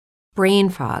brain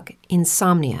fog,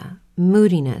 insomnia,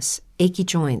 moodiness, achy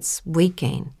joints, weight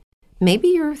gain. Maybe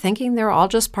you're thinking they're all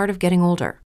just part of getting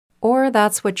older, or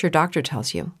that's what your doctor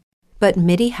tells you. But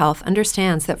MIDI Health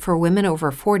understands that for women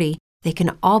over 40, they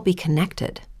can all be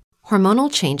connected. Hormonal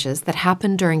changes that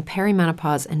happen during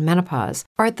perimenopause and menopause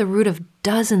are at the root of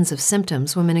dozens of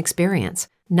symptoms women experience,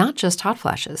 not just hot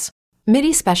flashes.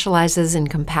 MIDI specializes in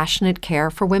compassionate care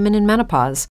for women in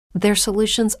menopause. Their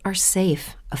solutions are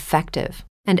safe, effective,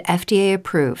 and FDA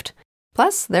approved.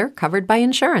 Plus, they're covered by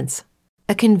insurance.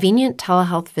 A convenient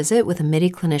telehealth visit with a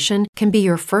MIDI clinician can be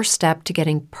your first step to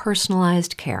getting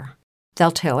personalized care.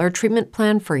 They'll tailor a treatment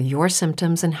plan for your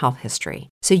symptoms and health history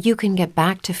so you can get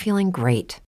back to feeling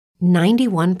great.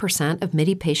 91% of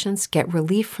MIDI patients get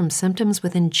relief from symptoms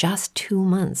within just 2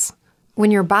 months. When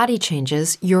your body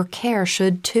changes, your care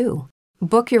should too.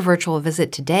 Book your virtual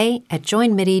visit today at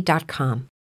joinmidi.com.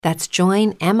 That's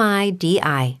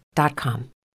joinmidi.com.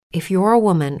 If you're a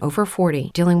woman over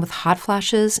 40 dealing with hot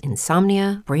flashes,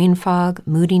 insomnia, brain fog,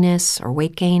 moodiness, or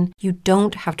weight gain, you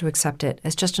don't have to accept it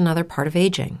as just another part of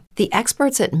aging. The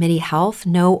experts at MIDI Health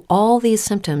know all these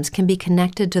symptoms can be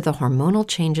connected to the hormonal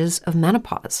changes of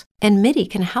menopause, and MIDI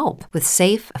can help with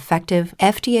safe, effective,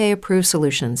 FDA-approved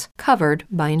solutions covered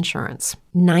by insurance.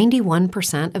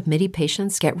 91% of MIDI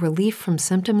patients get relief from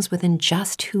symptoms within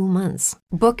just 2 months.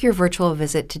 Book your virtual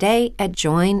visit today at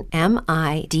joinmidi.com.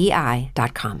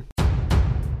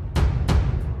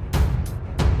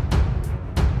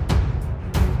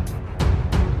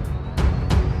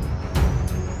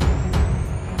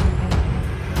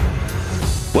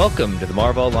 Welcome to the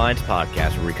Marvel Alliance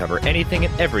podcast, where we cover anything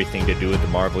and everything to do with the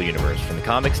Marvel Universe. From the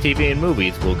comics, TV, and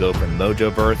movies, we'll go from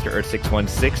Mojoverse to Earth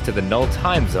 616 to the Null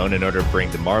Time Zone in order to bring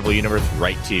the Marvel Universe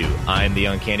right to you. I'm the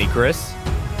Uncanny Chris.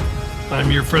 I'm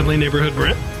your friendly neighborhood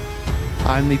Brent.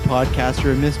 I'm the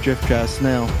podcaster of Mischief, Just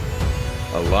Now.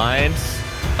 Alliance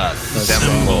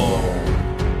Assemble.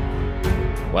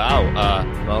 Wow,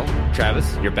 well,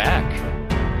 Travis, you're back.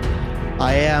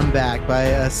 I am back. By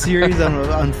a series of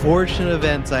unfortunate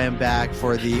events, I am back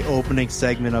for the opening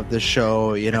segment of the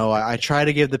show. You know, I try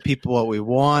to give the people what we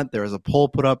want. There was a poll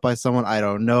put up by someone. I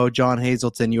don't know. John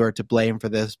Hazelton, you are to blame for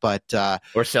this, but...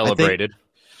 or celebrated.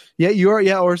 Yeah, you are.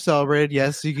 Yeah, or celebrated.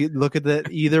 Yes, you could look at that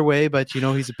either way. But you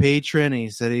know, he's a patron, and he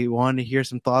said he wanted to hear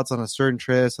some thoughts on a certain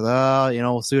trip. So,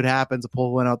 we'll see what happens. The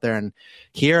poll went out there, and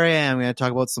here I am going to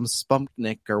talk about some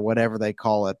Spunknik or whatever they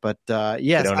call it. But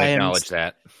yes, I acknowledge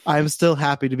that. I'm still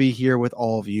happy to be here with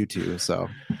all of you two. So,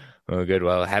 well, good.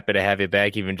 Well, happy to have you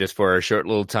back, even just for a short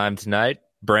little time tonight.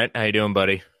 Brent, how you doing,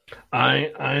 buddy?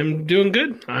 I'm doing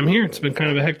good. I'm here. It's been kind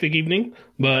of a hectic evening,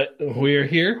 but we are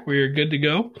here. We are good to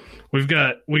go. We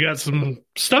got some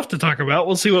stuff to talk about.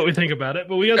 We'll see what we think about it,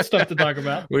 but we got stuff to talk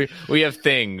about. we have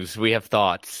things. We have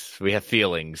thoughts. We have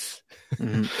feelings.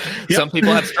 Mm-hmm. Yep. Some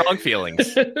people have strong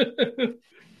feelings.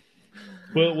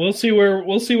 Well, we'll see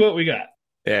what we got.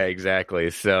 Yeah, exactly.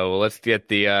 So let's get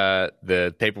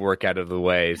the paperwork out of the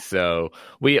way. So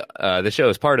the show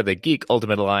is part of the Geek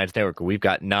Ultimate Alliance Network. We've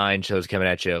got 9 shows coming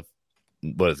at you.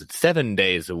 What is it? 7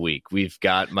 days a week. We've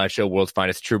got my show, World's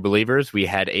Finest True Believers. We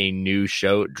had a new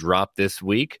show drop this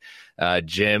week.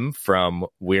 Jim from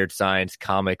Weird Science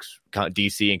Comics,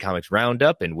 DC and Comics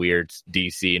Roundup, and Weird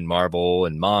DC and Marvel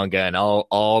and manga and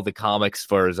all the comics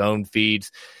for his own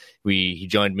feeds. He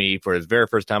joined me for his very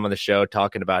first time on the show,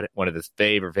 talking about one of his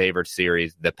favorite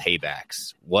series, The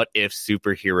Paybacks. What if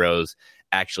superheroes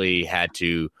actually had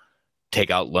to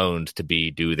take out loans to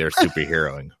do their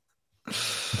superheroing?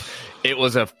 It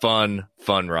was a fun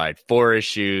ride. 4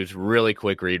 issues, really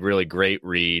quick read, really great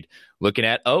read. Looking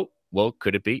at,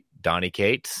 could it be Donny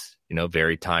Cates?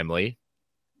 Very timely.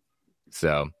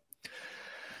 So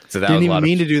that didn't was even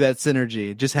mean to do that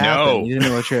synergy. It just happened. No. You didn't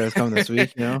know what trailer was coming this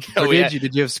week, No, or did you?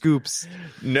 Did you have scoops?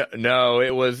 No.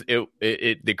 It was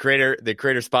the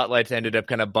creator spotlights ended up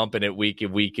kind of bumping it week.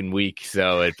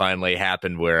 So it finally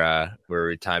happened where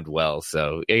it timed well.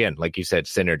 So again, like you said,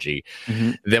 synergy.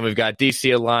 Mm-hmm. Then we've got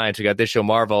DC Alliance. We got this show,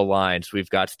 Marvel Alliance. We've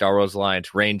got Star Wars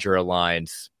Alliance, Ranger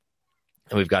Alliance.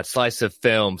 And we've got Slice of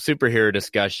Film, superhero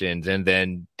discussions, and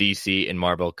then DC and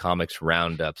Marvel Comics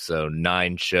Roundup. So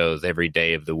 9 shows every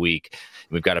day of the week.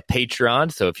 We've got a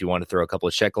Patreon, so if you want to throw a couple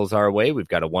of shekels our way, we've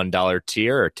got a $1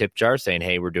 tier or tip jar saying,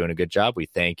 hey, we're doing a good job. We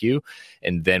thank you.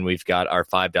 And then we've got our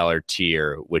 $5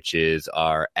 tier, which is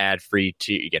our ad-free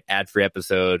tier. You get ad-free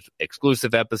episodes,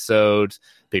 exclusive episodes,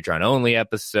 Patreon only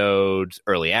episodes,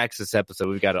 early access episode.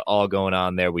 We've got it all going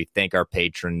on there. We thank our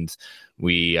patrons.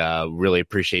 We really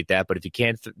appreciate that. But if you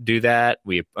can't do that,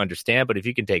 we understand. But if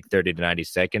you can take 30 to 90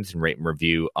 seconds and rate and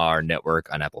review our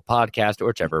network on Apple Podcast or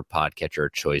whichever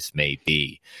podcatcher choice may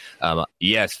be.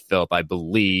 Yes, Philip, I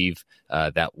believe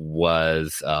that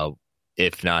was,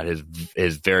 if not his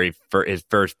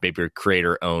first maybe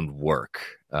creator-owned work.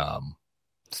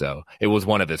 So it was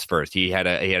one of his first. He had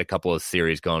a couple of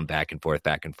series going back and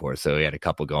forth. So he had a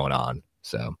couple going on.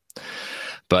 So.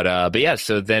 But yeah,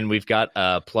 so then we've got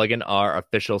plug in our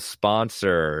official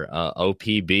sponsor,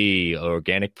 OPB,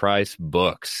 Organic Price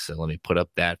Books. So let me put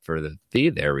up that for the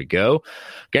feed. There we go.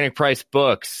 Organic Price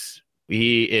Books.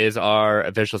 He is our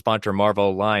official sponsor,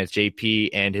 Marvel Alliance, JP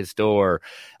and his store.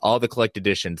 All the collect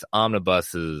editions,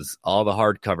 omnibuses, all the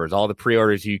hardcovers, all the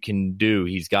pre-orders you can do.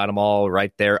 He's got them all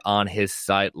right there on his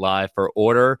site live for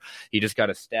order. You just got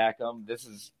to stack them. This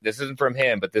isn't from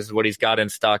him, but this is what he's got in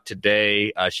stock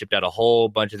today. Shipped out a whole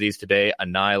bunch of these today.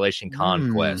 Annihilation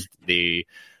Conquest, the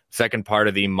second part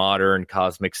of the modern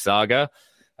cosmic saga.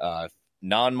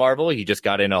 Non-Marvel, he just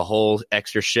got in a whole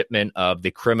extra shipment of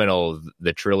The Criminal,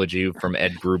 the trilogy from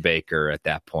Ed Brubaker at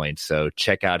that point. So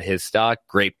check out his stock.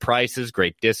 Great prices,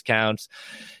 great discounts.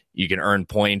 You can earn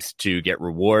points to get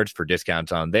rewards for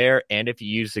discounts on there. And if you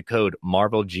use the code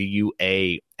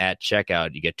MarvelGUA at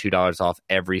checkout, you get $2 off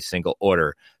every single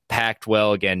order. Packed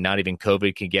well. Again, not even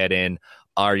COVID can get in.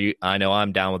 I know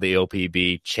I'm down with the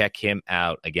OPB. Check him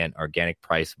out. Again,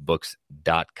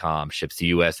 organicpricebooks.com. Ships to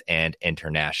U.S. and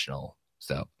international.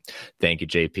 So thank you,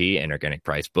 JP and Organic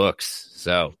Price Books.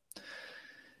 So,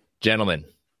 gentlemen,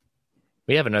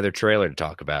 we have another trailer to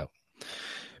talk about.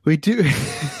 We do.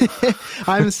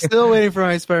 I'm still waiting for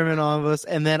my Spider-Man Omnibus,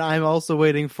 and then I'm also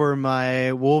waiting for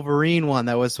my Wolverine one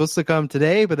that was supposed to come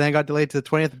today, but then got delayed to the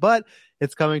 20th, but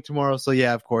it's coming tomorrow. So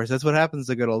yeah, of course, that's what happens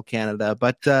to good old Canada.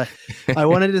 But I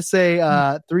wanted to say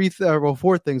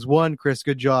four things. One, Chris,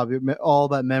 good job. All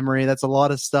that memory. That's a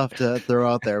lot of stuff to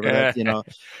throw out there, but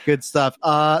good stuff.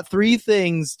 Three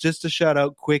things just to shout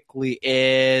out quickly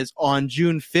is on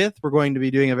June 5th, we're going to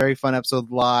be doing a very fun episode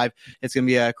live. It's going to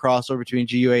be a crossover between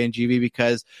GUA and GV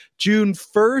because June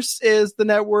 1st is the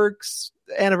network's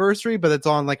anniversary, but it's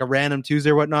on like a random Tuesday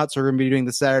or whatnot, so we're going to be doing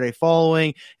the Saturday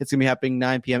following. It's going to be happening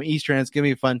 9 p.m. Eastern. It's going to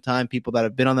be a fun time. People that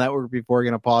have been on the network before are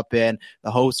going to pop in.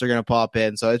 The hosts are going to pop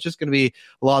in, so it's just going to be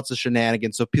lots of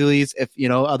shenanigans. So please, if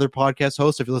other podcast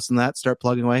hosts, if you listen to that, start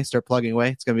plugging away. It's going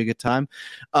to be a good time.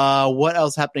 What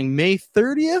else happening? May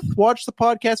 30th, watch the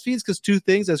podcast feeds, because two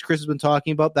things, as Chris has been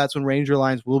talking about, that's when Ranger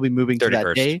Alliance will be moving 31st. To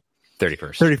that day.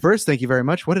 31st. Thank you very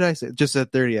much. What did I say? Just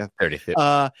at 30th.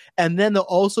 30th. And then there'll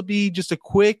also be just a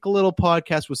quick little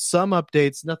podcast with some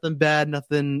updates. Nothing bad.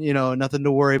 Nothing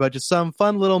to worry about. Just some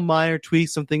fun little minor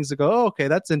tweaks. Some things to go, oh, okay,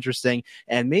 that's interesting.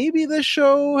 And maybe this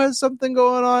show has something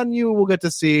going on. You will get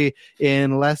to see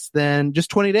in less than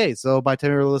just 20 days. So by the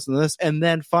time you listen to this, and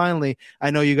then finally, I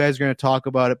know you guys are going to talk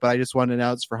about it, but I just wanted to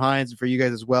announce for Heinz and for you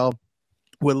guys as well.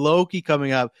 With Loki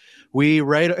coming up,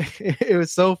 it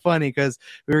was so funny because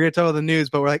we were going to talk about the news,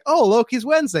 but we're like, oh, Loki's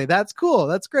Wednesday. That's cool.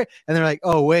 That's great. And they're like,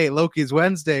 oh, wait, Loki's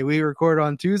Wednesday. We record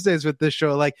on Tuesdays with this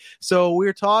show. So we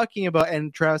were talking about,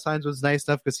 and Travis Hines was nice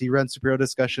enough because he runs superhero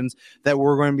discussions, that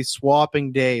we're going to be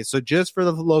swapping days. So just for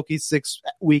the Loki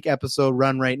 6-week episode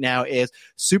run right now is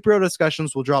superhero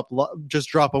discussions will drop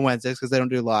on Wednesdays because they don't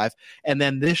do live. And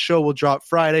then this show will drop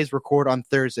Fridays, record on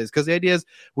Thursdays. Because the idea is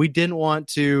we didn't want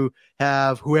to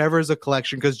have whoever's a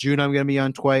collection, because June I'm going to be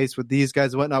on twice with these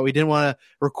guys and whatnot. We didn't want to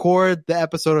record the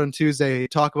episode on Tuesday,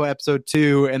 talk about episode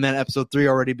 2, and then episode 3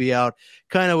 already be out.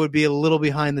 Kind of would be a little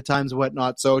behind the times and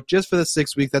whatnot. So just for the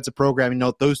 6 week, that's a programming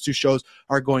note. Those two shows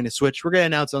are going to switch. We're going to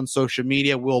announce on social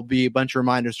media. Will be a bunch of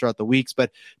reminders throughout the weeks,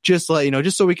 but just let you know,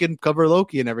 just so we can cover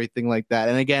Loki and everything like that.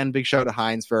 And again, big shout out to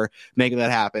Heinz for making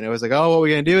that happen. It was like, oh, what are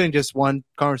we going to do? And just one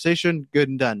conversation, good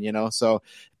and done, So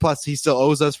plus he still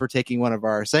owes us for taking one of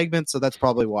our segments. So that's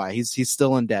probably why he's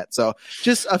still in debt. So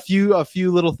just a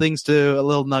few little things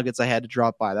little nuggets I had to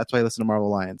drop by. That's why I listen to Marvel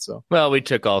Alliance. So well, we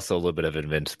took also a little bit of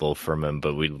Invincible from him,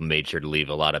 but we made sure to leave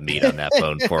a lot of meat on that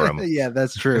bone for him. Yeah,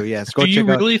 that's true. Yes. Do you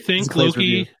really think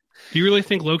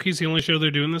Loki's the only show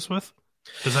they're doing this with?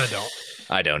 Because I don't.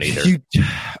 I don't either.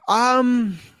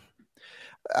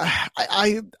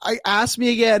 I asked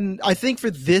me again. I think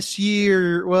for this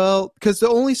year, well, because the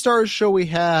only Star Wars show we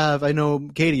have, I know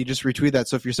Katie, you just retweeted that.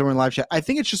 So if you're somewhere in live chat, I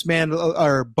think it's just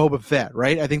or Boba Fett,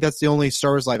 right? I think that's the only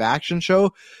Star Wars live action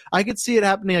show. I could see it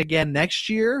happening again next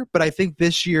year, but I think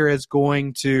this year is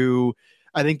going to.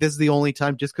 I think this is the only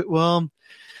time.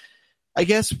 I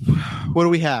guess what do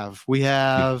we have? We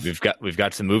have we've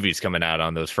got some movies coming out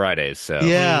on those Fridays. So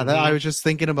yeah, I was just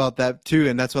thinking about that too,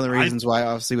 and that's one of the reasons why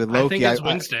obviously with Loki, I think it's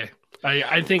Wednesday.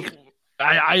 I think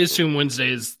I assume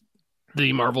Wednesday is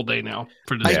the Marvel day now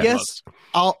for Disney I guess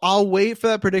Plus. I'll wait for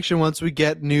that prediction once we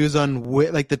get news on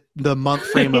like the month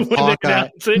frame of Hawkeye.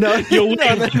 You'll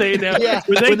wait when they announce. Yeah,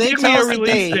 when they give me me a a release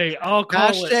date, date, I'll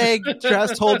call hashtag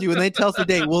Trust told you. When they tell us the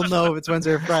date, we'll know if it's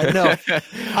Wednesday or Friday. No,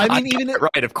 I mean even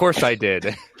right, of course I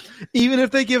did. Even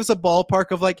if they give us a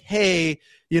ballpark of like, hey,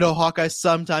 Hawkeye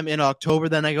sometime in October,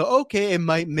 then I go, okay, it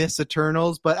might miss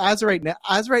Eternals, but as of right now,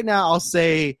 I'll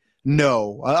say.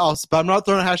 No, but I'm not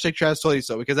throwing a hashtag Travis told you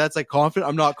so because that's like confident.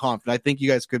 I'm not confident. I think you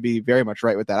guys could be very much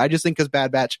right with that. I just think because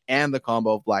Bad Batch and the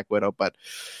combo of Black Widow, but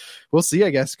we'll see.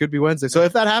 I guess could be Wednesday. So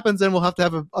if that happens, then we'll have to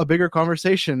have a bigger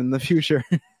conversation in the future.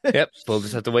 Yep, we'll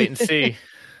just have to wait and see.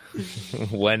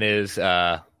 When is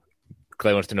Clay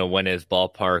wants to know when is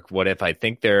ballpark? What if I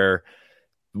think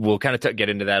we'll kind of get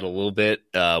into that a little bit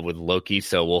with Loki,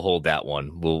 so we'll hold that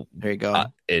one. There you go.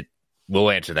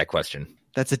 We'll answer that question.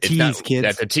 That's a tease, kids.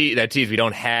 That's a tease. That tease. We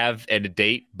don't have a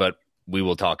date, but we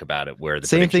will talk about it. Where the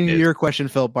same thing to is. your question,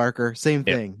 Phil Barker. Same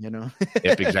Yep. thing,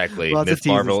 Yep, exactly. Miss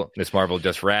Marvel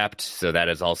just wrapped, so that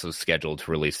is also scheduled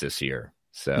to release this year.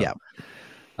 So yeah.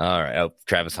 All right. Oh,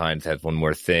 Travis Hines has one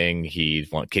more thing. He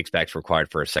wants kickbacks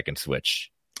required for a second Switch.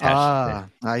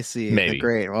 I see. Maybe.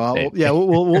 Great. Well, Maybe. yeah,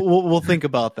 we'll think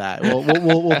about that.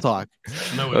 We'll talk.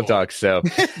 We'll talk. So,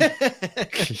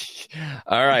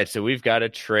 all right. So we've got a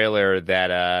trailer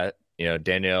that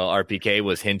Danielle RPK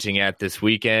was hinting at this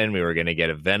weekend. We were going to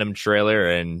get a Venom trailer,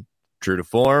 and true to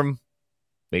form,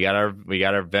 we got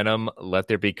our Venom Let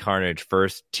There Be Carnage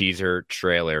first teaser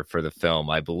trailer for the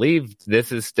film. I believe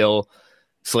this is still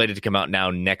slated to come out now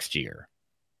next year.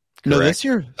 No, this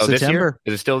year. Oh, September. This year?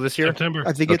 Is it still this year? September.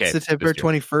 I think it's September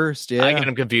 21st. Yeah. I get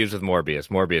them confused with Morbius.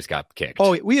 Morbius got kicked.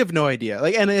 Oh, we have no idea.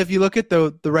 And if you look at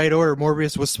the right order,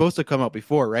 Morbius was supposed to come out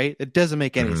before, right? It doesn't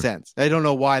make any sense. I don't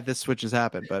know why this switch has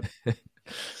happened, but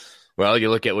well,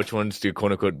 you look at which ones do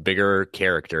quote unquote bigger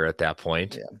character at that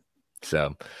point. Yeah.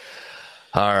 So,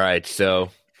 all right.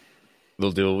 So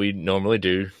we'll do what we normally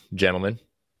do, gentlemen.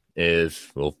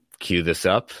 We'll cue this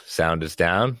up. Sound is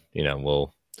down.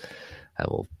 I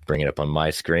will bring it up on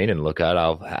my screen and look at.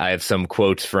 I have some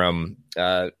quotes from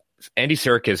Andy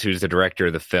Serkis, who's the director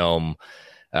of the film.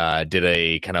 Did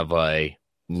a kind of a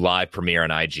live premiere on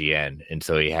IGN, and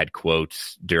so he had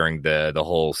quotes during the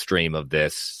whole stream of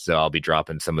this. So I'll be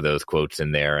dropping some of those quotes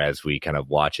in there as we kind of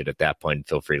watch it. At that point,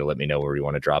 feel free to let me know where you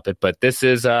want to drop it. But this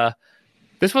was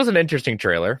an interesting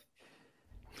trailer.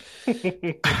 If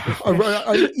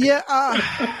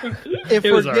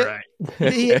it was all right.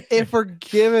 If we're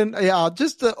given,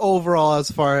 just the overall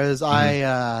as far as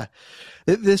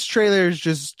this trailer is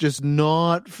just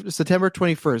not September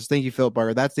 21st. Thank you, Philip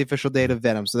Barker. That's the official date of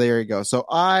Venom. So there you go. So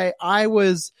I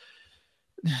was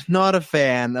not a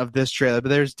fan of this trailer, but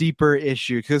there's deeper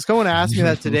issue because someone asked me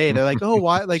that today. They're like, "Oh,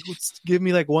 why? Like, give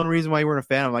me like one reason why you weren't a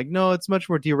fan." I'm like, "No, it's much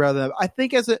more deep rather than." I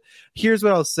think here's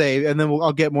what I'll say, and then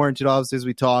I'll get more into it obviously as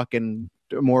we talk and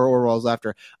more orals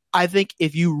after. I think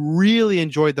if you really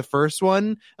enjoyed the first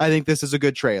one, I think this is a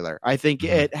good trailer. I think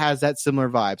it has that similar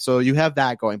vibe, so you have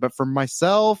that going. But for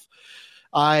myself,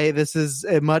 this is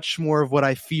a much more of what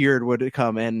I feared would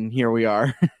come, and here we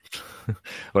are.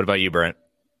 What about you, Brent?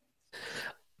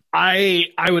 I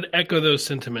would echo those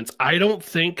sentiments. I don't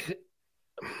think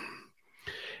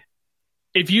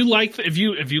if you liked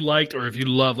or if you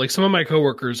love, like some of my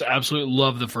coworkers absolutely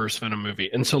love the first Venom movie,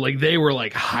 and so like they were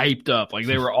like hyped up, like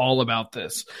they were all about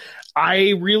this.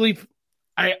 I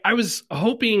was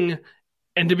hoping,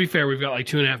 and to be fair, we've got like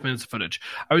 2.5 minutes of footage.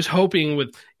 I was hoping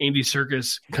with Andy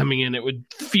Serkis coming in, it would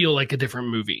feel like a different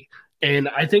movie. And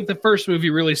I think the first movie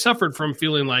really suffered from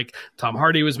feeling like Tom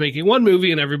Hardy was making one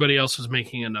movie and everybody else was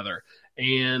making another.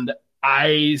 And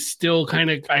I still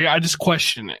I just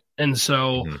question it. And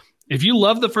so if you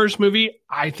love the first movie,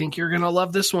 I think you're going to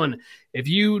love this one. If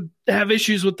you have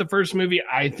issues with the first movie,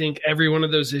 I think every one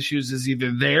of those issues is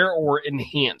either there or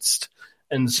enhanced.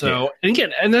 And so, and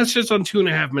again, and that's just on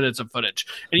 2.5 minutes of footage.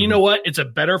 And you know what? It's a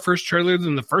better first trailer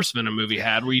than the first Venom movie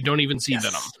had, where you don't even see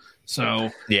Venom. So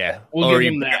yeah, we'll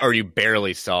give him that. Or you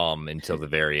barely saw him until the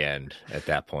very end at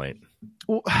that point.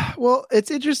 Well,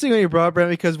 it's interesting when you brought up, Brent,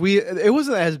 because it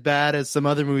wasn't as bad as some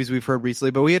other movies we've heard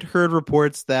recently, but we had heard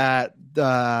reports that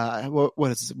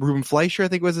what is it, Ruben Fleischer, I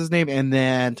think was his name, and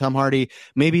then Tom Hardy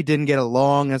maybe didn't get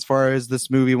along as far as this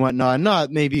movie and whatnot.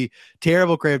 Not maybe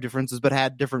terrible creative differences, but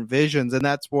had different visions, and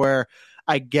that's where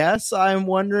I guess I'm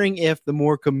wondering if the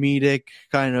more comedic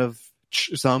kind of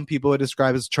some people would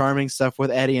describe as charming stuff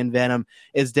with Eddie and Venom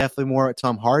is definitely more what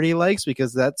Tom Hardy likes,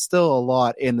 because that's still a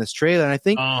lot in this trailer. And I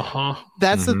think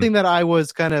that's the thing that I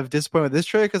was kind of disappointed with this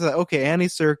trailer, because okay, Andy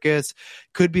Serkis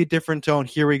could be a different tone.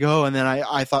 Here we go. And then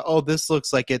I thought, oh, this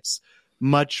looks like it's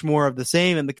much more of the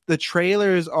same. And the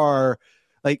trailers are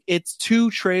like, it's two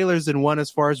trailers in one,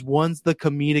 as far as one's the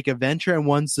comedic adventure and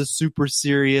one's the super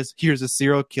serious, here's a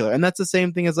serial killer. And that's the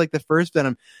same thing as like the first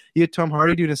Venom. You had Tom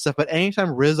Hardy doing stuff, but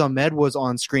anytime Riz Ahmed was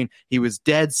on screen, he was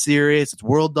dead serious. It's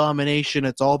world domination.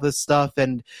 It's all this stuff.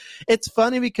 And it's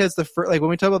funny because like when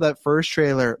we talk about that first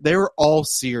trailer, they were all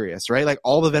serious, right? Like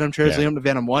all the Venom trailers leading up to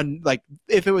Venom 1, like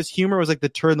if it was humor, it was like the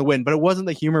turn the wind, but it wasn't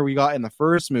the humor we got in the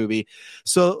first movie.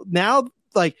 So now,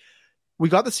 like, we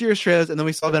got the serious trailers, and then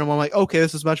we saw Venom 1. I'm like, okay,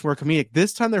 this is much more comedic.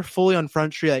 This time they're fully on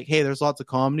Front Street, like, hey, there's lots of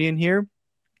comedy in here.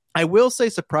 I will say,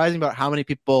 surprising about how many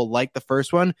people like the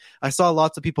first one. I saw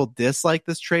lots of people dislike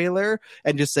this trailer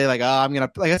and just say, like, I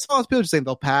saw lots of people just saying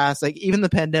they'll pass. Like, even the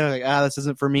pandemic, like, this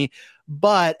isn't for me.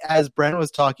 But as Brent was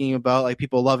talking about, like,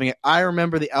 people loving it, I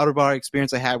remember the outer body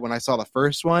experience I had when I saw the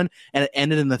first one, and it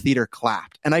ended in the theater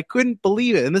clapped. And I couldn't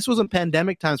believe it. And this wasn't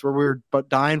pandemic times where we were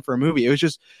dying for a movie. It was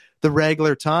just the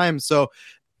regular time. So,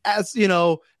 as you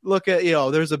know, look at,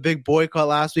 there's a big boycott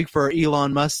last week for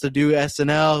Elon Musk to do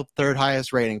SNL, third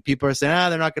highest rating. People are saying,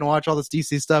 they're not going to watch all this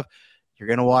DC stuff. You're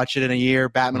going to watch it in a year.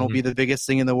 Batman will be the biggest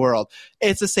thing in the world.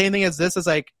 It's the same thing as this. Is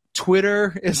like,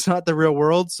 Twitter is not the real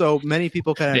world. So many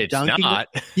people kind of dunking.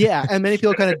 Yeah. And many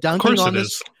people kind of dunking on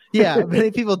this. Yeah.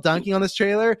 Many people dunking on this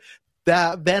trailer.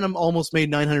 That Venom almost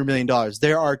made $900 million.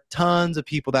 There are tons of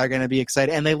people that are going to be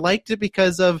excited, and they liked it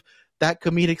because of that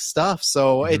comedic stuff.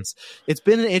 So it's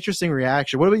been an interesting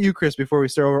reaction. What about you, Chris, before we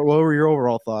start over? What were your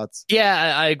overall thoughts?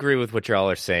 Yeah, I agree with what y'all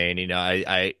are saying.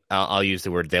 I'll use the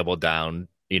word double down.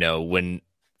 When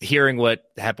hearing what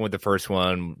happened with the first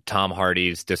one, Tom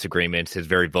Hardy's disagreements, his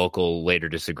very vocal later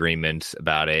disagreements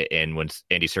about it, and when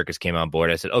Andy Serkis came on board,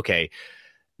 I said, okay,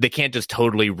 they can't just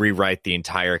totally rewrite the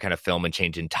entire kind of film and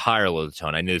change entirely the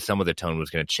tone. I knew some of the tone was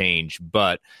going to change,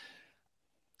 but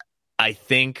I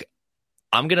think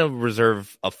I'm going to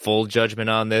reserve a full judgment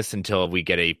on this until we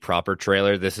get a proper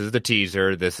trailer. This is the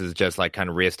teaser. This is just like kind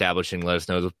of reestablishing, let us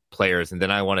know the players. And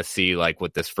then I want to see like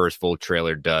what this first full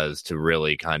trailer does to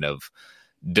really kind of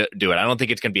do it. I don't think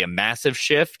it's going to be a massive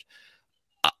shift.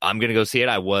 I'm going to go see it.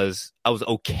 I was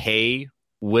okay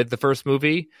with the first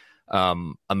movie.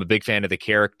 I'm a big fan of the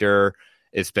character,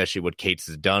 especially what Cates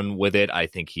has done with it. I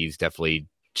think he's definitely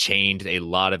changed a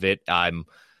lot of it. I'm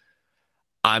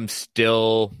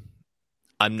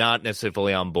not necessarily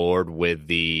fully on board with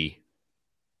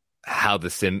how the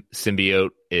symbiote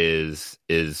is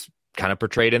kind of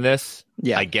portrayed in this.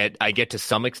 Yeah, I get to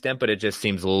some extent, but it just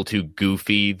seems a little too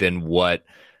goofy than what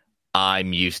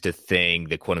I'm used to seeing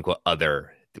the quote unquote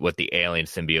other, what the alien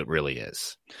symbiote really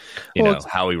is.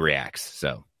 How he reacts.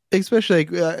 So especially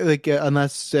like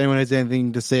unless anyone has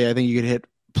anything to say, I think you could hit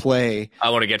play. I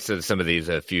want to get to some of these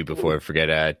a few before I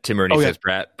forget. Tim Rooney says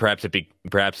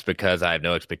perhaps because I have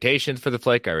no expectations for the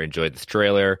flick, I enjoyed this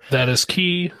trailer. That is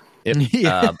key.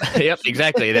 Yep, yep,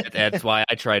 exactly. That's why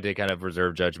I tried to kind of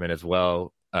reserve judgment as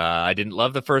well. I didn't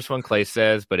love the first one, Clay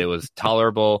says, but it was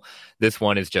tolerable. This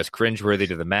one is just cringeworthy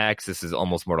to the max. This is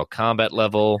almost Mortal Kombat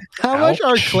level. How much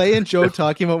are Clay and Joe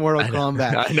talking about Mortal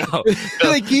Kombat? I know.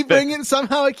 They keep bringing,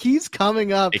 somehow it keeps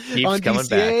coming up on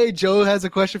DCA. Back. Joe has a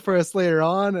question for us later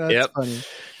on. That's funny.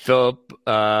 Philip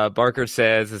Barker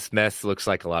says, this mess looks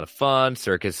like a lot of fun.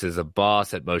 Serkis is a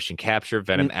boss at motion capture.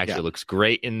 Venom actually looks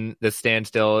great in the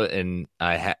standstill, and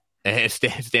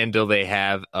standstill they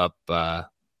have up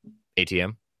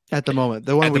ATM. At the moment,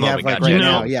 the one we have like right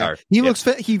now, yeah, he looks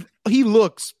he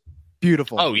looks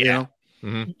beautiful. Oh yeah.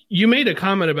 Mm-hmm. You made a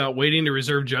comment about waiting to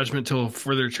reserve judgment till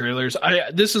further trailers.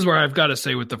 This is where I've got to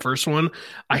say with the first one,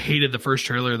 I hated the first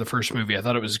trailer of the first movie. I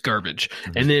thought it was garbage.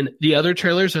 Mm-hmm. And then the other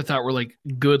trailers I thought were like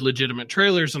good, legitimate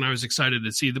trailers, and I was excited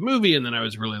to see the movie, and then I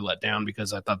was really let down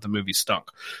because I thought the movie stunk.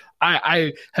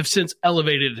 I have since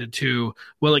elevated it to,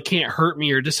 well, it can't hurt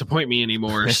me or disappoint me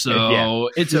anymore, so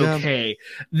it's okay.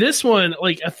 This one,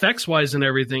 like effects wise and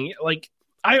everything, like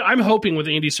I'm hoping with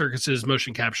Andy Serkis's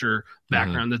motion capture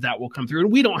background that will come through,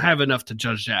 and we don't have enough to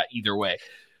judge that either way.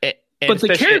 But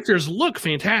the characters look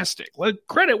fantastic. Like,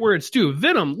 credit where it's due.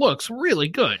 Venom looks really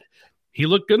good. He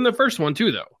looked good in the first one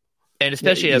too, though. And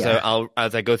especially as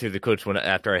I go through the quotes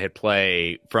after I hit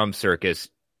play from Serkis,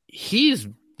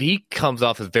 he comes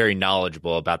off as very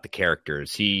knowledgeable about the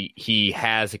characters. He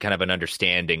has a kind of an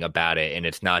understanding about it, and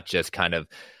it's not just kind of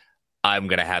I'm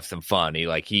gonna have some fun.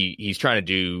 He's trying to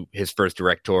do his first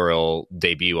directorial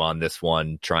debut on this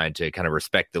one, trying to kind of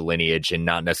respect the lineage and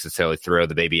not necessarily throw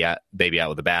the baby out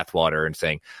with the bathwater and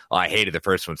saying, "Oh, I hated the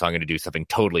first one, so I'm going to do something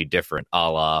totally different," a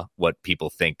la what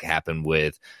people think happened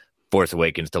with Force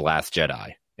Awakens to Last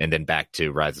Jedi, and then back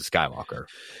to Rise of Skywalker.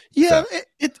 Yeah,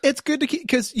 so. It's good to keep,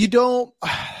 because you don't.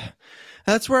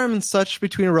 That's where I'm in such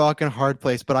between a rock and a hard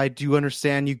place, but I do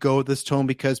understand you go with this tone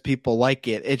because people like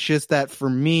it. It's just that for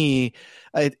me,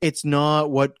 it's not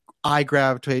what I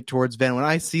gravitate towards Venom. When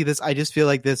I see this, I just feel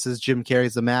like this is Jim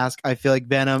Carrey's The Mask. I feel like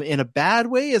Venom, in a bad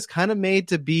way, is kind of made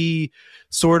to be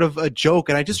sort of a joke.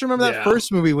 And I just remember that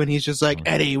first movie when he's just like,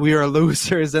 Eddie, we are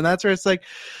losers. And that's where it's like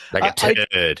a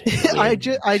turd.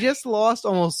 I just lost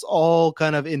almost all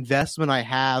kind of investment I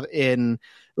have in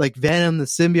like Venom, the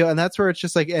symbiote, and that's where it's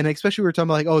just like, and especially we were talking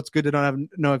about like, oh, it's good to not have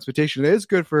no expectation. It is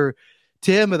good for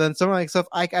Tim, but then some of like stuff,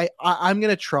 I'm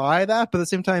gonna try that, but at the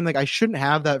same time, like I shouldn't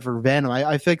have that for Venom.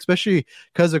 I feel, especially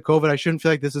because of COVID, I shouldn't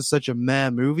feel like this is such a meh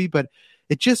movie, but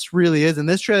it just really is. And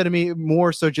this trailer to me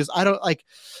more so just I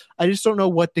just don't know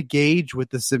what to gauge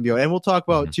with the symbiote. And we'll talk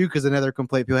about it too, because another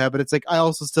complaint people have, but it's like I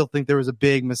also still think there was a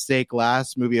big mistake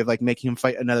last movie of like making him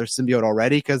fight another symbiote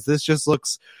already, because this just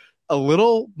looks a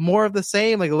little more of the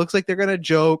same. Like it looks like they're gonna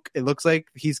joke. It looks like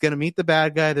he's gonna meet the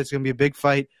bad guy. There's gonna be a big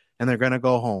fight, and they're gonna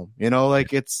go home. You know,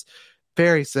 like it's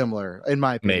very similar in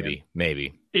my opinion.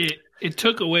 Maybe it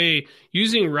took away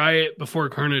using Riot before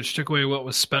Carnage took away what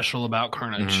was special about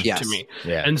Carnage to me.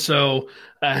 Yeah, and so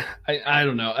I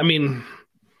don't know. I mean,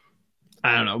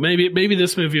 I don't know. Maybe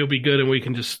this movie will be good, and we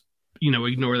can just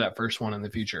ignore that first one in the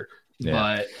future. Yeah.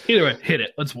 But either way, hit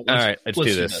it. Let's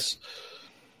do this.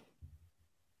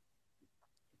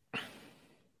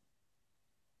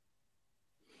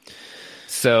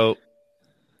 So,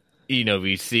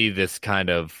 we see this kind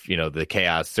of, the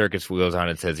chaos circus goes on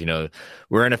and says,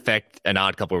 we're in effect an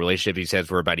odd couple relationship. He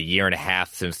says we're about a year and a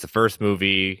half since the first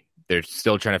movie. They're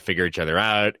still trying to figure each other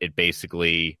out. It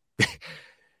basically,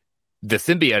 the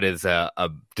symbiote is a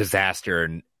disaster,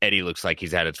 and Eddie looks like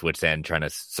he's at its wit's end trying to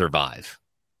survive.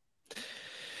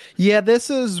 Yeah, this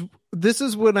is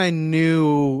when I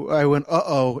knew I went,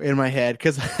 uh-oh, in my head,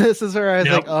 because this is where I was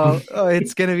like, oh,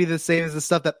 it's going to be the same as the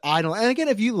stuff that I don't. And again,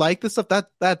 if you like this stuff,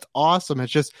 that's awesome.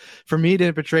 It's just, for me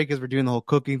to portray, because we're doing the whole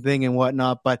cooking thing and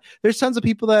whatnot, but there's tons of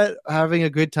people that are having a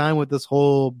good time with this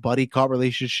whole buddy cop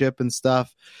relationship and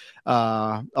stuff.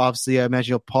 Obviously, I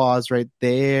imagine you'll pause right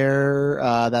there.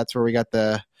 That's where we got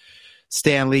the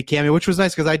Stan Lee cameo, which was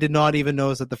nice because I did not even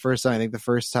notice that the first time. I think the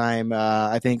first time,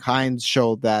 I think Heinz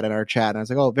showed that in our chat, and I was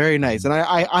like, oh, very nice. And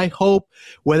I hope,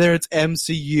 whether it's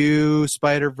MCU,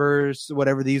 Spider-Verse,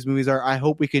 whatever these movies are, I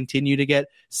hope we continue to get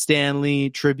Stan Lee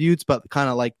tributes, but kind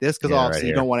of like this, because obviously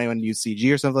you don't want anyone to use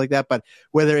CG or something like that, but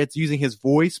whether it's using his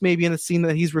voice maybe in a scene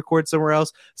that he's recorded somewhere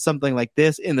else, something like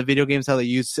this. In the video games, how they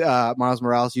use Miles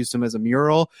Morales used him as a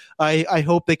mural. I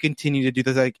hope they continue to do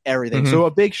this, like everything. So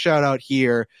a big shout out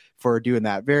here for doing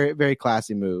that. Very, very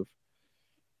classy move.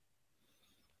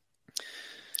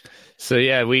 So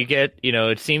yeah, we get,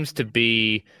 it seems to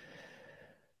be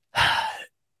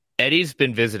Eddie's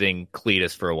been visiting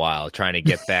Cletus for a while, trying to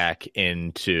get back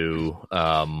into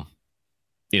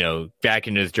back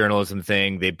into his journalism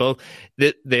thing.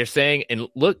 They're saying, and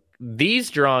look, these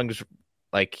drawings,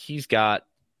 like he's got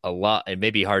a lot. It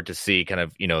may be hard to see, kind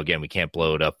of, again, we can't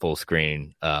blow it up full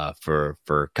screen for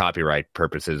copyright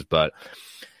purposes, but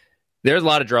there's a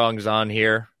lot of drawings on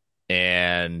here,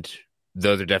 and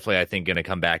those are definitely, I think, going to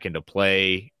come back into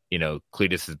play.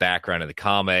 Cletus's background in the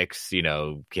comics,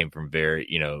 came from very,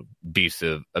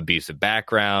 abusive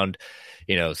background.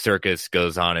 Circus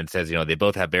goes on and says, they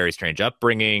both have very strange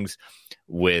upbringings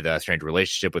with a strange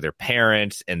relationship with their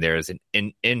parents, and there's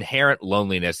an inherent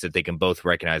loneliness that they can both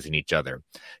recognize in each other.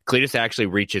 Cletus actually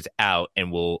reaches out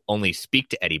and will only speak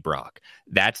to Eddie Brock.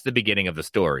 That's the beginning of the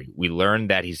story. We learn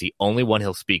that he's the only one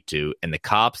he'll speak to, and the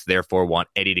cops therefore want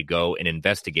Eddie to go and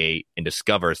investigate and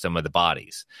discover some of the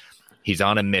bodies. He's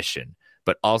on a mission,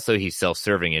 but also he's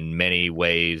self-serving in many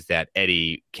ways that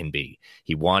Eddie can be.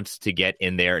 He wants to get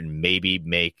in there and maybe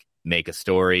make a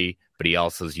story, but he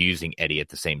also is using Eddie at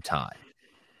the same time.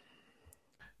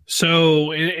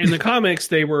 So in the comics,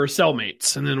 they were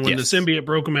cellmates, and then when the symbiote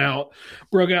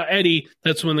broke out Eddie,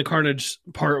 that's when the Carnage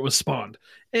part was spawned.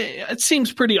 It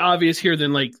seems pretty obvious here.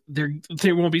 Then, like,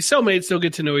 they won't be cellmates; they'll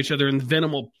get to know each other, and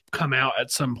Venom will come out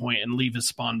at some point and leave his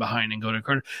spawn behind and go to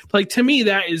Carnage. Like, to me,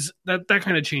 that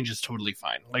kind of change is totally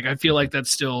fine. Like, I feel like that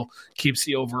still keeps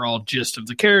the overall gist of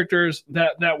the characters.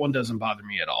 That one doesn't bother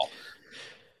me at all.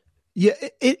 Yeah,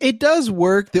 it does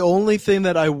work. The only thing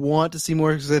that I want to see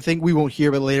more, because I think we won't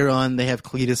hear, but later on they have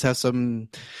Cletus have some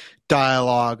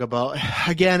dialogue about,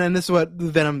 again, and this is what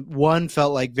Venom 1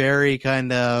 felt like, very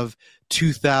kind of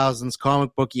 2000s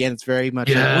comic booky, and it's very much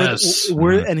Yes. like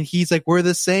we're and he's like, we're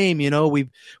the same,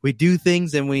 we do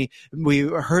things and we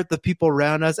hurt the people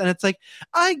around us, and it's like,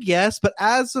 I guess, but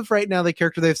as of right now, the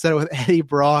character they've set with Eddie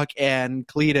Brock and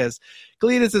Cletus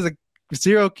is a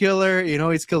serial killer,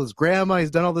 he's killed his grandma,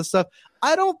 he's done all this stuff.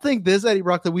 I don't think this Eddie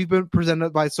Brock that we've been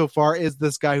presented by so far is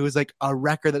this guy who's like a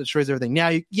wrecker that destroys everything.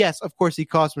 Now, yes, of course, he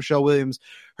cost Michelle Williams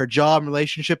her job and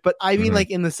relationship, but I mean,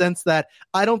 like, in the sense that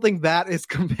I don't think that is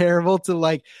comparable to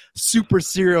like super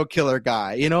serial killer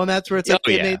guy, and that's where it's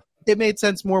like, it made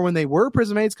sense more when they were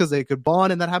prison mates because they could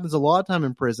bond, and that happens a lot of time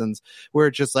in prisons where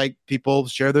it's just like people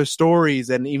share their stories,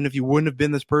 and even if you wouldn't have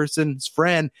been this person's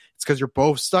friend, it's because you're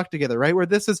both stuck together, right? Where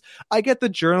this is, I get the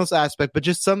journalist aspect, but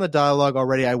just some of the dialogue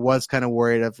already, I was kind of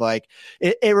worried of like,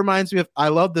 it reminds me of, I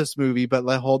love this movie, but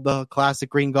like hold the classic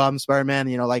Green Goblin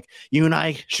Spider-Man, like you and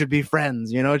I should be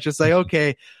friends, it's just like,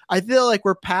 okay, I feel like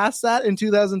we're past that in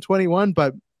 2021,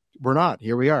 but we're not.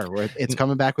 Here we are. It's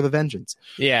coming back with a vengeance.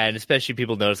 Yeah, and especially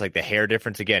people notice like the hair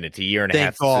difference again. It's a year and a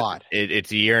half. Thank God.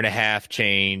 It's a year and a half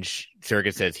change.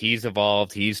 Circus says he's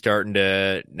evolved. He's starting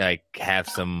to like have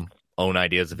some own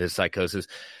ideas of his psychosis.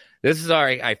 This is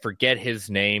I forget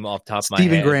his name off the top of my head.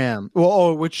 Stephen Graham.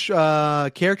 Well, which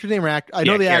character name or actor? I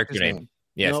know the actor's name.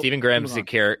 Yeah, Stephen Graham's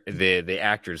the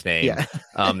actor's name. Yeah.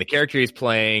 The character he's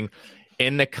playing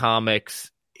in the comics.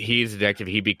 He's a detective.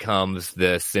 He becomes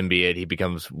the symbiote. He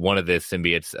becomes one of the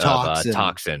symbiotes of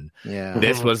Toxin. Yeah.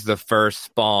 This was the first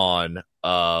spawn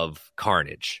of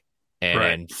Carnage.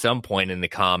 And at some point in the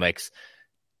comics,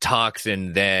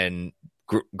 Toxin then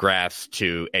grafts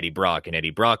to Eddie Brock, and Eddie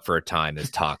Brock for a time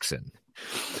is Toxin.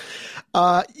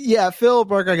 Phil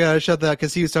Barker, I gotta shut that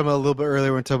because he was talking about a little bit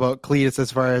earlier when we talked about Cletus as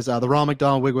far as the Ron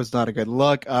McDonald wig was not a good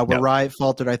look. Where Riot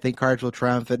faltered, I think Carnage will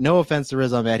triumph. No offense to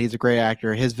Riz Ahmed, he's a great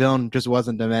actor. His villain just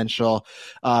wasn't dimensional.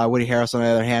 Woody Harrelson, on the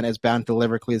other hand, is bound to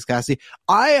deliver Cletus Cassidy.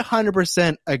 I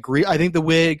 100% agree. I think the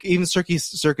wig, even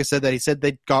Circus said that. He said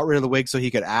they got rid of the wig so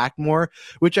he could act more,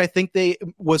 which I think they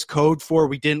was code for.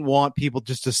 We didn't want people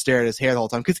just to stare at his hair the whole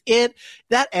time. Because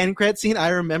that end credit scene, I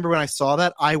remember when I saw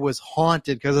that, I was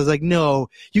haunted because I was like, no,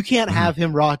 you can't have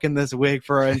him rocking this wig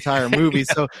for an entire movie.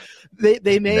 So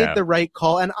they made the right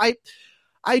call, and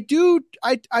I do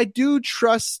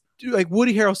trust. Like,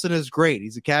 Woody Harrelson is great.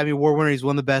 He's Academy Award winner. He's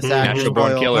one of the best actors Natural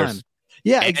Born of all Killers. time.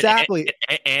 Yeah, exactly.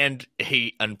 And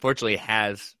he unfortunately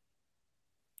has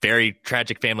very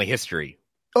tragic family history.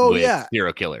 Oh with yeah,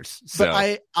 serial killers. So.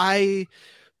 But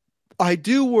I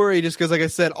do worry just because, like I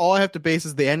said, all I have to base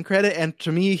is the end credit, and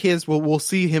to me, we'll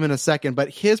see him in a second, but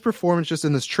his performance just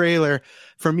in this trailer,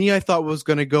 for me, I thought was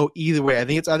going to go either way. I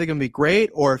think it's either going to be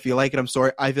great, or if you like it, I'm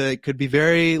sorry, I feel like it could be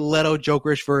very Leto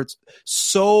Jokerish, for it's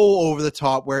so over the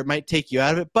top where it might take you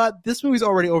out of it, but this movie's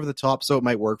already over the top, so it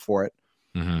might work for it.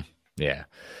 Mm-hmm. Yeah.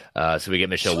 So we get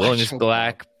Michelle Williams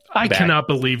back. I cannot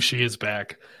believe she is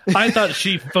back. I thought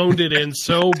she phoned it in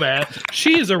so bad.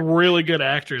 She is a really good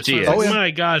actress. She is.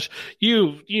 My gosh,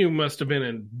 you must have been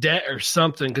in debt or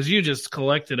something because you just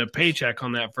collected a paycheck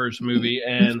on that first movie,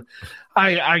 and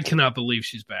I cannot believe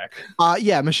she's back.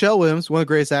 Michelle Williams, one of the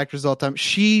greatest actors of all time.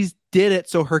 She did it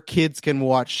so her kids can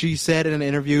watch. She said in an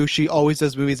interview she always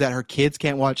does movies that her kids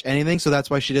can't watch anything, so that's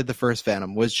why she did the first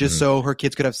Venom, was just so her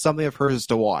kids could have something of hers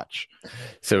to watch.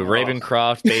 So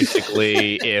Ravencroft,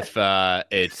 basically, if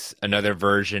it's another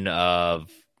version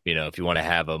of, if you want to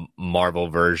have a Marvel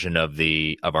version of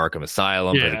Arkham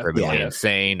Asylum for the criminally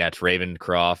insane, that's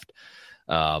Ravencroft.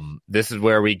 This is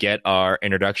where we get our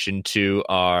introduction to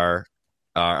our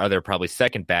other probably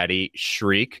second baddie,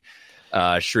 Shriek.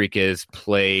 Shriek is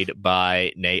played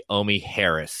by Naomi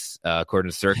Harris.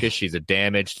 According to Circus, she's a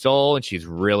damaged soul, and she's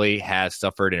really has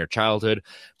suffered in her childhood,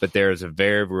 but there's a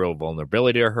very real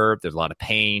vulnerability to her. There's a lot of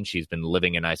pain. She's been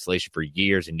living in isolation for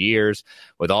years and years.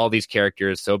 With all these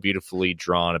characters so beautifully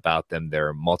drawn about them,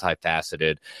 they're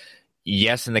multifaceted.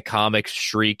 Yes, in the comics,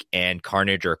 Shriek and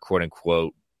Carnage are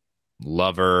quote-unquote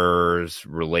lovers,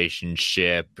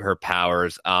 relationship. Her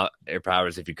powers,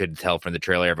 if you couldn't tell from the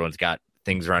trailer, everyone's got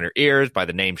things around her ears by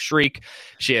the name Shriek.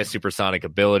 She has supersonic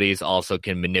abilities, also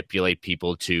can manipulate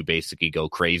people to basically go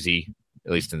crazy,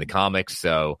 at least in the comics.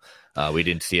 So we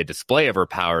didn't see a display of her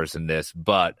powers in this,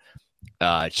 but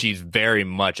she's very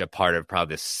much a part of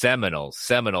probably the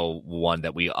seminal one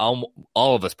that we all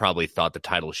of us probably thought the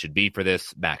title should be for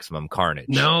this, Maximum Carnage.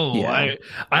 No,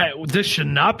 this should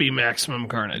not be Maximum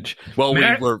Carnage. Well,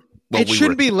 it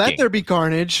shouldn't be Let There Be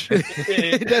Carnage.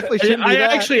 It definitely shouldn't be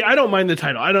that. Actually, I don't mind the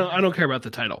title. I don't care about the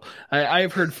title. I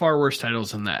have heard far worse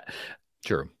titles than that.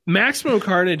 True. Maximum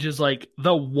Carnage is like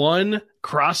the one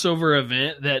crossover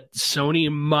event that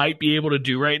Sony might be able to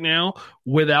do right now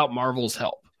without Marvel's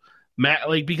help.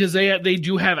 Like, because they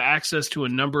do have access to a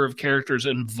number of characters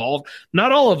involved.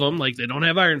 Not all of them. Like, they don't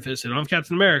have Iron Fist. They don't have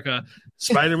Captain America.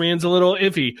 Spider-Man's a little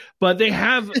iffy, but they do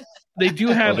have.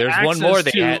 Well, there's one more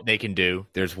to, they can do.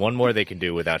 There's one more they can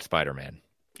do without Spider-Man.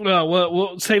 Well,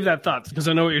 we'll save that thought because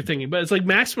I know what you're thinking. But it's like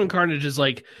Maximum Carnage is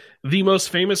like the most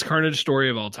famous Carnage story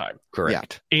of all time.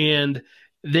 Correct. Yeah. And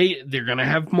they're gonna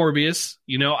have Morbius.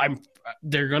 You know,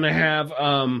 they're gonna have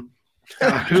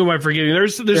who am I forgetting?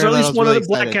 There's at least one of the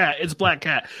Black Cat. It's Black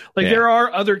Cat. Like there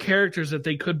are other characters that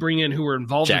they could bring in who are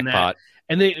involved in that.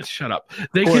 And they shut up.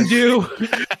 They can do.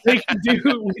 We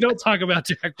don't talk about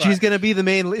Jackpot. She's gonna be the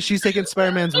main. She's taking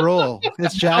Spider-Man's role.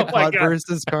 It's Jackpot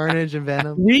versus Carnage and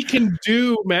Venom. We can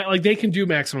do they can do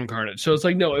Maximum Carnage. So it's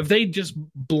like no, if they just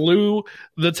blew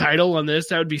the title on this,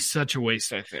 that would be such a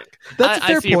waste. I think that's a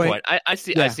fair point. Your point. I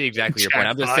see exactly your point.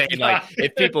 I'm just saying, like,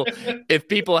 if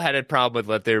people had a problem with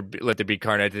let there be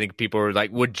Carnage, I think people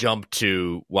would jump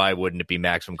to why wouldn't it be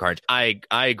Maximum Carnage? I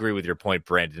agree with your point,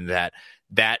 Brandon.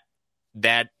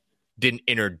 That didn't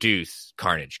introduce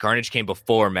Carnage. Carnage came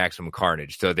before Maximum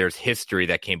Carnage, so there's history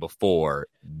that came before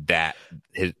that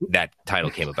title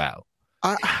came about.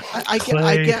 I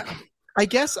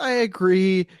guess I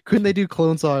agree. Couldn't they do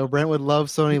Clone Saga? Brent would love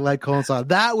Sony-led Clone Saga.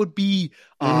 That would be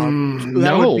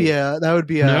that would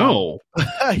be a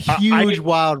huge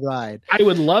wild ride. I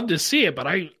would love to see it, but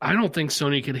I don't think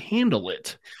Sony could handle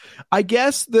it. I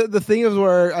guess the thing is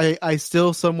where I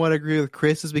still somewhat agree with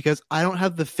Chris is because I don't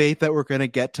have the faith that we're going to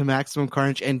get to Maximum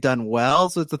Carnage and done well.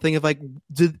 So it's the thing of like,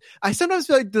 I sometimes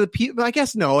feel like the people, I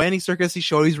guess no, Andy Serkis,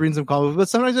 he always reading some comics, but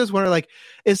sometimes I just wonder like,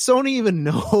 is Sony even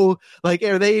know? Like,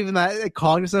 are they even that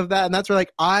cognizant of that? And that's where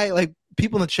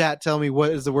people in the chat tell me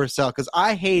what is the worst sell because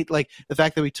I hate like the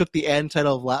fact that we took the end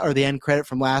title or the end credit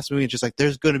from last movie and just like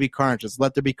there's going to be Carnage, just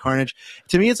let there be Carnage.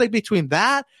 To me, it's like between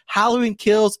that, Halloween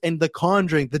Kills, and The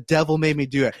Conjuring, The Devil Made Me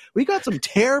Do It. We got some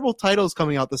terrible titles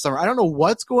coming out this summer. I don't know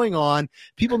what's going on.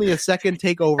 People need a second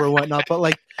takeover and whatnot, but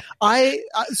like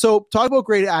so talk about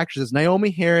great actresses.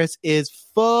 Naomi Harris is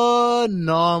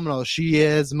phenomenal. She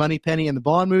is Moneypenny in the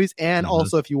Bond movies, and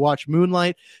also if you watch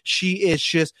Moonlight, she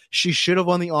should have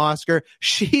won the Oscar.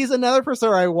 She's another person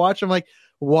where I watch. I'm like,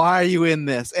 why are you in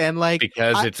this? And like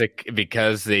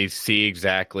because they see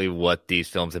exactly what these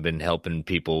films have been helping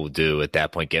people do at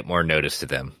that point, get more notice to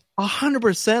them.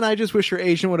 100%. I just wish her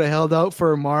agent would have held out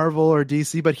for Marvel or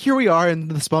DC, but here we are in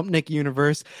the Spumpnik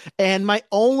universe. And my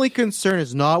only concern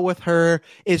is not with her,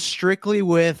 is strictly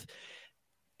with,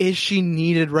 is she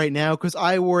needed right now? Because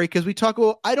I worry, because we talk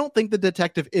about, I don't think the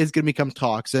detective is going to become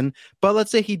Toxin, but let's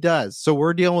say he does. So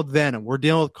we're dealing with Venom, we're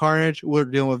dealing with Carnage, we're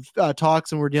dealing with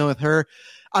Toxin, we're dealing with her.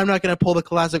 I'm not going to pull the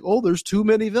classic, there's too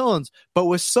many villains. But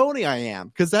with Sony, I am,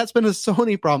 because that's been a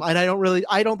Sony problem. And I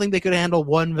don't think they could handle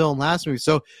one villain last movie.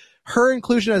 So her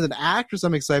inclusion as an actress,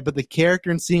 I'm excited, but the character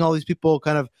and seeing all these people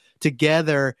kind of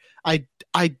together, I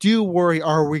do worry,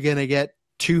 are we going to get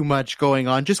too much going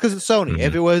on just because it's Sony?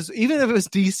 Even if it was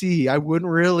DC, I wouldn't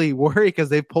really worry because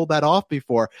they've pulled that off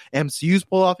before. MCU's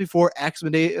pulled off before.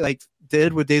 X-Men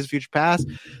did with Days of Future Past.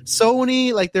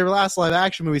 Sony, like their last live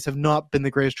action movies have not been the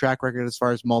greatest track record as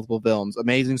far as multiple villains.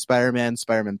 Amazing Spider-Man,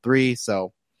 Spider-Man 3.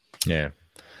 So yeah.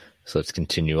 So let's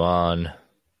continue on.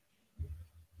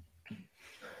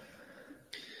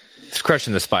 It's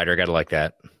crushing the spider. Gotta like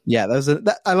that. Yeah, that's a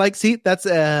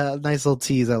nice little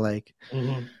tease. I like.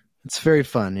 Mm-hmm. It's very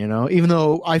fun, even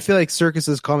though I feel like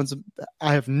Circus's comments,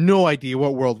 I have no idea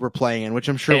what world we're playing in, which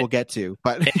I'm sure we'll get to.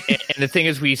 But and the thing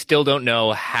is, we still don't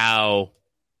know how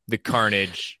the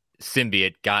Carnage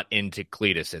symbiote got into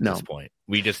Cletus at this point.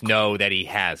 We just know that he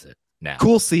has it now.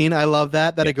 Cool scene. I love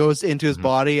that it goes into his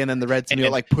body and then the red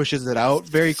symbiote pushes it out.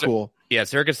 Very cool. Yeah,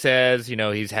 Circus says,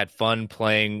 he's had fun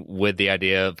playing with the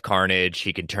idea of Carnage.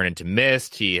 He can turn into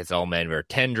mist. He has all manner of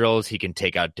tendrils. He can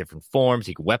take out different forms.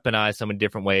 He can weaponize them in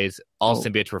different ways. All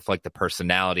symbiotes reflect the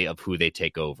personality of who they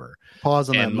take over. Pause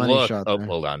on that money shot. Oh,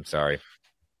 hold on. Sorry.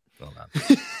 Hold on.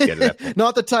 Get to that point.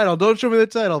 Not the title. Don't show me the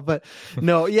title. But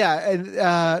no,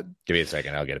 yeah. Give me a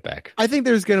second. I'll get it back. I think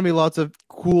there's going to be lots of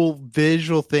cool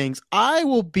visual things. I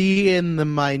will be in the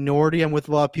minority. I'm with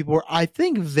a lot of people where I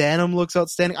think Venom looks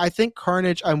outstanding. I think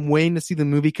Carnage, I'm waiting to see the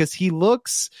movie because he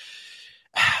looks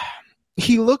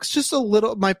just a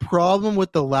little. My problem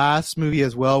with the last movie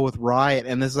as well with Riot,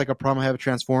 and this is like a problem I have with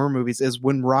Transformer movies, is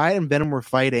when Riot and Venom were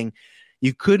fighting,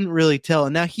 you couldn't really tell.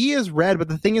 And now he is red, but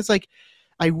the thing is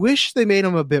I wish they made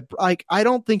him a bit like, I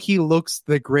don't think he looks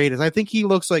the greatest. I think he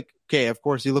looks like, okay, of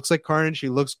course he looks like Carnage. He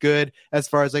looks good as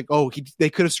far as like,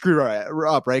 they could have screwed her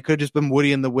up, right? Could have just been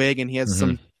Woody in the wig and he has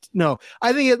some. No,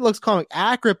 I think it looks comic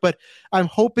accurate, but I'm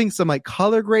hoping some like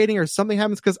color grading or something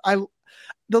happens because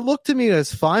the look to me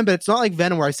is fine, but it's not like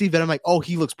Venom where I see Venom like, oh,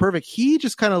 he looks perfect. He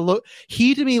just kind of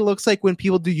he to me looks like when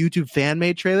people do YouTube fan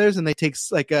made trailers and they take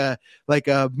like a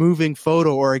moving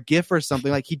photo or a GIF or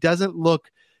something. Like he doesn't look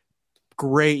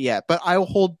great yet, but I will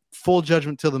hold full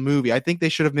judgment till the movie. I think they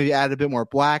should have maybe added a bit more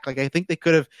black. Like I think they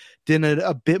could have done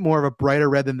a bit more of a brighter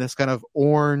red than this kind of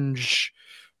orange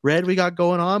red we got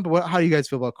going on. But how do you guys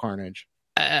feel about Carnage?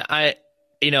 I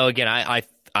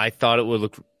thought it would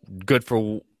look good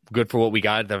for what we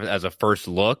got as a first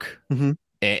look. Mm-hmm.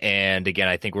 And again,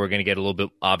 I think we're going to get a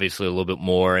little bit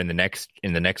more in the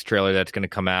next trailer that's going to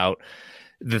come out.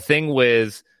 The thing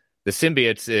with the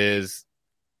symbiotes is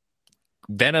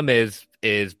Venom is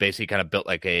basically kind of built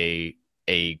like a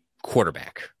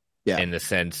quarterback, in the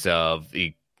sense of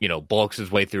he bulks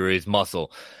his way through his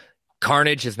muscle.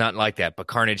 Carnage is not like that, but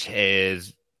Carnage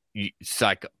he's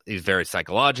very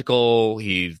psychological.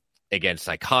 He's, again,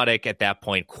 psychotic at that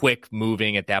point, quick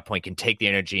moving at that point, can take the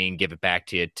energy and give it back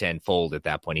to you tenfold at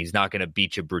that point. He's not going to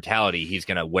beat you brutality. He's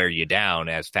going to wear you down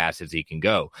as fast as he can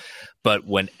go. But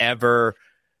whenever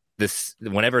a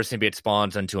symbiote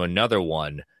spawns onto another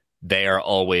one, they are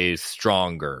always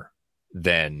stronger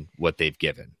than what they've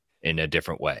given in a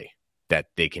different way, that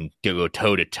they can go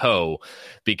toe to toe,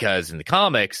 because in the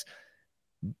comics,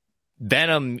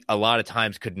 Venom a lot of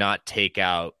times could not take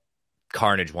out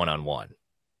Carnage one-on-one.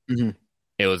 Mm-hmm.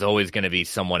 It was always going to be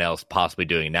someone else possibly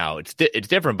doing it. Now it's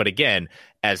different, but again,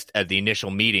 as the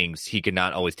initial meetings, he could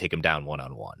not always take him down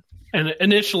one-on-one. And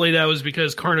initially that was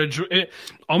because Carnage,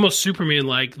 almost Superman,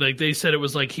 like they said it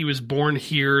was like he was born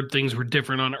here, things were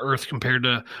different on Earth compared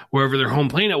to wherever their home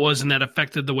planet was, and that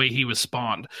affected the way he was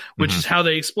spawned, which is how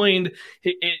they explained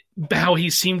how he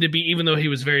seemed to be. Even though he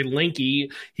was very lanky,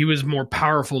 he was more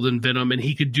powerful than Venom, and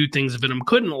he could do things Venom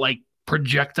couldn't, like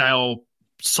projectile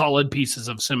solid pieces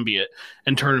of symbiote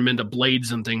and turn them into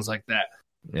blades and things like that.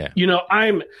 Yeah.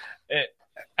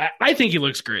 I think he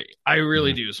looks great. I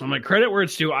really do. So I'm like, credit where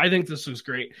it's due. I think this looks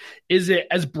great. Is it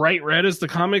as bright red as the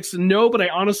comics? No, but I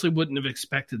honestly wouldn't have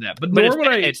expected that. But nor would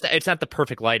I. It's not the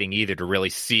perfect lighting either to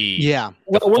really see. Yeah.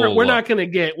 Well, we're not going to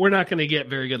get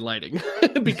very good lighting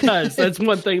because that's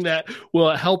one thing that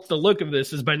will help the look of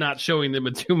this is by not showing them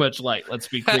with too much light. Let's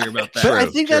be clear about that. But I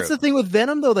think that's the thing with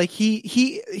Venom though. Like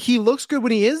he looks good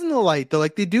when he is in the light though.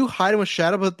 Like they do hide him with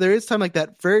shadow, but there is time like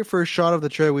that very first shot of the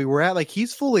trailer we were at. Like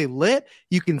he's fully lit.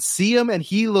 You can see him and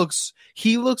he looks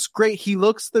great. He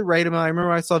looks the right amount. I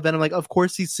remember I saw Venom, like, of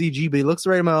course he's CG, but he looks the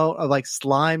right amount of like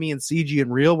slimy and CG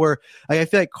and real, where like, I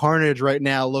feel like Carnage right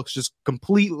now looks just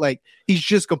complete, like he's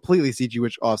just completely CG,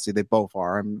 which obviously they both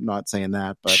are. I'm not saying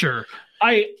that, but sure.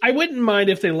 I wouldn't mind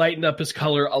if they lightened up his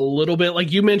color a little bit.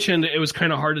 Like you mentioned, it was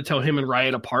kind of hard to tell him and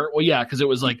Riot apart. Well, yeah, because it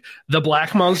was like the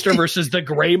black monster versus the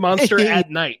gray monster at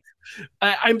night.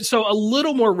 I'm so a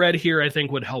little more red here, I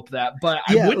think, would help that, but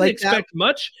I wouldn't expect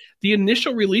much. The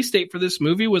initial release date for this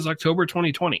movie was October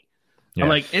 2020. Yeah. I'm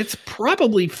like, it's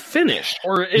probably finished,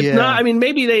 or if not, I mean,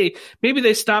 maybe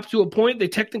they stopped to a point. They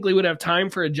technically would have time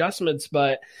for adjustments,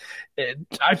 but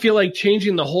I feel like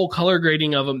changing the whole color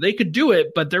grading of them, they could do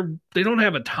it, but they don't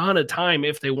have a ton of time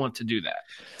if they want to do that.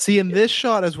 See, in this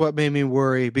shot is what made me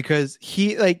worry, because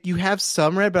he, like, you have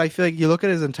some red, but I feel like you look at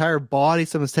his entire body,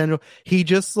 some of his tendril, he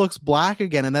just looks black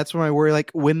again, and that's when I worry,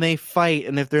 like, when they fight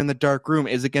and if they're in the dark room,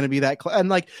 is it going to be that and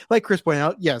like Chris pointed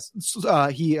out, yes,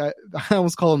 I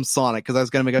almost call him Sonic because I was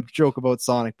going to make a joke about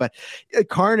Sonic, but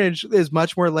Carnage is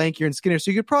much more lankier and skinnier,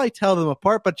 so you could probably tell them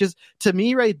apart. But just to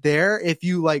me right there, if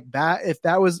you like that, if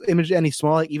that was imaged any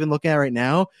smaller, like even looking at it right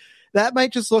now, that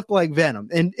might just look like Venom.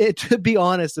 And to be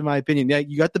honest, in my opinion, yeah,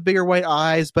 you got the bigger white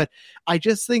eyes, but I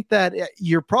just think that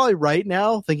you're probably right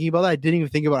now thinking about that. I didn't even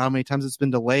think about how many times it's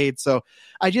been delayed. So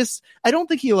I don't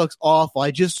think he looks awful.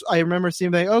 I remember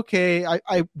seeing like, okay,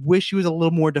 I wish he was a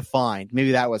little more defined.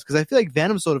 Maybe that was because I feel like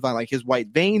Venom's so defined, like his white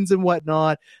veins and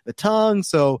whatnot, the tongue.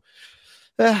 So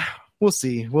we'll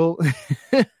see. We'll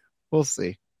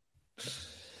see.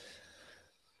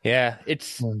 Yeah,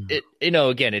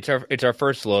 again, it's our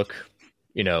first look.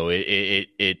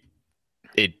 It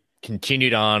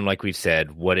continued on, like we said,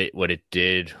 what it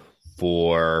did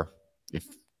for, if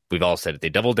we've all said it, they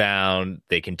doubled down,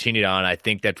 they continued on. I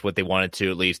think that's what they wanted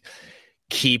to at least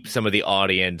keep some of the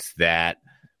audience that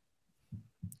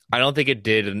I don't think it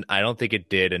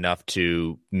did enough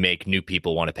to make new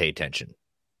people want to pay attention.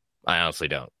 I honestly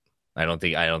don't. I don't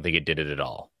think it did it at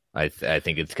all. I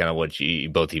think it's kind of what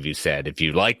both of you said. If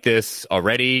you like this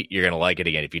already, you're going to like it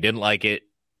again. If you didn't like it,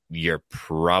 you're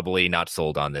probably not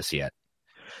sold on this yet.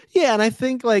 Yeah, and I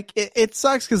think like it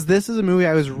sucks because this is a movie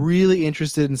I was really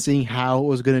interested in seeing how it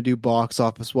was going to do box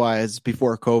office wise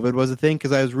before COVID was a thing,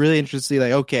 because I was really interested to see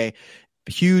like, okay,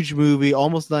 huge movie,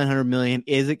 almost 900 million.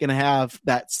 Is it going to have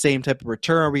that same type of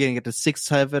return? Are we going to get to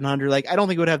 600-700? Like, I don't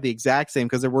think it would have the exact same,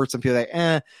 because there were some people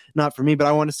like, not for me. But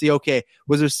I want to see, okay,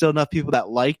 was there still enough people that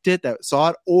liked it, that saw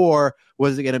it, or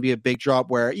was it going to be a big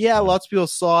drop where, yeah, lots of people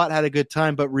saw it, had a good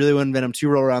time, but really when Venom 2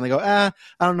 roll around, they go, I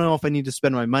don't know if I need to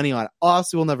spend my money on it.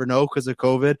 Honestly, we'll never know because of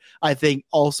COVID. I think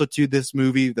also too, this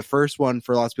movie, the first one,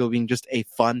 for lots of people being just a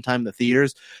fun time in the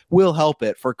theaters, will help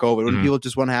it for COVID. When people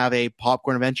just want to have a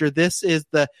popcorn adventure, this is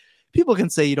people can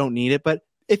say you don't need it, but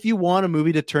if you want a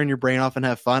movie to turn your brain off and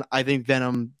have fun, I think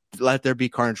Venom Let There Be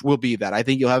Carnage will be that. I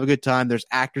think you'll have a good time. There's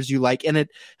actors you like, and it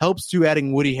helps too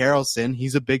adding Woody Harrelson.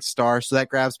 He's a big star, so that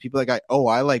grabs people like, oh,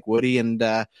 I like Woody. And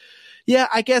yeah,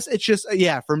 I guess it's just,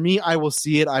 for me, I will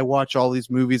see it. I watch all these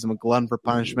movies. I'm a glutton for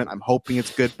punishment. I'm hoping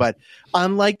it's good. But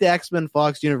unlike the X-Men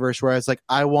Fox universe, where I was like,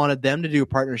 I wanted them to do a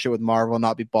partnership with Marvel and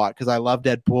not be bought, because I love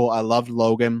Deadpool. I loved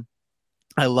Logan.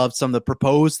 I loved some of the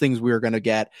proposed things we were going to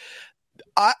get.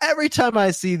 Every time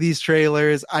I see these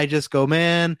trailers, I just go,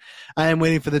 man, I am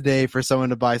waiting for the day for someone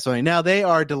to buy Sony. Now, they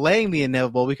are delaying the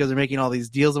inevitable because they're making all these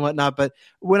deals and whatnot, but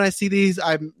when I see these,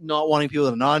 I'm not wanting people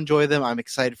to not enjoy them. I'm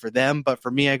excited for them, but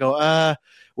for me, I go,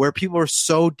 where people are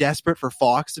so desperate for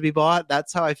Fox to be bought,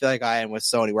 that's how I feel like I am with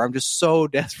Sony, where I'm just so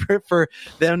desperate for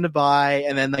them to buy,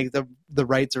 and then like the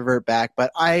rights revert back.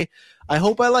 But I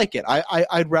hope I like it.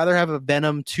 I'd rather have a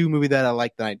Venom 2 movie that I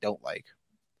like than I don't like.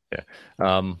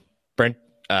 Yeah. Brent,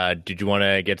 did you want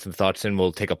to get some thoughts in?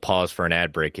 We'll take a pause for an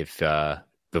ad break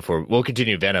before we'll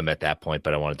continue Venom at that point,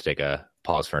 but I wanted to take a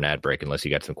pause for an ad break unless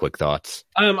you got some quick thoughts.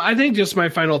 I think just my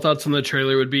final thoughts on the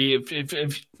trailer would be,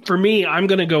 if for me, I'm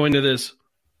going to go into this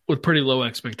with pretty low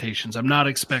expectations. I'm not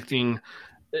expecting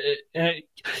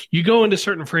you go into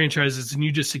certain franchises and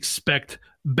you just expect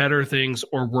better things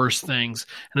or worse things.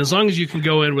 And as long as you can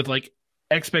go in with like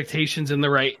expectations in the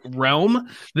right realm,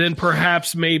 then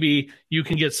perhaps maybe you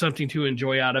can get something to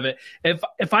enjoy out of it.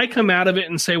 If I come out of it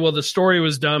and say, well, the story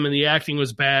was dumb and the acting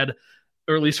was bad,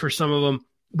 or at least for some of them,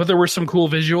 but there were some cool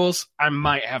visuals, I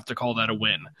might have to call that a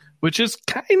win, which is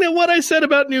kind of what I said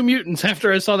about New Mutants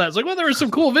after I saw that. It's like, well, there were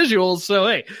some cool visuals, so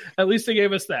hey, at least they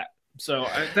gave us that. So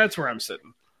that's where I'm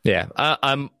sitting. Yeah,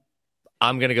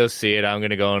 I'm going to go see it. I'm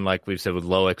going to go in, like we've said, with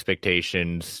low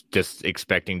expectations, just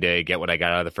expecting to get what I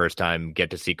got out of the first time, get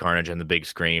to see Carnage on the big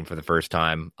screen for the first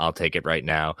time. I'll take it right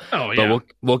now. Oh, yeah. But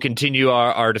we'll continue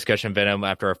our discussion of Venom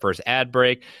after our first ad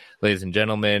break. Ladies and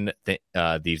gentlemen,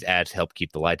 these ads help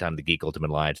keep the light on the Geek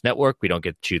Ultimate Alliance Network. We don't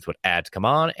get to choose what ads come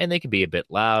on, and they can be a bit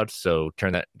loud, so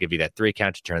give you that 3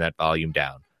 count to turn that volume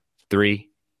down. 3,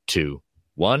 2,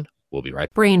 1. We'll be right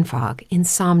back. Brain fog,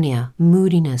 insomnia,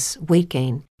 moodiness, weight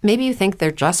gain. Maybe you think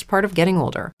they're just part of getting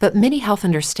older, but MIDI Health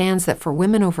understands that for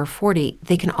women over 40,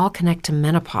 they can all connect to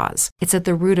menopause. It's at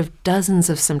the root of dozens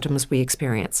of symptoms we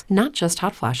experience, not just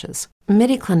hot flashes.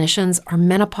 MIDI clinicians are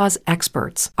menopause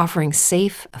experts, offering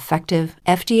safe, effective,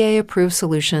 FDA-approved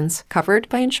solutions covered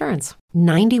by insurance.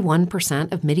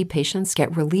 91% of MIDI patients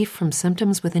get relief from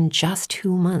symptoms within just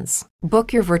 2 months.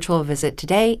 Book your virtual visit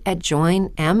today at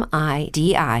joinmidi.com.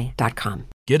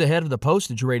 Get ahead of the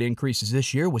postage rate increases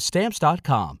this year with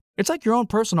Stamps.com. It's like your own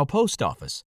personal post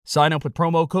office. Sign up with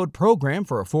promo code PROGRAM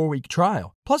for a 4-week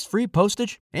trial, plus free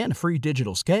postage and a free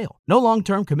digital scale. No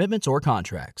long-term commitments or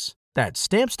contracts. That's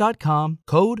Stamps.com,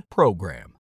 code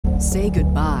PROGRAM. Say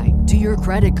goodbye to your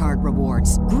credit card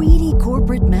rewards. Greedy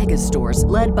corporate mega stores,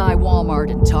 led by Walmart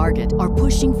and Target, are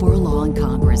pushing for a law in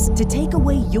Congress to take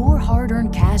away your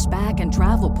hard-earned cash back and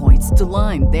travel points to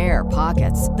line their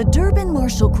pockets. The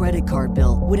Durbin-Marshall credit card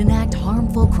bill would enact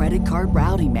harmful credit card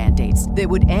routing mandates that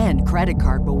would end credit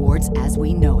card rewards as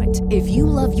we know it. If you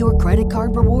love your credit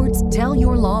card rewards, tell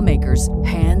your lawmakers,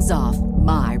 hands off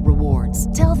my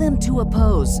rewards. Tell them to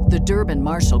oppose the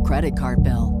Durbin-Marshall credit card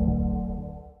bill.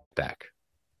 Back.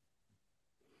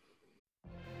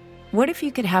 What if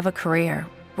you could have a career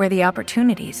where the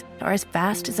opportunities are as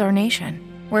vast as our nation,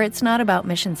 where it's not about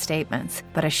mission statements,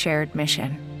 but a shared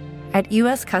mission? At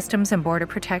U.S. Customs and Border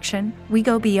Protection, we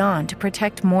go beyond to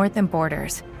protect more than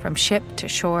borders. From ship to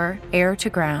shore, air to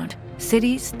ground,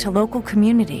 cities to local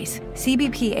communities,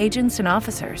 CBP agents and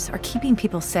officers are keeping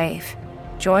people safe.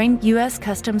 Join U.S.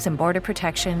 Customs and Border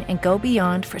Protection and go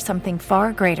beyond for something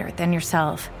far greater than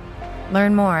yourself.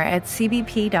 Learn more at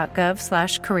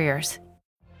cbp.gov/careers.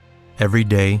 Every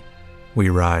day, we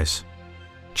rise,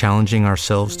 challenging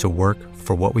ourselves to work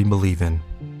for what we believe in.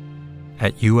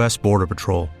 At U.S. Border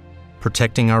Patrol,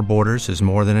 protecting our borders is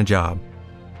more than a job.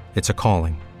 It's a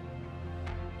calling.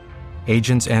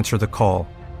 Agents answer the call,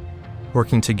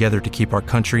 working together to keep our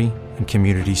country and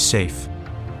communities safe.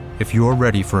 If you're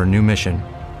ready for a new mission,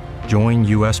 join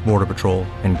U.S. Border Patrol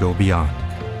and go beyond.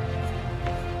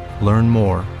 Learn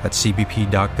more at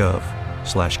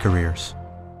cbp.gov/careers.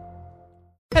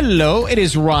 Hello, it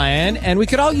is Ryan, and we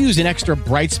could all use an extra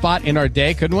bright spot in our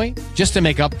day, couldn't we? Just to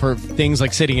make up for things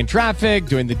like sitting in traffic,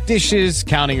 doing the dishes,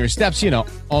 counting your steps,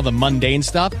 all the mundane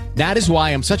stuff. That is why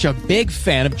I'm such a big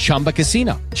fan of Chumba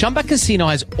Casino. Chumba Casino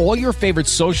has all your favorite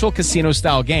social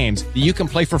casino-style games that you can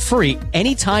play for free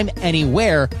anytime,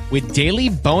 anywhere with daily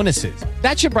bonuses.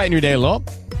 That should brighten your day a little.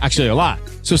 Actually, a lot.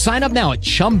 So sign up now at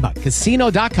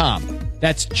ChumbaCasino.com.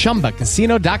 That's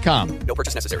ChumbaCasino.com. No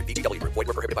purchase necessary. VGW Group. Void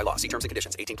where prohibited by law. See terms and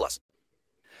conditions. 18+.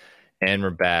 And we're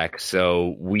back.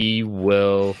 So we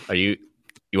will. Are you?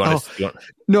 You want to?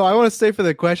 No, I want to stay for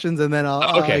the questions, and then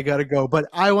Okay. I gotta go. But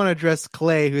I want to address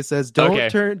Clay, who says,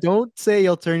 "Don't say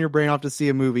you'll turn your brain off to see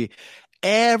a movie."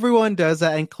 Everyone does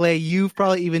that, and Clay, you've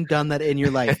probably even done that in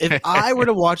your life. If I were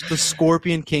to watch The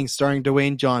Scorpion King starring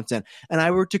Dwayne Johnson, and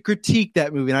I were to critique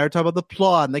that movie, and I were to talk about the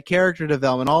plot and the character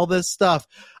development, all this stuff,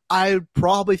 I would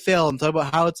probably fail and talk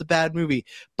about how it's a bad movie.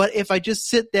 But if I just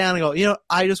sit down and go,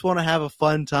 I just want to have a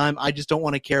fun time, I just don't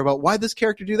want to care about why this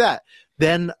character do that,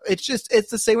 then it's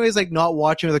the same way as like not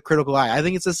watching with a critical eye. I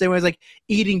think it's the same way as like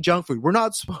eating junk food. We're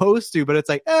not supposed to, but it's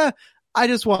like, I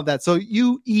just want that. So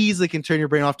you easily can turn your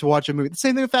brain off to watch a movie. The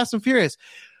same thing with Fast and Furious.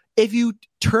 If you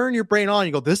turn your brain on,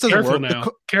 you go, this doesn't Careful work. now.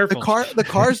 Careful. The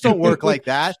cars don't work like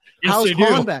that. Yes, How's they do.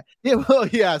 combat? Yeah, well,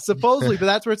 yeah, supposedly, but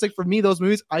that's where it's like for me, those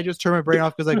movies, I just turn my brain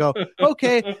off because I go,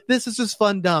 okay, this is just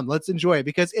fun, dumb. Let's enjoy it.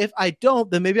 Because if I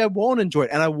don't, then maybe I won't enjoy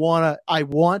it, and I want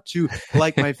to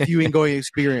like my viewing going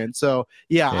experience. So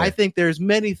yeah, I think there's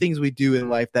many things we do in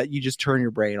life that you just turn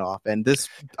your brain off, and this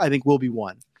I think will be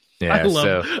one. Yeah,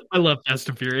 I love Fast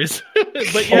and Furious.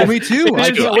 But yeah, me too.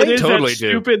 It is totally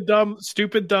that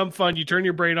stupid, dumb fun. You turn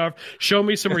your brain off, show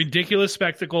me some ridiculous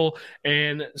spectacle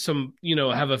and some,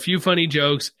 have a few funny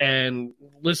jokes and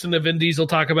listen to Vin Diesel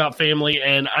talk about family,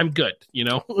 and I'm good,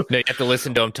 No, you have to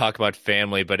listen to him talk about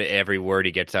family, but every word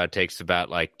he gets out takes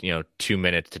about 2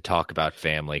 minutes to talk about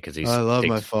family because he's. I love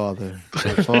my father.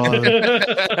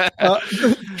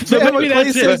 So maybe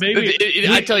that's it. Maybe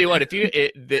I tell you what, if you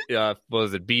what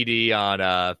was it, BD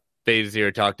on Phase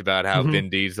Zero talked about how Vin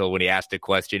Diesel, when he asked a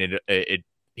question,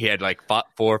 he had like 4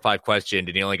 or 5 questions,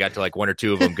 and he only got to like 1 or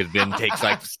 2 of them because Vin takes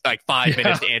like 5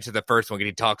 minutes to answer the first one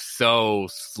because he talks so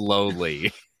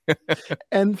slowly.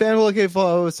 And Fanboy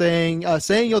K-Flow was saying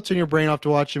you'll turn your brain off to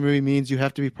watch a movie means you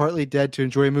have to be partly dead to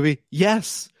enjoy a movie.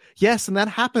 Yes, and that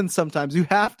happens sometimes. You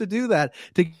have to do that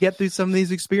to get through some of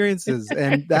these experiences.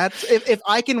 And that's if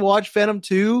I can watch Venom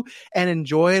 2 and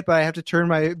enjoy it, but I have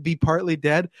to be partly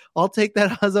dead, I'll take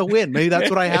that as a win. Maybe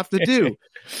that's what I have to do.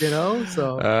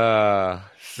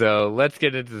 So let's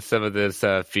get into some of this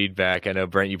feedback. I know,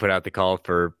 Brent, you put out the call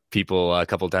for people a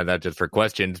couple of times, not just for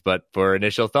questions, but for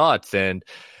initial thoughts. And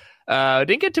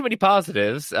didn't get too many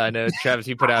positives. I know, Travis,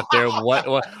 you put out there,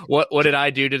 what did I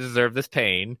do to deserve this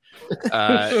pain?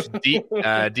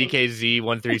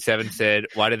 DKZ137 said,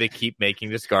 why do they keep making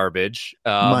this garbage?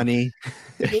 Money.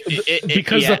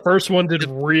 Because the first one did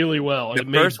really well. The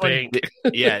first one,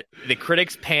 the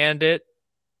critics panned it,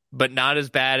 but not as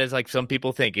bad as like some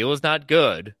people think. It was not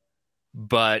good,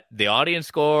 but the audience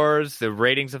scores, the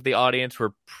ratings of the audience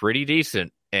were pretty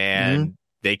decent, and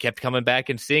they kept coming back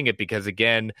and seeing it because,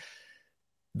 again,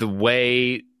 the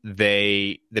way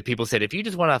the people said, if you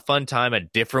just want a fun time, a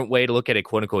different way to look at a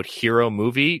quote unquote hero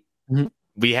movie,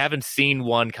 we haven't seen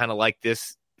one kind of like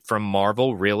this from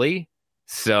Marvel, really.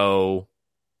 So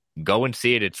go and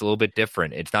see it. It's a little bit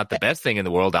different. It's not the best thing in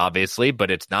the world, obviously, but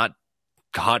it's not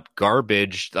hot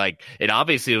garbage. Like, it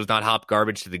obviously was not hot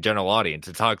garbage to the general audience.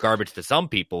 It's hot garbage to some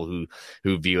people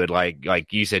who view it like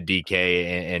you said,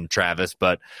 DK and Travis,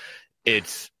 but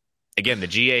it's, again, the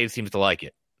GA seems to like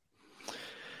it.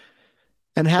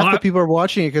 And half the people are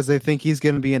watching it because they think he's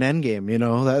going to be an Endgame.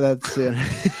 That's it.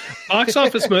 Box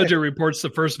Office Mojo reports the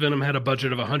first Venom had a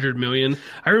budget of $100 million.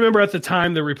 I remember at the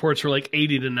time the reports were like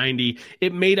 80 to 90.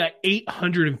 It made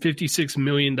 $856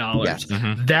 million. Yes.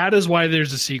 That is why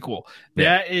there's a sequel.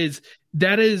 Yeah.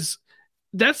 That's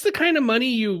the kind of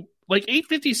money you like.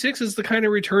 856 is the kind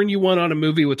of return you want on a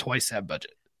movie with twice that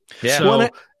budget. Yeah. So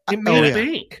it made a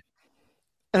bank.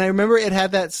 And I remember it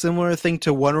had that similar thing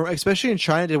to Wonder Woman, especially in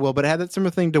China it did well, but it had that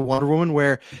similar thing to Wonder Woman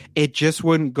where it just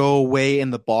wouldn't go away in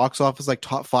the box office like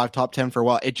top 5, top 10 for a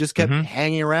while. It just kept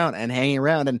hanging around.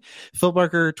 And Phil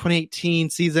Barker 2018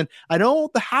 season, I know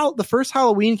the first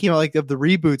Halloween came out like of the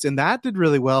reboots, and that did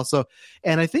really well. So,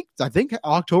 and I think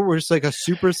October was just like a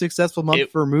super successful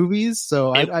month for movies.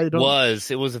 So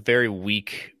it was a very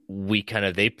weak kind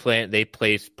of,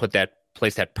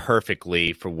 placed that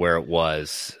perfectly for where it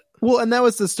was. Well, and that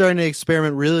was the starting to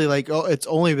experiment really like, it's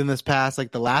only been this past,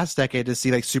 like the last decade to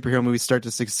see like superhero movies start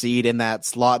to succeed in that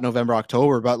slot November,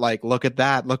 October. But like, look at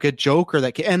that. Look at Joker.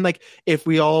 And like, if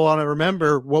we all want to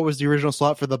remember, what was the original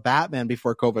slot for the Batman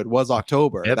before COVID was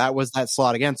October. Yep. That was that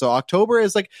slot again. So October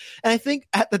is like, and I think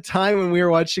at the time when we were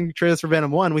watching trailers for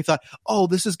Venom 1, we thought, oh,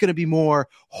 this is going to be more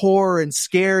horror and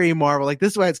scary Marvel. Like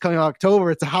this is why it's coming in October.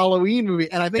 It's a Halloween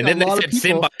movie. And I think and then they said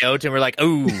Symbiote and we're like,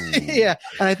 ooh. Yeah.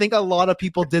 And I think a lot of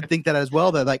people did think that as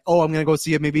well, that like, oh, I'm gonna go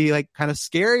see a maybe like kind of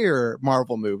scarier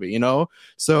Marvel movie,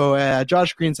 so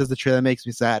Josh Green says the trailer makes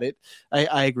me sad.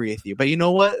 I agree with you, but you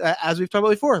know what, as we've talked about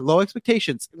before, low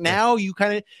expectations. Now you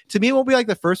kind of, to me, it won't be like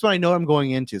the first one I know I'm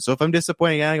going into. So if I'm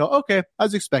disappointed again, I go, okay, I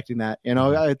was expecting that.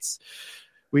 It's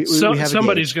we have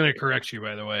somebody's going to correct you,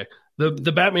 by the way.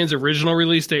 The Batman's original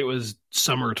release date was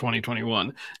summer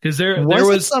 2021 because there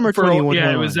was summer 2021.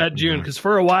 Yeah, it was that June because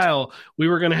for a while we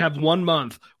were going to have 1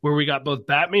 month where we got both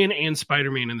Batman and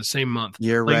Spider-Man in the same month.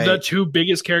 You're like right. The two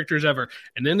biggest characters ever,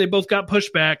 and then they both got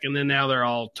pushed back, and then now they're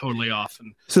all totally off.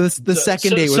 And so the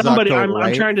second date was somebody. October,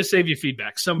 I'm trying to save you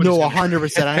feedback. Somebody. No,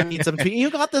 100%. I need some. You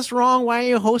got this wrong. Why are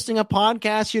you hosting a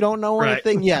podcast? You don't know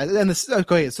anything. Yeah, and so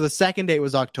the second date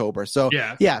was October. So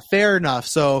yeah, fair enough.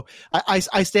 So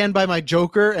I stand by my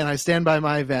Joker and I stand by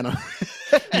my Venom.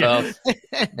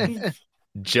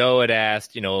 Joe had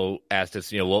asked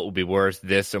us, what would be worse,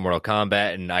 this or Mortal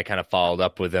Kombat? And I kind of followed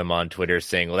up with him on Twitter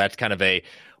saying, well, that's kind of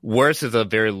worse is a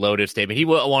very loaded statement. He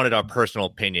wanted our personal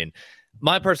opinion.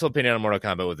 My personal opinion on Mortal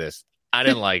Kombat was this. I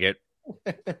didn't like it.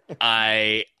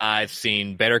 I've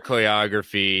seen better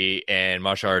choreography and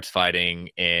martial arts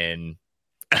fighting and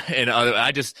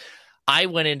other. I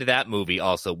went into that movie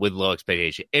also with low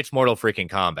expectation. It's Mortal freaking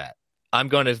Kombat. I'm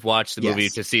going to watch the movie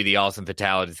to see the awesome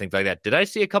fatalities, things like that. Did I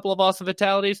see a couple of awesome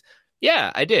fatalities?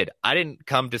 Yeah, I did. I didn't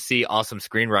come to see awesome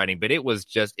screenwriting, but it was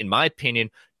just, in my opinion,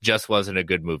 just wasn't a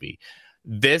good movie.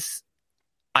 This,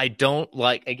 I don't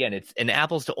like. Again, it's an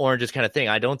apples to oranges kind of thing.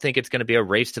 I don't think it's going to be a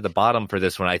race to the bottom for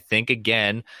this one. I think,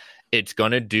 again, it's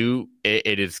going to do,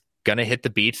 it is going to hit the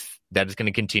beats that it's going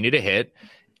to continue to hit.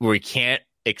 We can't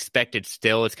expect it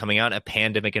still. It's coming out in a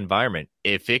pandemic environment.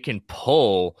 If it can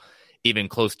pull even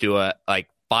close to a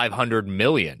 500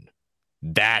 million,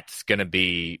 that's going to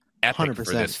be epic 100%.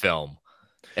 For this film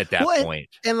at that point.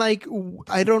 And like,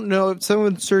 I don't know if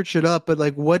someone search it up, but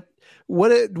like what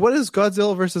is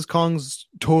Godzilla versus Kong's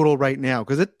total right now?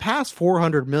 Because it passed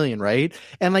 400 million, right?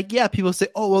 And like, yeah, people say,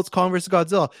 oh, well, it's Kong versus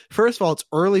Godzilla. First of all, it's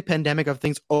early pandemic of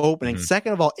things opening. Mm-hmm.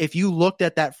 Second of all, if you looked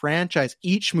at that franchise,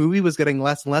 each movie was getting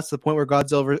less and less to the point where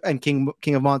Godzilla and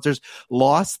King of Monsters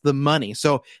lost the money.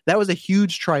 So that was a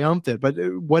huge triumphant. But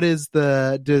what is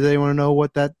do they want to know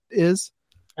what that is?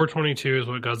 422 is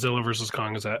what Godzilla versus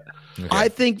Kong is at. Okay. I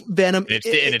think Venom.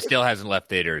 It still hasn't left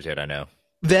theaters yet, I know.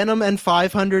 Venom and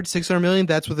 500, 600 million,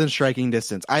 that's within striking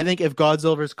distance. I think if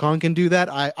Godzilla vs. Kong can do that,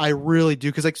 I really do.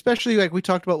 Because especially like we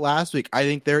talked about last week, I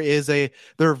think there is the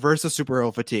reverse of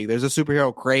superhero fatigue. There's a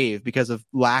superhero crave because of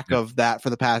lack of that for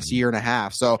the past year and a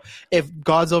half. So if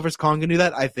Godzilla vs. Kong can do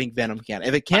that, I think Venom can.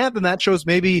 If it can't, then that shows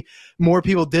maybe more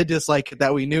people did dislike it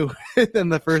that we knew than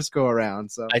the first go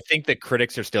around. So I think the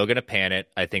critics are still going to pan it.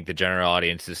 I think the general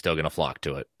audience is still going to flock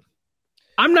to it.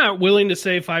 I'm not willing to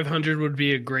say 500 would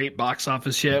be a great box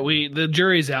office yet. The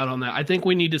jury's out on that. I think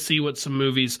we need to see what some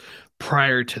movies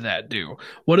prior to that do.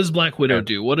 What does Black Widow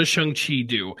do? What does Shang-Chi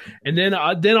do? And then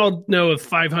I'll know if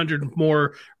 500 is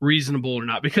more reasonable or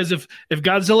not. Because if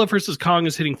Godzilla vs. Kong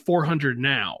is hitting 400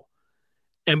 now,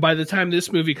 and by the time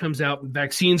this movie comes out,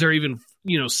 vaccines are even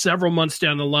several months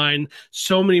down the line,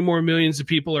 so many more millions of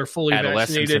people are fully vaccinated.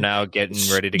 Adolescents are now getting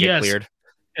ready to get cleared.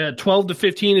 12 to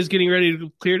 15 is getting ready to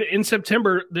clear. In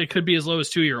September, they could be as low as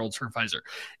 2-year-olds for Pfizer.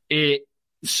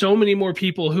 So many more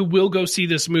people who will go see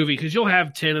this movie, because you'll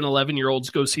have 10 and 11-year-olds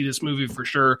go see this movie for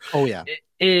sure. Oh yeah.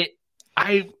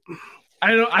 I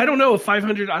don't know if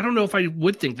 500. I don't know if I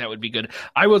would think that would be good.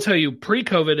 I will tell you,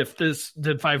 pre-COVID, if this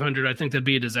did 500, I think that'd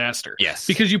be a disaster. Yes,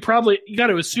 because you got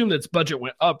to assume that its budget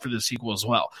went up for the sequel as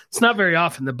well. It's not very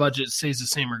often the budget stays the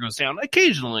same or goes down.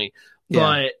 Occasionally,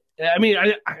 but I mean,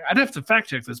 I'd have to fact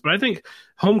check this, but I think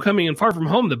Homecoming and Far From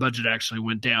Home, the budget actually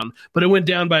went down, but it went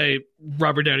down by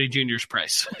Robert Downey Jr.'s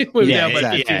price. It went down by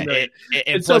 $15 million.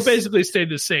 And so it basically stayed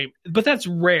the same. But that's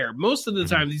rare. Most of the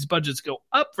time, these budgets go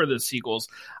up for the sequels.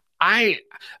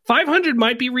 500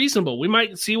 might be reasonable. We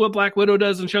might see what Black Widow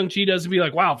does and Shang-Chi does and be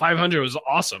like, wow, 500 was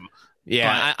awesome.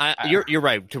 Yeah, you're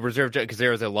right to preserve, because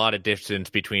there was a lot of distance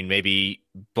between maybe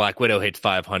Black Widow hits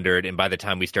 500, and by the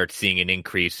time we start seeing an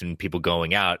increase in people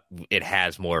going out, it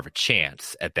has more of a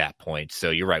chance at that point. So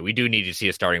you're right, we do need to see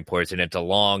a starting point, and it's a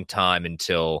long time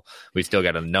until we still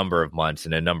got a number of months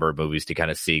and a number of movies to kind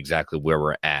of see exactly where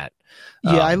we're at.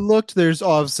 Yeah, I looked. There's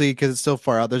obviously, because it's still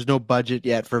far out, there's no budget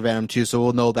yet for Venom 2, so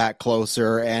we'll know that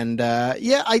closer. And I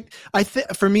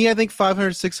think for me, I think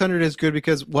 500, 600 is good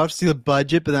because we'll have to see the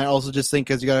budget, but then I also just think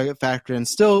because you got to factor in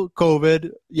still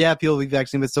COVID. Yeah, people will be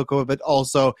vaccinated, but still COVID. But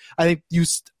also, I think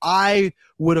I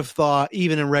would have thought,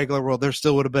 even in regular world, there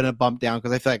still would have been a bump down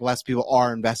because I feel like less people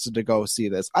are invested to go see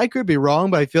this. I could be wrong,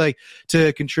 but I feel like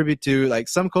to contribute to like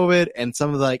some COVID and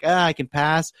some of the like, I can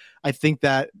pass, I think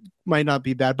that might not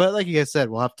be bad. But like you guys said,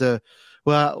 we'll have to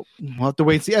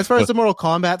wait and see. As far as the Mortal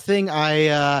Kombat thing,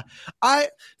 I'm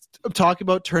talking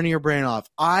about turning your brain off.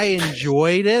 I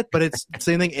enjoyed it, but it's the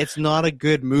same thing. It's not a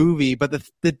good movie. But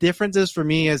the difference is for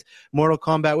me is Mortal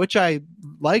Kombat, which I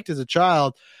liked as a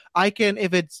child. I can,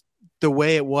 if it's the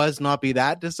way it was, not be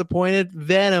that disappointed.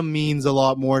 Venom means a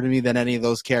lot more to me than any of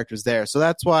those characters there. So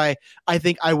that's why I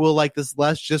think I will like this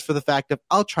less, just for the fact of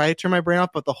I'll try to turn my brain off,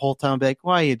 but the whole time I'll be like,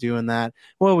 why are you doing that?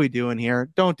 What are we doing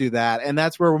here? Don't do that. And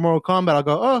that's where Mortal Kombat, I'll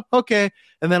go, oh, okay.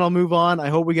 And then I'll move on. I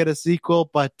hope we get a sequel,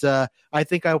 but I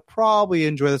think I'll probably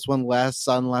enjoy this one less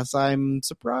unless I'm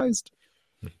surprised.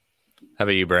 How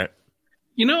about you, Brent?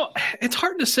 You know, it's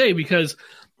hard to say because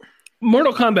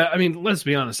Mortal Kombat, I mean, let's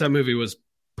be honest, that movie was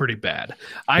pretty bad.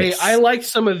 Yes. I liked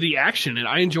some of the action and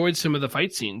I enjoyed some of the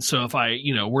fight scenes. So if I,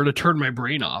 were to turn my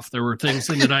brain off, there were things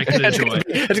in that I could enjoy.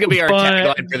 That's gonna be our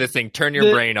tagline for this thing. Turn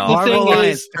your brain off. Marvel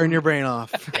Alliance, turn your brain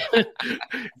off.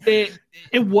 It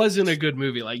wasn't a good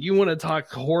movie. Like, you want to talk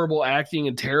horrible acting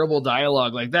and terrible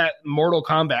dialogue like that. Mortal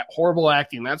Kombat, horrible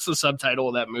acting. That's the subtitle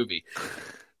of that movie.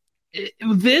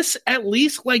 This, at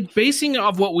least, like, basing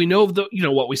off what we know of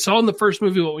what we saw in the first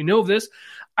movie, what we know of this,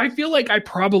 I feel like I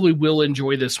probably will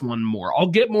enjoy this one more. I'll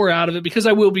get more out of it because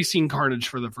I will be seeing Carnage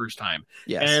for the first time.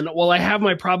 Yes. And while I have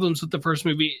my problems with the first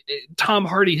movie, Tom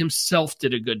Hardy himself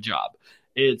did a good job.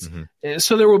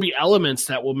 So there will be elements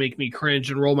that will make me cringe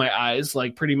and roll my eyes,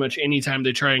 like pretty much anytime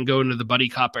they try and go into the buddy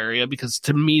cop area, because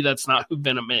to me, that's not who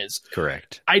Venom is.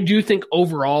 Correct. I do think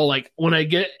overall, like, when I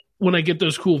get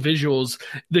those cool visuals,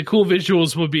 the cool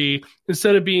visuals will be,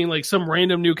 instead of being like some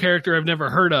random new character I've never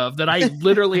heard of that I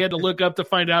literally had to look up to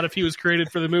find out if he was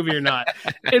created for the movie or not,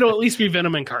 it'll at least be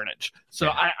Venom and Carnage. So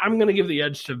yeah. I'm going to give the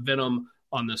edge to Venom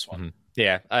on this one. Mm-hmm.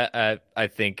 Yeah, I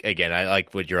think, again, I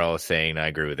like what you're all saying. I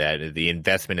agree with that. The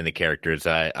investment in the characters,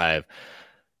 I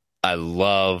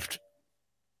love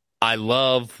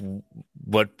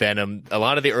what Venom, a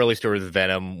lot of the early stories of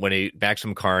Venom, when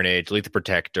Maximum Carnage, Lethal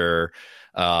Protector,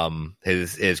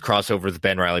 his crossover with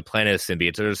Ben Reilly, Planet of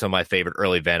Symbiotes. Those are some of my favorite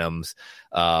early Venoms.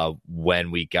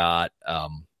 When we got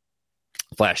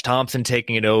Flash Thompson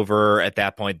taking it over at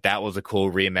that point, that was a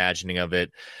cool reimagining of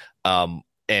it.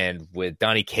 And with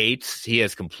Donny Cates, he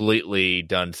has completely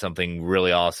done something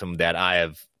really awesome that I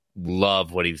have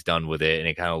loved what he's done with it. And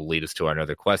it kind of leads us to our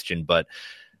another question. But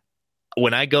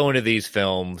when I go into these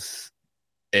films,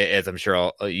 as I'm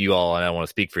sure you all, and I don't want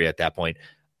to speak for you at that point,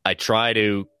 I try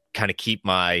to kind of keep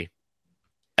my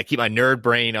nerd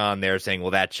brain on there saying,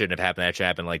 well, that shouldn't have happened. That should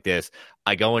happen like this.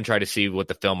 I go and try to see what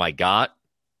the film I got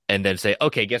and then say,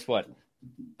 okay, guess what?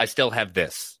 I still have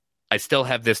this. I still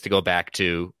have this to go back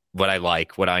to, what I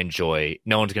like, what I enjoy.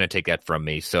 No one's going to take that from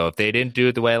me. So if they didn't do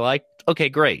it the way I like, okay,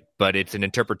 great. But it's an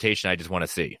interpretation I just want to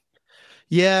see.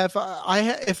 Yeah,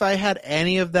 if I had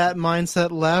any of that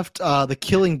mindset left, the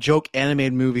Killing Joke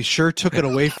animated movie sure took it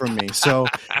away from me. So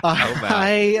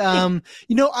I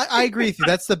agree with you.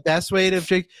 That's the best way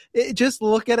to just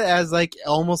look at it as like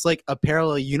almost like a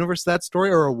parallel universe to that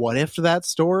story, or a what if to that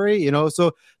story.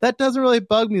 So that doesn't really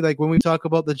bug me. Like when we talk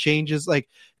about the changes, like,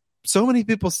 so many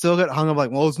people still get hung up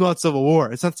like, well, it's not Civil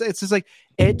War. It's not. It's just like,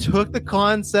 it took the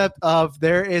concept of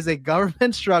there is a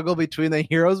government struggle between the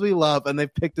heroes we love and they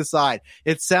picked a side.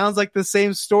 It sounds like the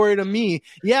same story to me.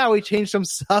 Yeah, we changed some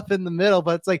stuff in the middle,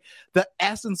 but it's like the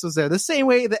essence was there. The same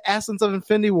way the essence of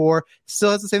Infinity War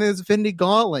still has the same thing as Infinity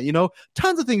Gauntlet.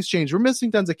 Tons of things changed. We're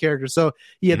missing tons of characters. So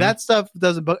yeah, that stuff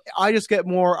doesn't. But I just get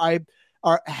more.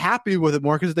 are happy with it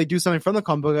more because they do something from the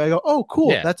comic book. I go, oh, cool,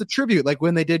 that's a tribute. Like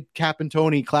when they did Cap and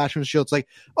Tony Clash from Shield, it's like,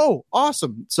 oh,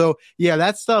 awesome. So yeah,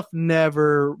 that stuff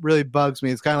never really bugs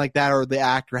me. It's kind of like that, or the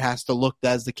actor has to look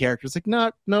as the character. It's like,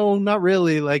 no, not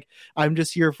really. Like I'm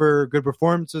just here for good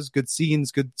performances, good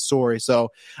scenes, good story. So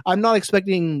I'm not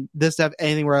expecting this to have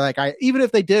anything where like even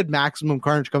if they did Maximum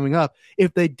Carnage coming up,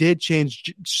 if they did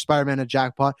change Spider-Man to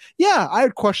Jackpot, yeah, I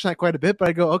would question that quite a bit, but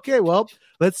I go, okay, well,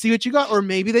 let's see what you got. Or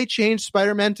maybe they change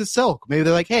Spider-Man to Silk. Maybe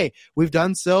they're like, hey, we've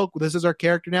done Silk. This is our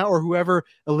character now. Or whoever,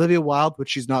 Olivia Wilde, which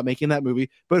she's not making that movie,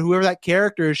 but whoever that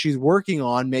character is she's working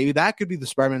on, maybe that could be the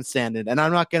Spider-Man stand-in. And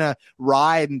I'm not going to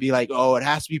ride and be like, oh, it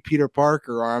has to be Peter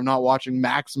Parker, or I'm not watching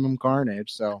Maximum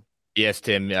Carnage. So. Yes,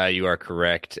 Tim, you are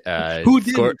correct. Who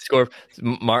did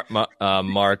Mark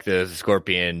the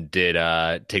Scorpion did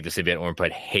take the symbiote worm,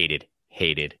 but hated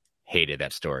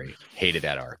that story, hated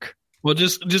that arc. Well,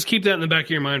 just keep that in the back of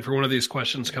your mind for one of these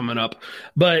questions coming up.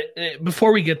 But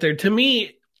before we get there, to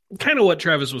me, kind of what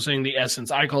Travis was saying, the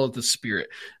essence, I call it the spirit.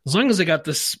 As long as they got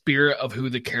the spirit of who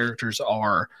the characters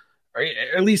are, right,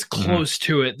 at least close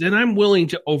to it, then I'm willing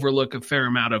to overlook a fair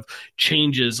amount of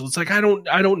changes. It's like I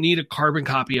don't need a carbon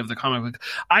copy of the comic book.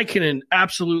 I can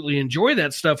absolutely enjoy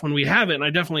that stuff when we have it, and I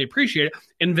definitely appreciate it.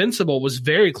 Invincible was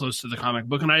very close to the comic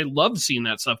book, and I loved seeing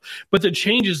that stuff. But the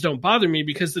changes don't bother me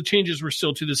because the changes were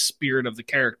still to the spirit of the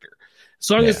character. As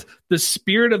long as the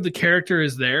spirit of the character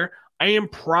is there, I am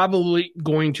probably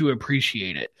going to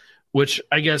appreciate it. Which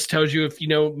I guess tells you if you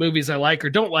know movies I like or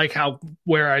don't like,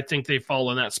 where I think they fall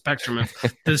on that spectrum of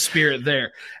the spirit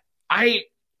there. I'm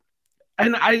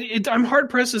hard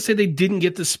pressed to say they didn't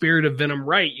get the spirit of Venom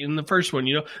right in the first one.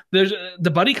 You know, there's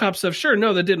the buddy cop stuff. Sure,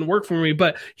 no, that didn't work for me,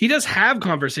 but he does have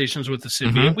conversations with the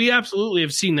symbiote. We absolutely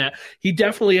have seen that. He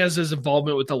definitely has his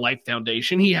involvement with the Life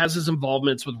Foundation. He has his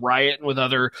involvements with Riot and with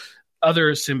other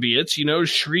symbiotes. You know,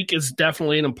 Shriek is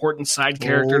definitely an important side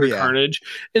character to Carnage.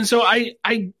 And so I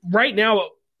right now,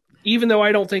 even though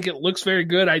I don't think it looks very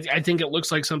good, I think it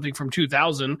looks like something from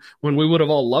 2000 when we would have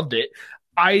all loved it.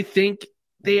 I think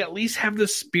they at least have the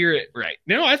spirit right.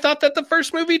 Now, I thought that the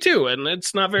first movie too, and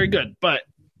it's not very good, but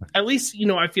at least, you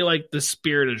know, I feel like the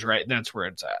spirit is right, and that's where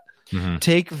it's at.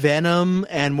 Take Venom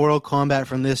and Mortal Kombat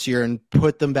from this year and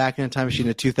put them back in a time machine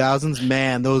of 2000s.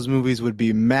 Man, those movies would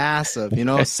be massive. You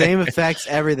know, same effects,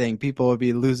 everything. People would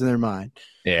be losing their mind.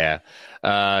 Yeah.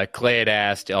 Clay had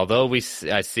asked, although I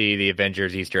see the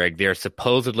Avengers Easter egg there,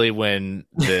 supposedly when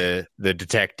the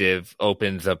detective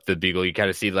opens up the Beagle, you kind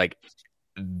of see like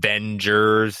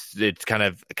Avengers. It's kind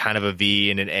of a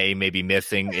V and an A maybe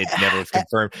missing. It never was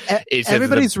confirmed.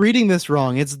 Everybody's reading this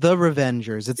wrong. It's the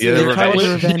Revengers. It's the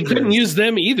Revengers. You couldn't use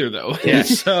them either, though. Yeah.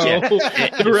 So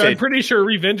I'm pretty sure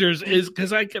Revengers is because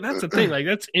that's the thing. Like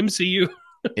that's MCU.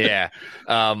 Yeah.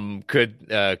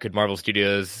 Could Marvel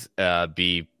Studios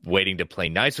be waiting to play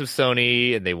nice with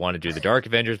Sony, and they want to do the Dark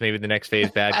Avengers, maybe the next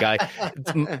phase bad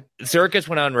guy? Circus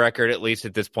went on record, at least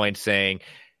at this point, saying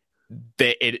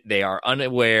they are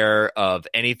unaware of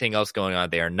anything else going on.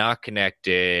 They are not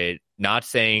connected. Not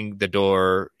saying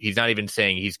he's not even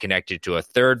saying he's connected to a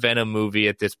third Venom movie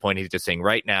at this point. He's just saying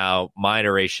right now, my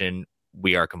iteration,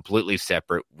 we are completely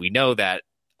separate. We know that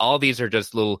all these are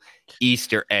just little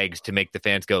Easter eggs to make the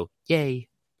fans go, yay.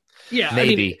 Yeah,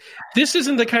 maybe. I mean, this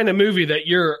isn't the kind of movie that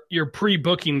you're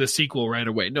pre-booking the sequel right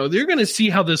away. No, they're going to see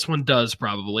how this one does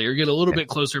probably, or get a little bit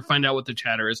closer, find out what the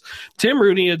chatter is. Tim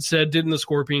Rooney had said, didn't the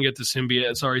Scorpion get the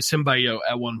symbiote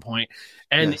at one point?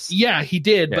 And yeah he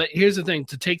did. Yeah. But here's the thing: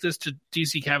 to take this to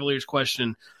DC Cavaliers'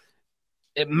 question,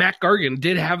 Matt Gargan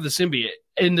did have the symbiote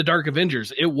in the Dark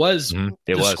Avengers. It was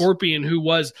Scorpion who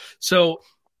was. So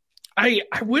I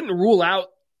wouldn't rule out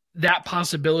that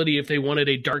possibility if they wanted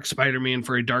a Dark Spider-Man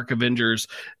for a Dark Avengers.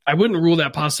 I wouldn't rule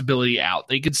that possibility out.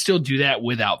 They could still do that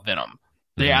without Venom.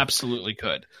 They absolutely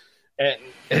could.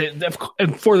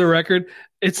 And for the record,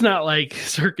 it's not like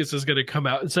Circus is going to come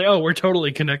out and say, oh, we're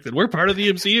totally connected. We're part of the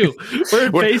MCU. We're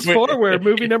in phase 4. We're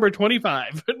movie number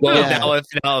 25. Well, now if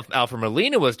Alfred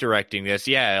Molina was directing this,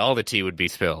 all the tea would be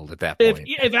spilled at that point.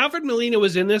 If Alfred Molina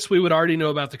was in this, we would already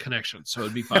know about the connection, so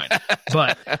it'd be fine.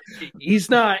 But he's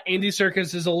not. Andy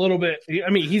Serkis is a little bit, I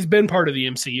mean, he's been part of the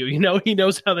MCU. You know, he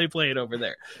knows how they play it over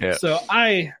there. Yeah. So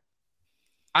I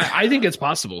think it's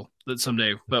possible that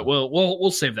someday, but we'll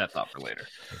save that thought for later.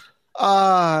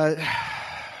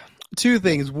 Two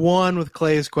things. One, with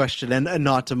Clay's question, and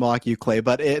not to mock you, Clay,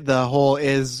 but the whole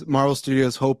is Marvel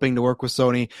Studios hoping to work with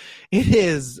Sony. It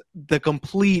is the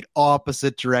complete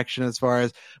opposite direction as far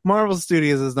as Marvel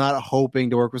Studios is not hoping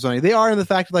to work with Sony. They are in the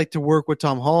fact of like to work with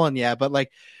Tom Holland, but like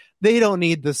they don't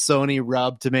need the Sony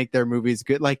rub to make their movies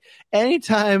good. Like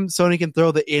anytime Sony can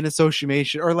throw the in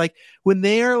association, or like when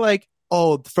they are like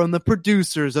oh, from the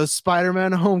producers of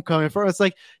Spider-Man Homecoming. It's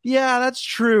like, yeah, that's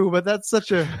true, but that's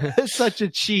such a it's such a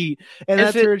cheat. And Is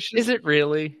that's it, where it's just, is it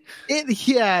really?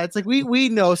 it's like we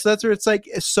know. So that's where it's like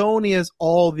Sony is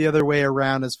all the other way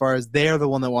around as far as they're the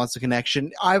one that wants the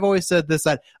connection. I've always said this,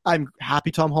 that I'm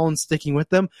happy Tom Holland's sticking with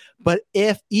them, but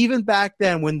if even back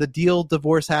then when the deal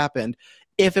divorce happened,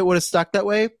 if it would have stuck that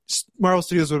way, Marvel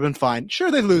Studios would have been fine. Sure,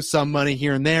 they'd lose some money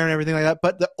here and there and everything like that,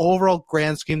 but the overall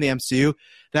grand scheme of the MCU,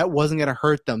 that wasn't going to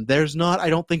hurt them. There's not, I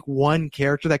don't think, one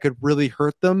character that could really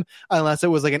hurt them unless it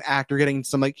was like an actor getting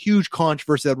some like huge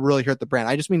controversy that would really hurt the brand.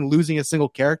 I just mean losing a single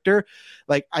character.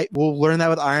 Like we'll learn that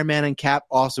with Iron Man and Cap.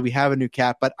 Also, we have a new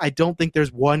Cap, but I don't think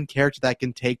there's one character that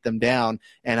can take them down,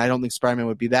 and I don't think Spider-Man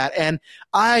would be that. And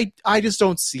I just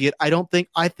don't see it.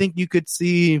 I think you could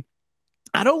see.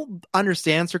 I don't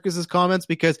understand Serkis's comments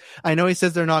because I know he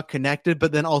says they're not connected,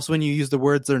 but then also when you use the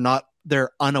words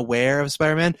they're unaware of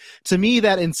Spider-Man. To me,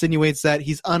 that insinuates that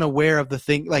he's unaware of the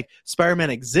thing. Like, Spider-Man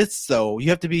exists, though. You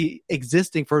have to be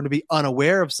existing for him to be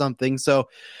unaware of something. So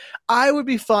I would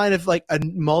be fine if, like, a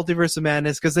multiverse of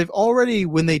madness, because they've already,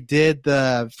 when they did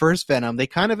the first Venom, they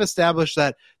kind of established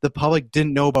that the public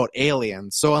didn't know about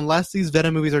aliens. So unless these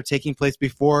Venom movies are taking place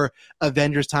before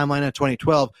Avengers timeline of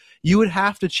 2012, you would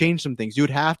have to change some things. You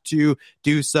would have to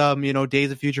do some,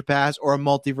 Days of Future Past or a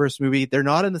multiverse movie. They're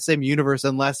not in the same universe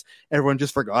unless everyone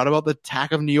just forgot about the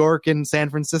attack of New York and San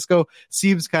Francisco.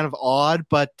 Seems kind of odd,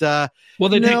 but well,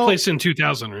 they take place in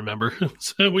 2000, remember?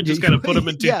 So we just got to put them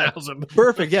in 2000.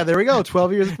 Perfect. Yeah, there we go.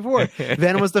 12 years before.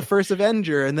 Venom was the first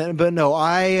Avenger, but no,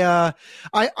 I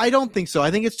don't think so. I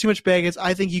think it's too much baggage.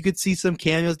 I think you could see some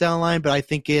cameos down the line, but I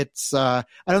think it's I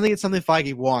don't think it's something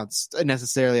Feige wants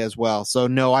necessarily as well. So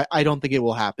no, I don't think it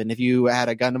will happen. If you had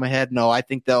a gun to my head, no, I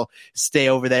think they'll stay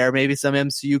over there. Maybe some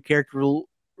MCU character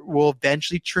will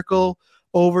eventually trickle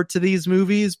over to these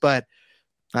movies, but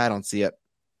I don't see it.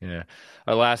 Yeah.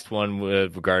 Our last one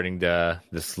was regarding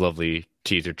this lovely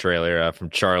teaser trailer from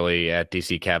Charlie at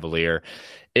DC Cavalier.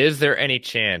 Is there any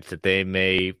chance that they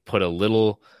may put a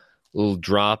little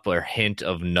drop or hint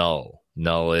of Null?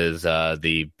 Null is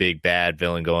the big bad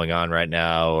villain going on right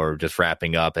now, or just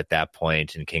wrapping up at that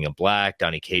point in King of Black.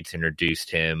 Donny Cates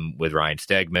introduced him with Ryan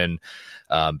Stegman,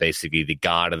 basically the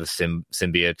god of the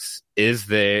symbiotes. Is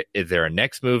there a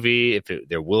next movie?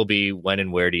 There will be, when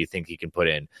and where do you think he can put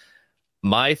in?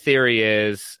 My theory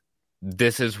is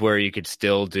this is where you could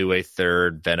still do a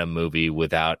third Venom movie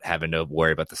without having to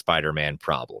worry about the Spider-Man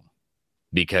problem,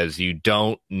 because you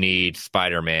don't need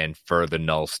Spider-Man for the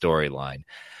Null storyline.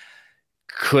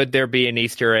 Could there be an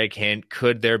Easter egg hint?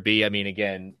 Could there be,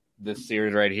 again, this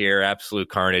series right here, Absolute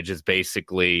Carnage, is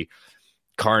basically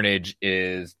Carnage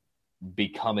is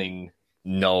becoming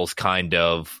Null's kind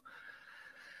of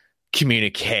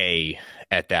communique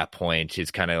at that point.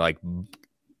 His kind of like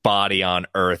body on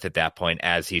Earth at that point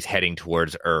as he's heading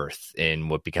towards Earth in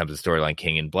what becomes the storyline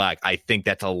King in Black. I think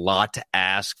that's a lot to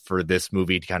ask for this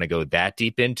movie to kind of go that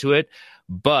deep into it.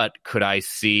 But could I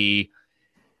see,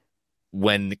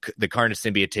 when the Carnage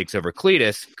symbiote takes over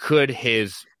Cletus, could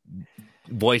his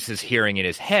voices hearing in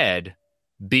his head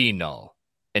be Null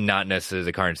and not necessarily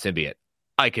the Carnage symbiote?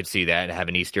 I could see that,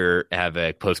 and have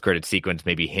a post-credit sequence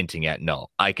maybe hinting at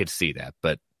Null. I could see that,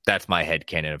 but that's my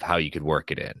headcanon of how you could work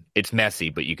it in. It's messy,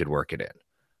 but you could work it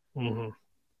in.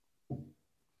 Mm-hmm.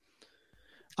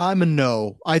 I'm a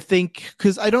no. I think,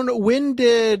 because I don't know, when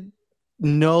did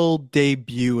Null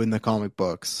debut in the comic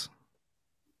books?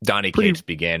 Donny Cates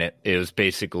began it. It was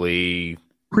basically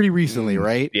pretty recently,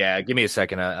 right? Yeah, give me a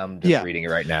second. I'm just reading it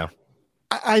right now.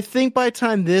 I think by the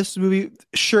time this movie,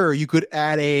 sure, you could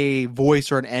add a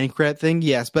voice or an end credit thing,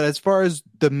 yes. But as far as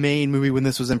the main movie when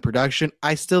this was in production,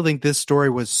 I still think this story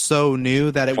was so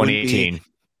new that it wouldn't be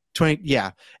 20.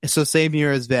 Yeah, so same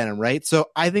year as Venom, right?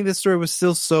 So I think this story was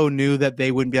still so new that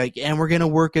they wouldn't be like, and we're gonna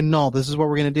work in Null. This is what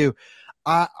we're gonna do.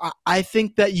 I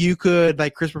think that you could,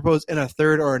 like Chris proposed, in a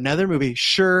third or another movie,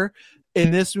 sure.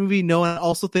 In this movie, no, and I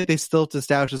also think they still have to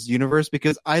establish this universe,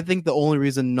 because I think the only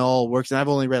reason Null works, and I've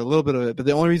only read a little bit of it, but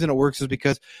the only reason it works is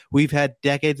because we've had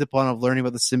decades upon of learning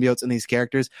about the symbiotes and these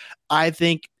characters. I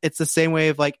think it's the same way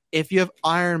of, like, if you have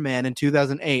Iron Man in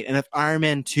 2008, and if Iron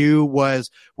Man 2 was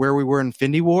where we were in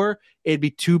Infinity War, it'd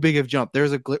be too big of a jump.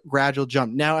 There's a gradual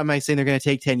jump. Now, am I saying they're going to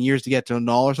take 10 years to get to a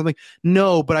Null or something?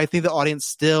 No, but I think the audience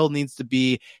still needs to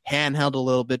be handheld a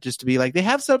little bit, just to be like, they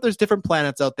have set up, there's different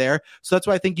planets out there. So that's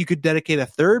why I think you could dedicate a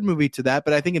third movie to that.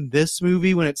 But I think in this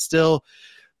movie, when it's still,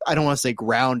 I don't want to say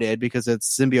grounded because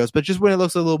it's symbiotes, but just when it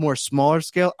looks a little more smaller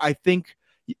scale, I think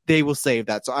they will save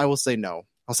that. So I will say no.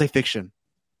 I'll say fiction.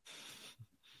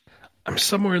 I'm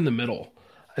somewhere in the middle.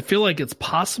 I feel like it's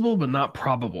possible, but not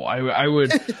probable. I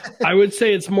would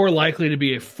say it's more likely to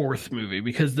be a fourth movie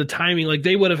because the timing, like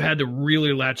they would have had to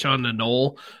really latch on to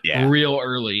Noel real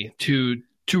early to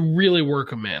really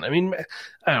work him in. I mean,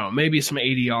 I don't know, maybe some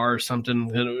ADR or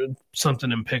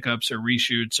something in pickups or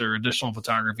reshoots or additional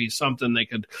photography, something they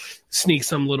could sneak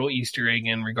some little Easter egg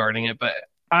in regarding it. But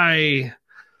I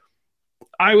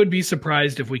would be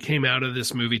surprised if we came out of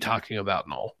this movie talking about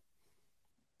Noel.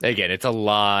 Again, it's a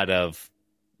lot of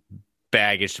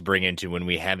baggage to bring into when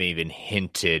we haven't even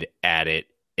hinted at it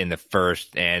in the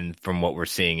first, and from what we're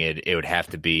seeing, it would have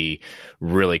to be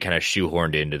really kind of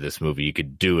shoehorned into this movie. You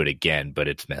could do it again, but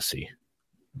it's messy.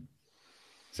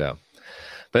 So,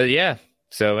 but yeah.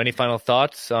 So any final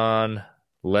thoughts on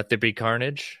Let There Be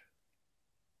Carnage?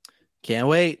 Can't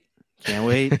wait. See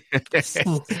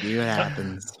what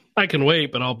happens. I can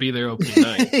wait, but I'll be there opening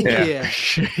night. Yeah.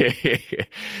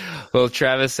 Well,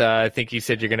 Travis, I think you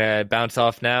said you're going to bounce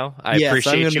off now. I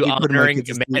appreciate you honoring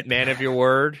man of your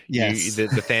word. Yes. The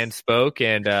fan spoke,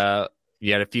 and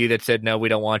you had a few that said, no, we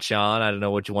don't want you on. I don't know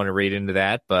what you want to read into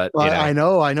that, but well, I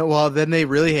know. Well, then they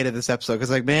really hated this episode because,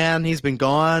 like, man, he's been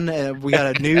gone. And we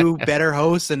got a new, better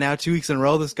host, and now 2 weeks in a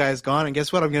row, this guy's gone. And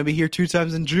guess what? I'm going to be here 2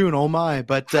 times in June. Oh my!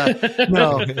 But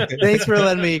no, thanks for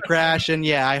letting me crash. And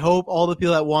yeah, I hope all the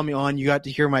people that want me on, you got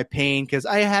to hear my pain because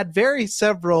I had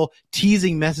several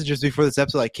teasing messages before this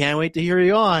episode. I can't wait to hear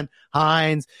you on.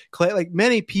 Hines, Clay, like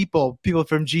many people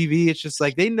from GV, it's just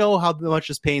like they know how much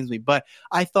this pains me. But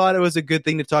I thought it was a good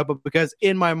thing to talk about because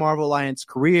in my Marvel Alliance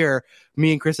career,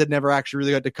 me and Chris had never actually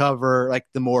really got to cover like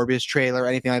the Morbius trailer or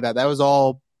anything like that. That was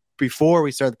all before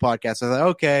we started the podcast. So I thought,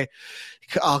 okay,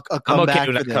 I'll come back. I'm okay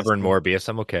with not covering Morbius.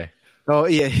 I'm okay. Oh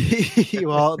yeah,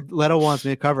 well, Leto wants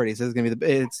me to cover it. He says it's gonna be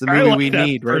it's the movie we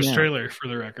need right now. First trailer, for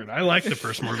the record, I like the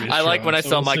first Morbius. I like when I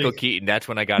saw Michael Keaton. That's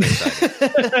when I got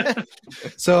excited.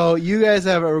 So you guys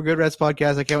have a good rest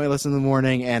podcast. I can't wait to listen in the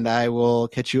morning, and I will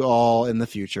catch you all in the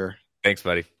future. Thanks,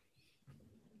 buddy.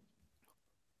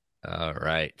 All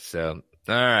right. You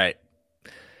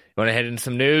want to head into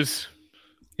some news?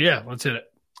 Yeah, let's hit it.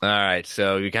 All right,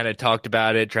 so we kind of talked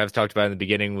about it. Travis talked about it in the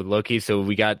beginning with Loki. So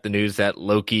we got the news that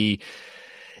Loki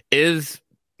is,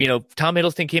 Tom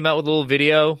Hiddleston came out with a little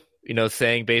video,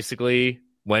 saying basically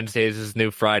Wednesdays is new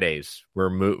Fridays.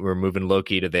 We're moving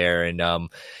Loki to there.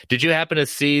 And did you happen to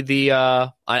see the?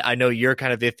 I know you're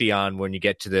kind of iffy on when you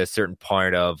get to the certain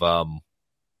part of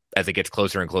as it gets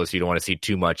closer and closer, you don't want to see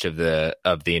too much of the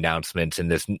announcements.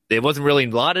 And this, it wasn't really a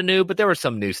lot of new, but there was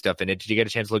some new stuff in it. Did you get a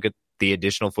chance to look at the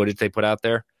additional footage they put out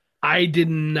there? I did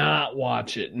not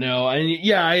watch it. No. And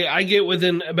yeah, I get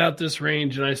within about this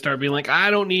range and I start being like, I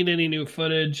don't need any new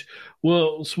footage.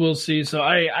 We'll see. So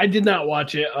I did not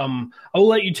watch it. I'll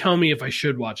let you tell me if I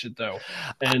should watch it though.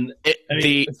 And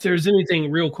if there's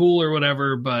anything real cool or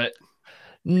whatever, but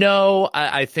no,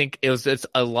 I think it's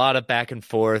a lot of back and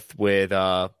forth with,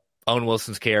 Owen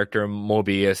Wilson's character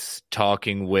Mobius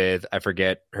talking with, I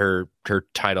forget her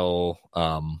title,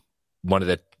 one of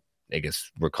the, I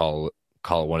guess we'll call it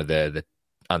one of the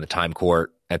on the time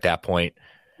court at that point.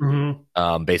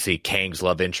 Mm-hmm. Basically Kang's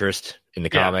love interest in the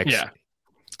comics. Yeah.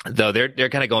 Though they're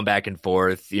kind of going back and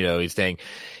forth. He's saying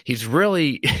he's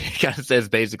really kind of says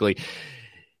basically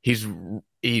he's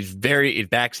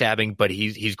backstabbing, but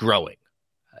he's growing.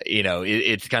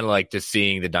 It's kind of like just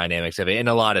seeing the dynamics of it in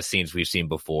a lot of scenes we've seen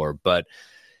before, but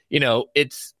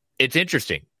it's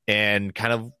interesting and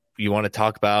kind of you want to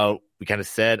talk about. We kind of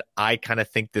said I kind of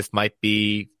think this might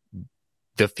be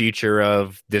the future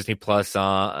of Disney Plus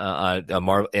on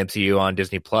Marvel MCU on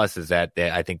Disney Plus. Is that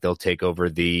I think they'll take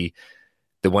over the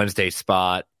Wednesday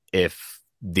spot if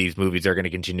these movies are going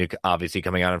to continue. Obviously,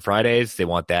 coming out on Fridays, they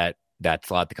want that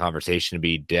slot, the conversation, to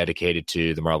be dedicated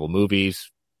to the Marvel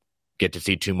movies. Get to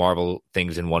see 2 Marvel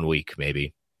things in 1 week,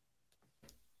 maybe.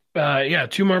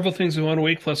 2 Marvel things in 1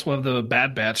 week, plus we'll have the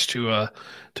Bad Batch to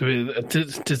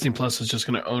Disney Plus is just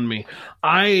going to own me.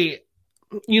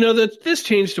 This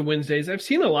change to Wednesdays, I've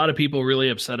seen a lot of people really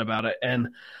upset about it, and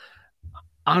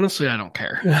honestly, I don't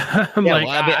care. I'm going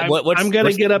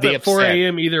to get up at 4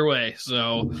 a.m. either way,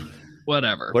 so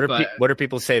whatever. What do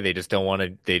people say? They just don't want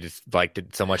to. They just liked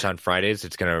it so much on Fridays.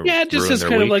 It's gonna just ruin as their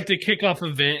kind week. of like the kickoff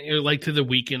event, like to the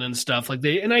weekend and stuff. Like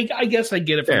I guess I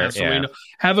get it from that. So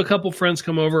have a couple friends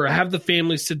come over, or have the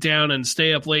family sit down and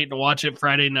stay up late and watch it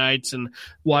Friday nights and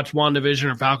watch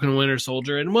WandaVision or Falcon and Winter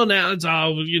Soldier. And now it's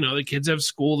all the kids have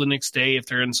school the next day if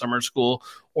they're in summer school,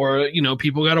 or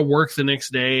people got to work the next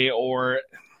day, or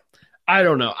I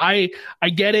don't know. I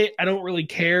get it. I don't really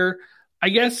care. I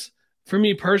guess. For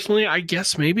me personally, I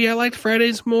guess maybe I liked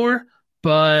Fridays more,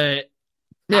 but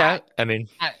yeah, I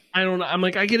don't know. I'm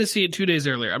like, I get to see it 2 days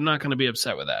earlier. I'm not going to be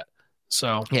upset with that.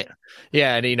 So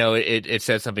yeah, and it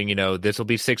says something. This will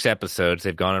be 6 episodes.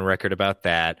 They've gone on record about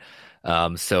that.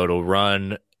 So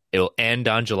it'll end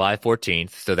on July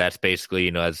 14th. So that's basically,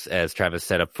 as Travis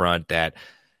said up front, that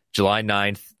July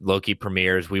 9th, Loki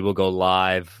premieres. We will go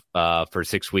live for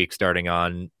 6 weeks starting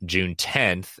on June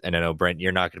 10th. And I know, Brent,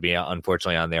 you're not going to be,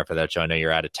 unfortunately, on there for that show. I know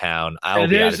you're out of town. I'll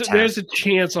be out of town. There's a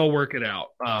chance I'll work it out.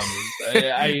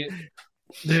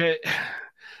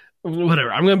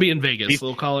 Whatever. I'm going to be in Vegas.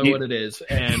 We'll call it what it is.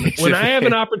 And when I have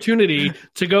an opportunity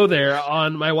to go there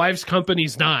on my wife's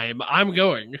company's dime, I'm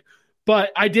going.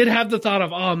 But I did have the thought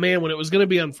of, oh man, when it was going to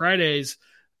be on Fridays,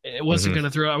 it wasn't going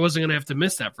to I wasn't going to have to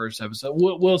miss that first episode.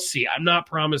 We'll see. I'm not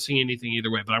promising anything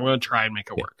either way, but I'm going to try and make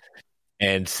it work.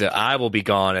 And so I will be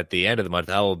gone at the end of the month.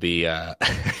 I will be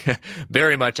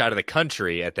very much out of the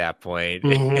country at that point,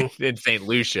 in St.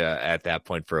 Lucia at that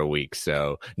point for a week.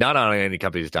 So not on any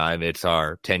company's dime. It's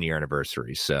our 10-year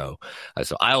anniversary. So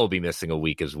I will be missing a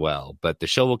week as well. But the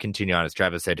show will continue on. As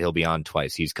Travis said, he'll be on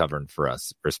twice. He's covering for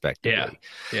us, respectively.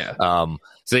 Yeah.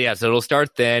 So it'll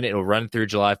start then. It'll run through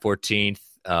July 14th.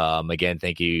 Again,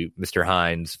 thank you, Mr.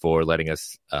 Hines, for letting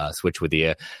us switch with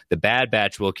you. The Bad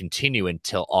Batch will continue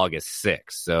until August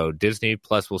 6th. So Disney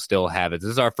Plus will still have it. This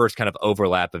is our first kind of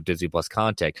overlap of Disney Plus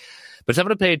content. But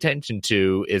something to pay attention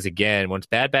to is, again, once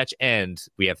Bad Batch ends,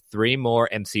 we have 3 more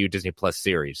MCU Disney Plus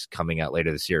series coming out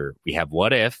later this year. We have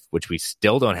What If, which we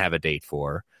still don't have a date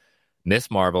for,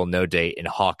 Miss Marvel, no date, and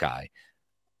Hawkeye.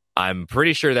 I'm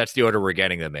pretty sure that's the order we're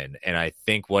getting them in. And I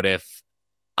think What If,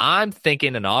 I'm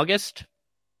thinking in August.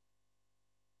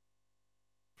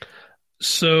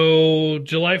 So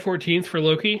July 14th for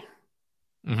Loki.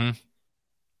 Mm-hmm.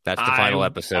 That's the final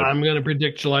episode. I'm going to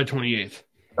predict July 28th.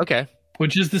 Okay.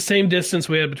 Which is the same distance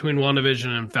we had between WandaVision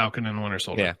and Falcon and Winter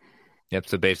Soldier. Yeah. Yep.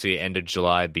 So basically end of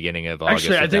July, beginning of August.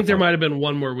 Actually, I think there might have been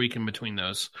one more week in between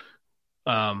those.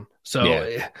 No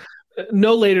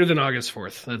later than August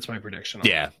 4th. That's my prediction.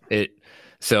 Yeah.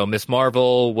 So Miss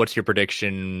Marvel, what's your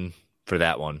prediction for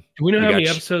that one? Do we know how many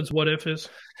episodes What If is?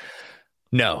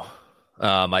 No.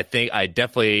 I think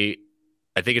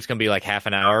it's going to be like half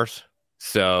an hour.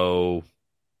 So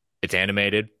it's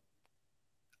animated.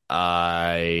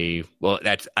 I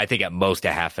think at most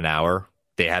a half an hour.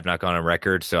 They have not gone on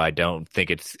record, so I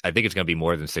think it's going to be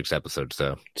more than 6 episodes.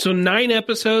 So 9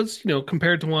 episodes,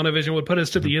 compared to WandaVision would put us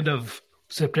to the end of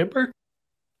September.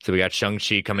 So we got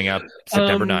Shang-Chi coming out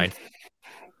September 9th.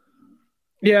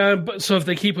 Yeah, but so if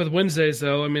they keep with Wednesdays,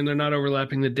 though, I mean, they're not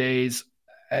overlapping the days.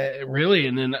 Really,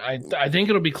 and then I think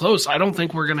it'll be close. I don't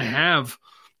think we're going to have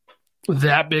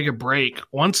that big a break.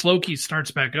 Once Loki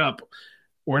starts back up,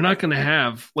 we're not going to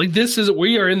have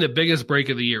we are in the biggest break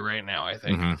of the year right now, I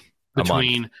think,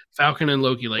 between Falcon and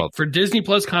Loki. For Disney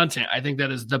Plus content, I think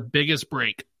that is the biggest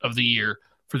break of the year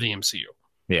for the MCU.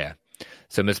 Yeah.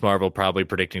 So Miss Marvel probably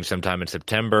predicting sometime in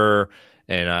September,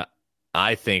 and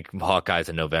I think Hawkeye's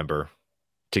in November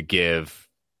to give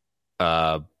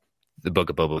the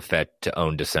Book of Boba Fett to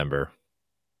own December.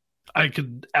 I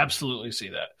could absolutely see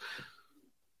that.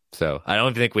 So I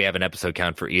don't think we have an episode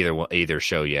count for either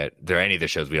show yet. There are any of the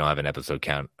shows we don't have an episode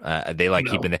count. They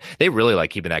really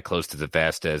like keeping that close to the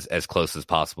vest as close as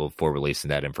possible before releasing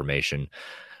that information.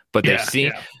 But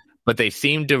they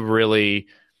seem to really.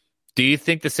 Do you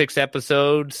think the 6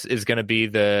 episodes is going to be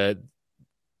the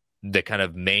kind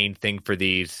of main thing for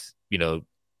these?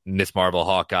 Miss Marvel,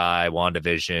 Hawkeye,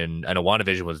 WandaVision. I know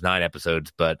WandaVision was 9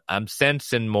 episodes, but I'm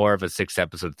sensing more of a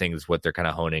 6-episode thing is what they're kind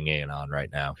of honing in on right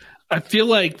now. I feel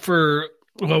like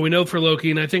we know for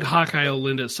Loki, and I think Hawkeye will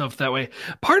lend itself that way.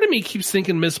 Part of me keeps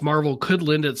thinking Miss Marvel could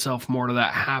lend itself more to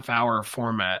that half-hour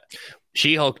format.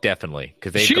 She-Hulk definitely,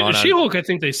 because She-Hulk. I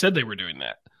think they said they were doing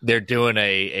that. They're doing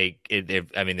they're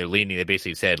leaning. They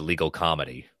basically said legal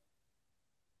comedy.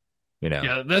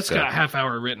 Yeah, that's got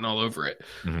half-hour written all over it.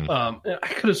 Mm-hmm. I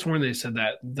could have sworn they said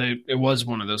that it was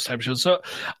one of those type shows. So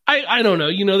I don't know.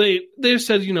 They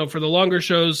said for the longer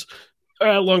shows,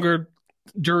 longer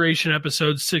duration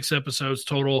episodes, 6 episodes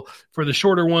total. For the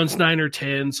shorter ones, 9 or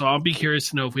 10. So I'll be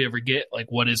curious to know if we ever get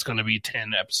what is going to be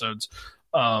 10 episodes.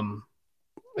 I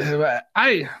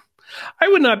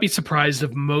would not be surprised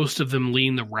if most of them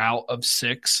lean the route of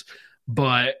 6,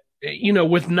 but.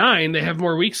 With 9, they have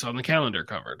more weeks on the calendar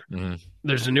covered. Mm-hmm.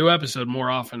 There's a new episode more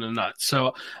often than not.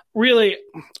 So, really,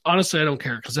 honestly, I don't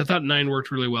care because I thought 9 worked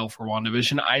really well for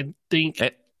WandaVision. I think,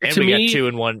 got 2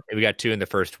 in one. We got 2 in the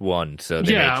first one, so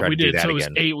they may try to do that so it was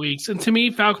 8 weeks. And to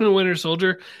me, Falcon and Winter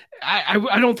Soldier,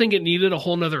 I don't think it needed a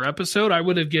whole nother episode. I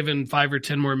would have given 5 or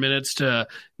 10 more minutes to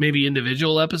maybe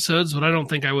individual episodes, but I don't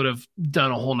think I would have done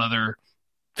a whole nother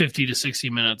 50 to 60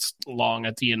 minutes long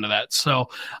at the end of that. So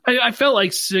I felt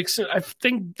like 6. I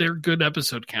think they're good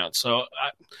episode counts. So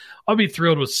I'll be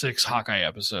thrilled with 6 Hawkeye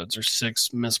episodes or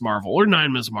 6 Miss Marvel or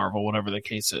 9 Miss Marvel, whatever the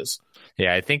case is.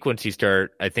 Yeah, I think once you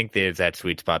start, I think there's that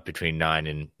sweet spot between 9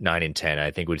 and 10.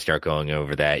 I think when you start going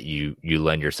over that, you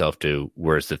lend yourself to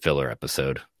where's the filler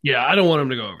episode. Yeah, I don't want them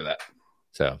to go over that.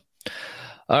 So,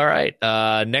 all right.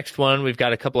 Next one, we've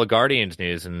got a couple of Guardians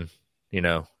news, and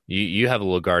you have a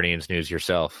little Guardians news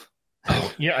yourself.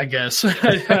 Oh, yeah, I guess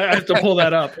I have to pull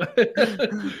that up.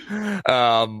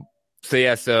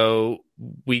 So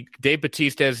Dave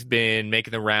Bautista has been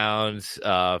making the rounds.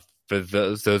 For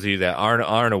those of you that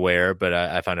aren't aware, but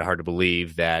I find it hard to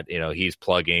believe that he's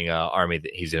plugging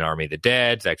he's in Army of the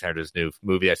Dead, Zack Snyder's new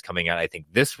movie that's coming out, I think,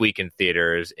 this week in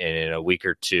theaters and in a week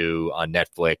or two on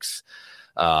Netflix.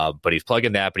 But he's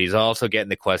plugging that, but he's also getting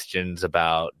the questions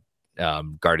about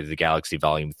Guardians of the Galaxy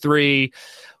Volume 3.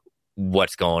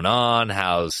 What's going on?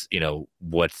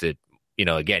 What's it?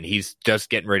 Again, he's just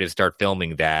getting ready to start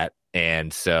filming that,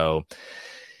 and so.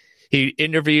 He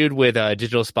interviewed with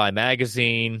Digital Spy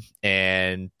magazine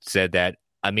and said that,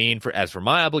 as for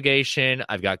my obligation,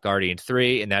 I've got Guardians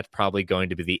 3, and that's probably going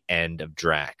to be the end of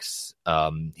Drax.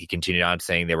 He continued on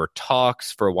saying there were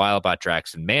talks for a while about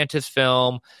Drax and Mantis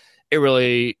film. It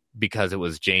really, because it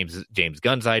was James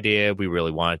Gunn's idea, we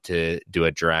really wanted to do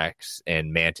a Drax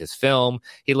and Mantis film.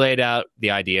 He laid out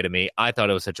the idea to me. I thought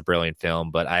it was such a brilliant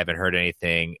film, but I haven't heard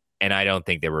anything, and I don't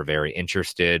think they were very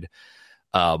interested.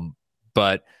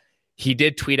 But he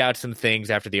did tweet out some things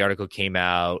after the article came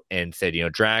out and said,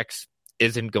 Drax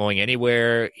isn't going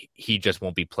anywhere. He just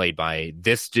won't be played by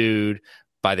this dude.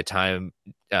 By the time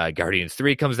Guardians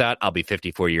 3 comes out, I'll be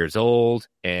 54 years old.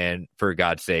 And for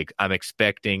God's sake, I'm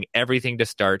expecting everything to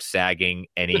start sagging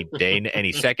any day,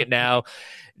 any second now.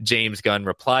 James Gunn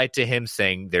replied to him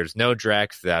saying, there's no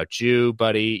Drax without you,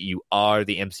 buddy. You are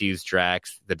the MCU's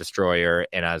Drax, the Destroyer.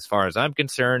 And as far as I'm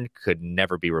concerned, could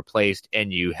never be replaced.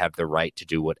 And you have the right to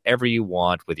do whatever you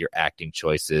want with your acting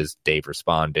choices. Dave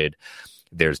responded,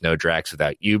 there's no Drax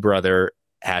without you, brother.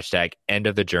 Hashtag end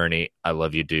of the journey. I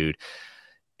love you, dude.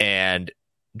 And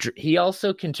he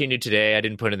also continued today. I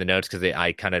didn't put in the notes because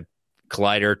I kind of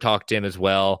Collider talked to him as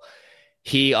well.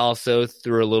 He also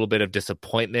threw a little bit of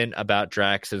disappointment about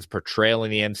Drax's portrayal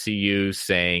in the MCU,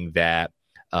 saying that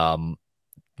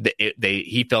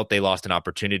he felt they lost an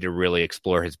opportunity to really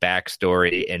explore his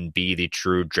backstory and be the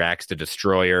true Drax the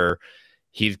Destroyer.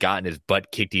 He's gotten his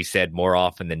butt kicked, he said, more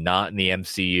often than not in the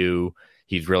MCU.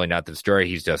 He's really not the Destroyer.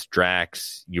 He's just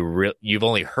Drax. You've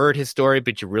only heard his story,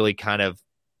 but you really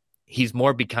he's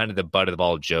more be kind of the butt of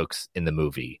all jokes in the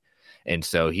movie. And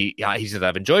so he says,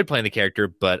 I've enjoyed playing the character,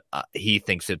 but he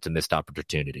thinks it's a missed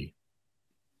opportunity.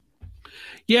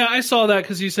 Yeah, I saw that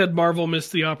because you said Marvel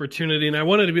missed the opportunity, and I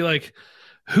wanted to be like,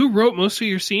 who wrote most of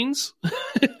your scenes?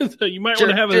 So you might want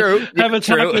to have a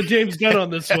talk with James Gunn on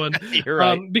this one. You're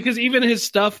right. Because even his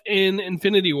stuff in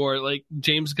Infinity War, like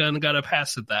James Gunn got a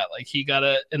pass at that. Like he got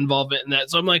an involvement in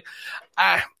that. So I'm like,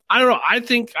 I don't know. I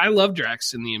think I love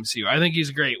Drax in the MCU. I think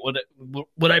he's great.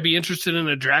 Would I be interested in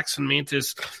a Drax and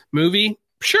Mantis movie?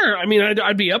 Sure. I mean,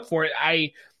 I'd be up for it.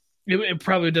 It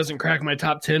probably doesn't crack my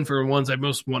top 10 for ones I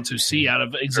most want to see out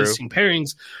of existing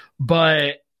pairings,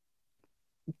 but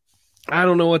I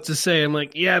don't know what to say. I'm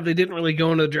like, yeah, they didn't really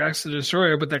go into Drax the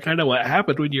Destroyer, but that kind of what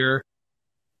happened when you're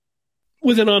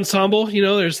with an ensemble.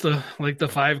 There's the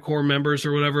 5 core members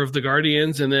or whatever of the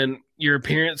Guardians, and then your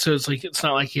appearance. So it's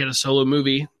not like he had a solo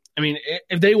movie. I mean,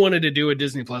 if they wanted to do a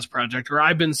Disney Plus project, or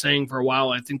I've been saying for a while,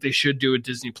 I think they should do a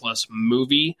Disney Plus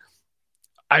movie.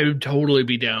 I would totally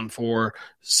be down for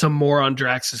some more on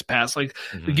Drax's past.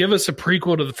 Give us a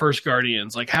prequel to the first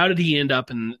Guardians. Like, how did he end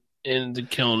up in the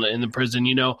kiln in the prison?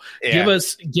 Yeah. Give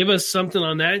us something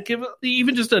on that. Give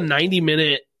even just a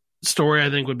 90-minute story. I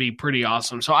think would be pretty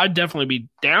awesome. So I'd definitely be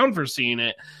down for seeing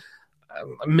it.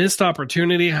 A missed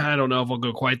opportunity. I don't know if I'll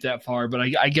go quite that far, but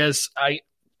I guess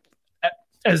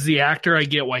as the actor, I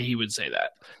get why he would say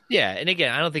that. Yeah, and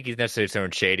again, I don't think he's necessarily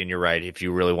throwing shade, and you're right. If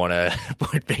you really want to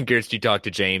point fingers, you talk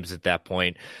to James at that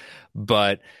point.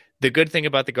 But the good thing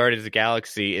about the Guardians of the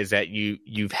Galaxy is that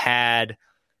you've had,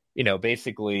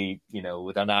 basically,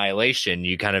 with Annihilation,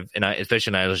 you kind of, and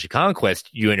especially Annihilation Conquest,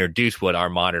 you introduce what our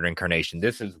modern incarnation.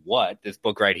 This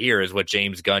book right here is what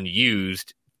James Gunn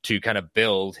used to kind of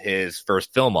build his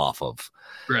first film off of.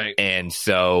 Right. And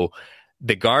so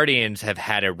the Guardians have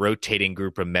had a rotating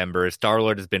group of members.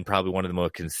 Star-Lord has been probably one of the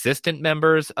most consistent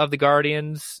members of the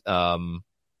Guardians.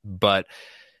 But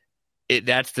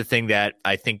that's the thing that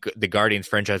I think the Guardians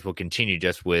franchise will continue,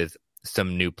 just with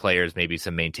some new players, maybe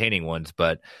some maintaining ones.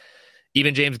 But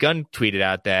even James Gunn tweeted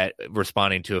out that,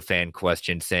 responding to a fan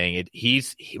question, saying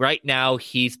right now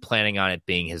he's planning on it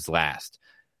being his last,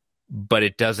 but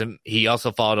it doesn't. He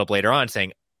also followed up later on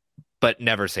saying, but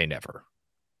never say never.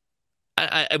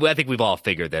 I think we've all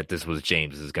figured that this was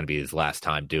James is going to be his last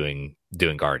time doing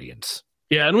Guardians.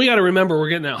 Yeah, and we got to remember we're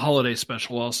getting that holiday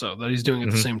special also that he's doing at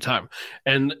the same time.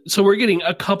 And so we're getting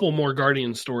a couple more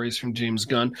Guardian stories from James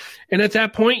Gunn. And at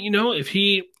that point, if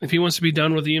he wants to be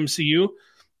done with the MCU,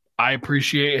 I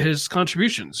appreciate his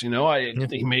contributions.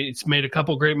 He's made a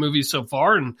couple great movies so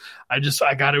far, and I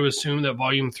got to assume that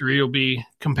Volume 3 will be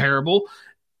comparable.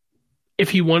 If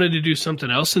he wanted to do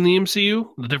something else in the MCU,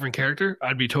 a different character,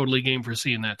 I'd be totally game for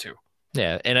seeing that too.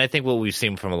 Yeah, and I think what we've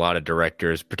seen from a lot of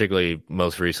directors, particularly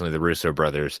most recently the Russo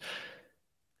brothers,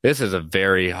 this is a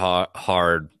very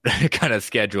hard kind of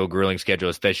grueling schedule,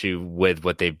 especially with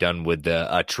what they've done with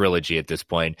the trilogy at this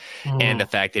point, and the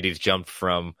fact that he's jumped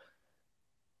from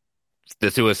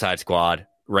the Suicide Squad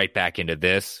right back into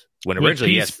this. When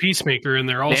originally, yes, Peacemaker in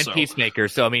there also. And Peacemaker.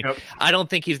 So, I don't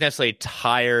think he's necessarily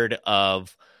tired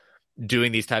of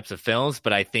doing these types of films,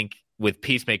 but I think with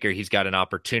Peacemaker, he's got an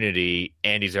opportunity,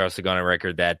 and he's also gone on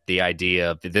record that the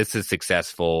idea of this is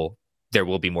successful, there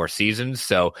will be more seasons.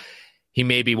 So he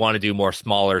maybe want to do more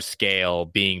smaller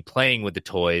scale, playing with the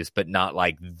toys, but not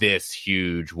like this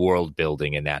huge world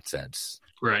building in that sense.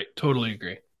 Right. Totally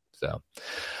agree. So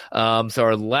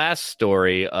our last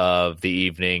story of the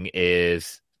evening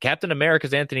is Captain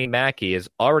America's Anthony Mackie is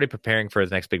already preparing for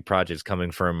his next big project coming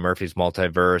from Murphy's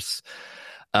Multiverse.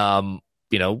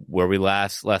 Where we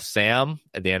last left Sam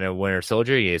at the end of Winter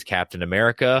Soldier, he is Captain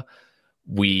America.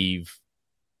 We've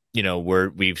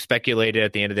speculated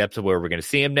at the end of the episode where we're going to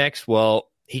see him next.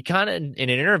 Well, he kind of, in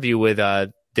an interview with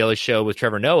Daily Show with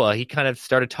Trevor Noah, he kind of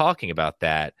started talking about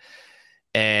that.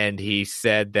 And he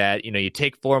said that, you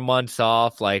take 4 months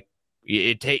off, like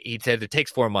he said it takes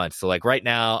 4 months. So like right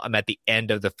now I'm at the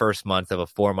end of the first month of a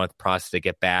 4-month process to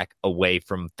get back away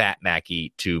from Fat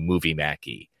Mackie to Movie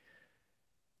Mackie.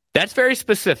 That's very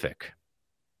specific.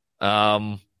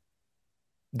 That's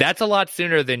a lot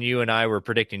sooner than you and I were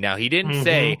predicting. Now, he didn't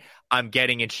say, I'm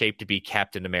getting in shape to be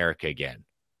Captain America again.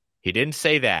 He didn't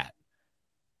say that.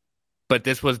 But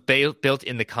this was built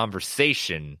in the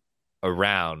conversation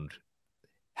around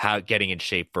how getting in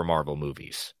shape for Marvel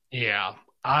movies. Yeah.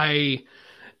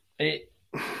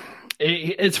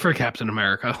 It's for Captain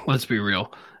America. Let's be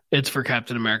real. It's for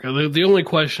Captain America. The only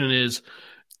question is,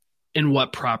 in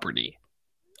what property?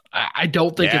 I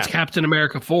don't think it's Captain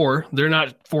America 4. They're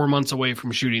not 4 months away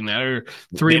from shooting that, or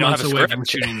 3 months away from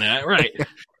shooting that. Right.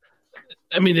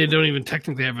 They don't even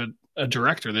technically have a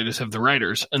director. They just have the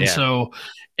writers. And so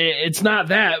it's not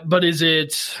that, but is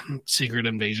it Secret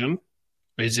Invasion?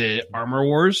 Is it Armor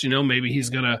Wars? Maybe he's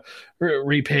going to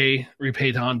repay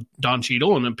Don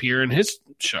Cheadle and appear in his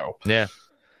show. Yeah.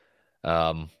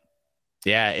 I'm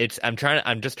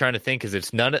just trying to think, because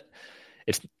it's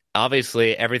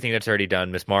obviously everything that's already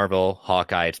done. Miss Marvel,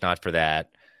 Hawkeye, it's not for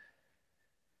that.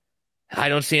 I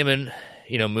don't see him in,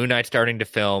 Moon Knight starting to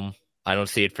film. I don't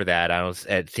see it for that.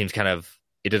 It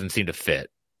doesn't seem to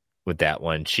fit with that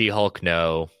one. She-Hulk,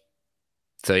 no.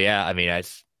 So yeah,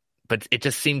 but it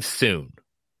just seems soon.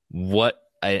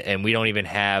 And we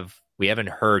haven't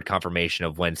heard confirmation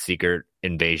of when Secret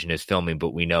Invasion is filming,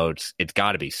 but we know it's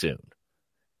got to be soon.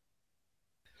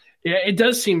 Yeah, it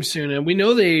does seem soon, and we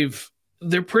know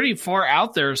they're pretty far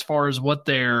out there as far as what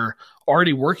they're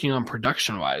already working on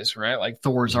production-wise, right? Like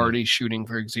Thor's already shooting,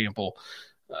 for example.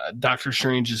 Doctor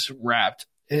Strange is wrapped.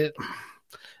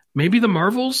 Maybe the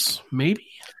Marvels, maybe.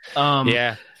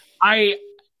 Yeah. I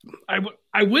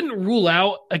wouldn't rule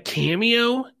out a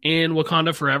cameo in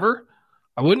Wakanda Forever.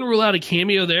 I wouldn't rule out a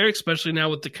cameo there, especially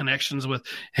now with the connections with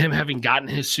him having gotten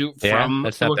his suit from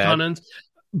Wakandans.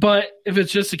 But if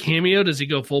it's just a cameo, does he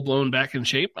go full blown back in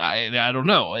shape? I don't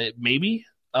know. Maybe.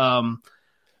 At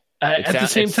the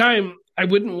same time, I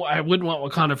wouldn't want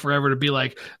Wakanda Forever to be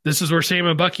like, this is where Sam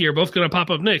and Bucky are both going to pop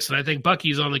up next, and I think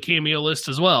Bucky's on the cameo list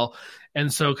as well.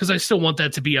 And so, because I still want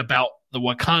that to be about the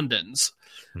Wakandans.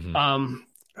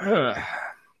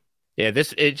 Yeah,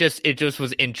 it just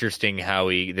was interesting how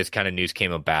this kind of news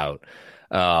came about.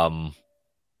 But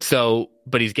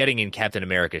he's getting in Captain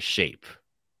America's shape.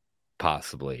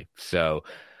 Possibly. So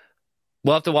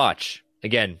we'll have to watch.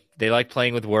 Again, they like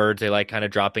playing with words. They like kind of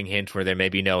dropping hints where there may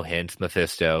be no hints.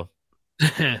 Mephisto.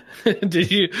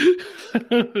 Did you?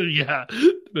 Yeah,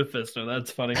 Mephisto.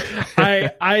 That's funny.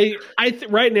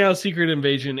 Right now, Secret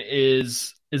Invasion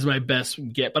is my best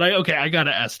get. But I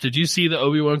gotta ask. Did you see the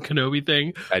Obi-Wan Kenobi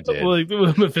thing? I did. Like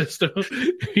Mephisto,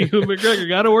 Ewan McGregor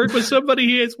got to work with somebody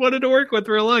he has wanted to work with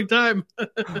for a long time.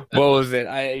 What was it?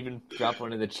 I even dropped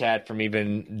one in the chat from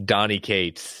even Donnie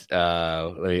Cates.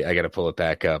 I got to pull it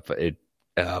back up.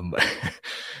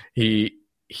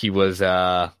 He was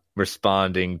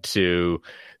responding to.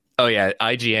 Oh yeah,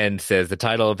 IGN says the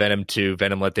title of Venom 2,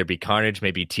 Venom Let There Be Carnage,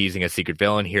 may be teasing a secret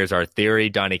villain. Here's our theory.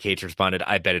 Donnie Cates responded,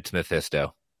 I bet it's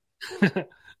Mephisto. I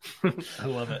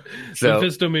love it. So,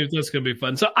 Mephisto means that's going to be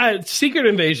fun. So Secret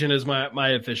Invasion is my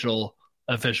official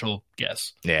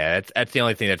guess. Yeah, that's the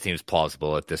only thing that seems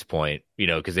plausible at this point.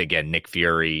 Because again, Nick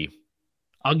Fury.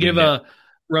 I'll give a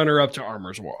runner-up to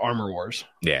Armor Wars.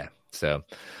 Yeah, so.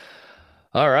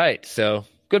 All right, so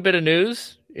good bit of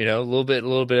news. A little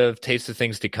bit of taste of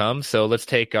things to come. So let's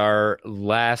take our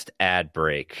last ad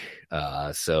break.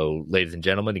 So, ladies and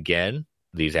gentlemen, again,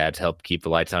 these ads help keep the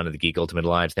lights on in the Geek Ultimate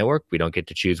Alliance Network. We don't get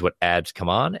to choose what ads come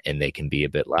on, and they can be a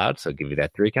bit loud. So, I'll give you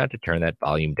that 3 count to turn that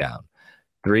volume down.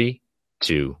 3,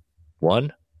 2,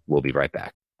 1. We'll be right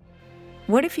back.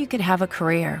 What if you could have a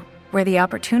career where the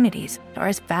opportunities are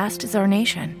as vast as our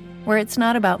nation, where it's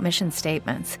not about mission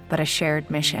statements, but a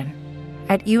shared mission?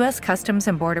 At U.S. Customs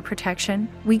and Border Protection,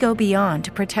 we go beyond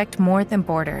to protect more than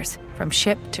borders. From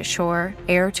ship to shore,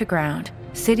 air to ground,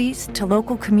 cities to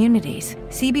local communities,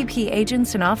 CBP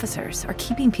agents and officers are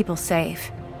keeping people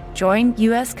safe. Join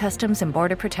U.S. Customs and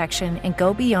Border Protection and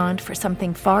go beyond for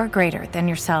something far greater than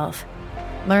yourself.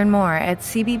 Learn more at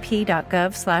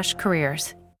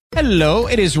cbp.gov/careers. Hello,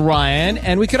 it is Ryan,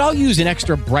 and we could all use an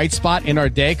extra bright spot in our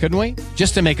day, couldn't we?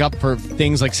 Just to make up for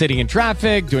things like sitting in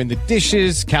traffic, doing the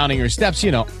dishes, counting your steps,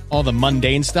 all the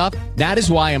mundane stuff. That is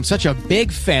why I'm such a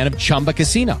big fan of Chumba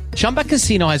Casino. Chumba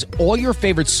Casino has all your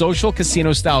favorite social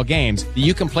casino-style games that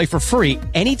you can play for free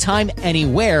anytime,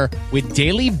 anywhere with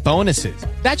daily bonuses.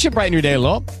 That should brighten your day a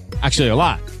little. Actually, a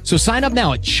lot. So sign up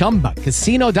now at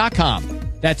ChumbaCasino.com.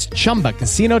 That's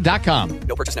ChumbaCasino.com.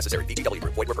 No purchase necessary. VGW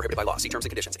Group. Void where prohibited by law. See terms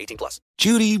and conditions. 18+.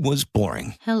 Judy was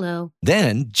boring. Hello.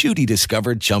 Then Judy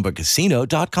discovered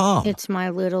ChumbaCasino.com. It's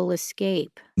my little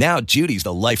escape. Now Judy's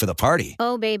the life of the party.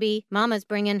 Oh, baby, mama's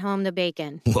bringing home the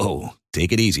bacon. Whoa,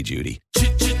 take it easy, Judy.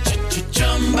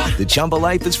 The Chumba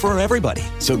life is for everybody.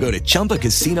 So go to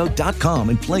ChumbaCasino.com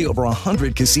and play over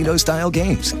 100 casino-style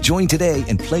games. Join today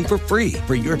and play for free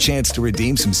for your chance to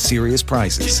redeem some serious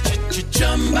prizes.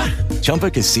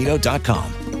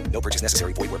 ChumbaCasino.com. No purchase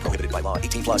necessary. Void where prohibited by law.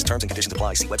 18+. Terms and conditions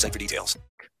apply. See website for details.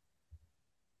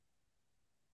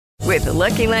 With the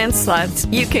Lucky Land Slots,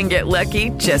 you can get lucky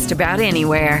just about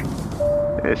anywhere.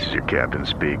 This is your captain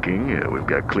speaking. We've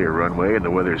got clear runway and the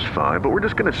weather's fine, but we're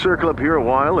just going to circle up here a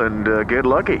while and get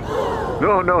lucky.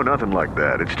 No, nothing like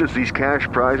that. It's just these cash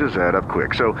prizes add up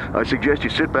quick. So I suggest you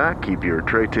sit back, keep your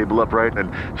tray table upright,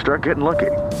 and start getting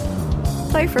lucky.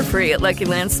 Play for free at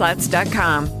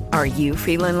LuckyLandSlots.com. Are you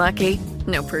feeling lucky?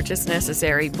 No purchase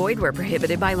necessary. Void where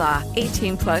prohibited by law.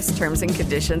 18+ terms and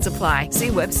conditions apply. See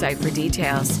website for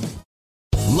details.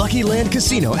 Lucky Land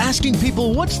Casino, asking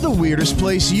people, what's the weirdest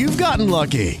place you've gotten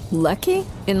lucky? Lucky?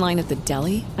 In line at the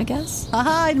deli, I guess?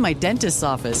 Aha, in my dentist's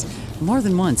office. More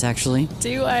than once, actually.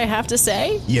 Do I have to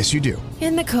say? Yes, you do.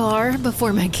 In the car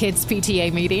before my kids'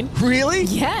 PTA meeting. Really?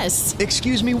 Yes.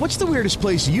 Excuse me, what's the weirdest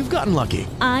place you've gotten lucky?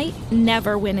 I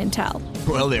never win and tell.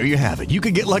 Well, there you have it. You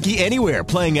can get lucky anywhere,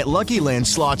 playing at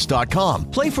LuckyLandSlots.com.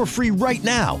 Play for free right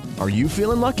now. Are you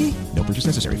feeling lucky? No purchase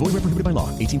necessary. Void where prohibited by law.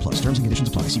 18+. Terms and conditions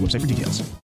apply. See website for details.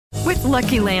 With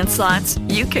Lucky Land Slots,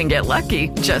 you can get lucky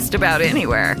just about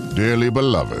anywhere. Dearly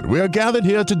beloved, we are gathered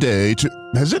here today to...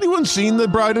 Has anyone seen the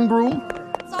bride and groom?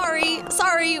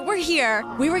 Sorry, we're here.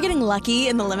 We were getting lucky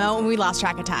in the limo and we lost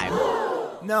track of time.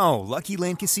 No, Lucky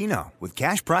Land Casino, with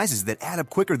cash prizes that add up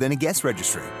quicker than a guest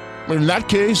registry. In that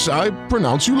case, I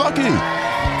pronounce you lucky.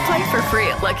 Play for free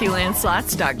at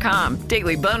LuckyLandSlots.com.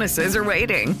 Daily bonuses are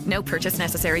waiting. No purchase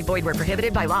necessary. Void where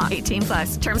prohibited by law.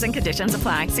 18+. Terms and conditions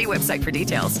apply. See website for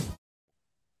details.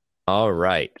 All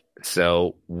right.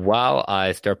 So while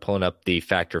I start pulling up the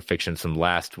Fact or Fiction from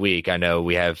last week, I know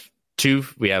we have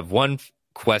one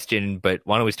question, but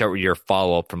why don't we start with your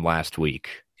follow-up from last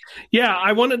week? Yeah,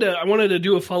 I wanted to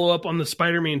do a follow-up on the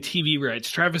Spider-Man TV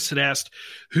rights. Travis had asked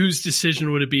whose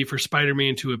decision would it be for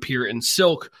Spider-Man to appear in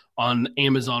Silk on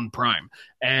Amazon Prime.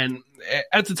 And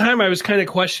at the time I was kind of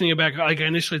questioning about, like, I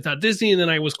initially thought Disney, and then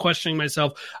I was questioning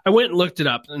myself. I went and looked it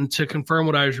up, and to confirm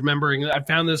what I was remembering, I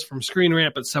found this from Screen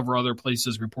Rant, but several other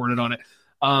places reported on it.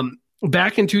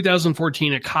 Back in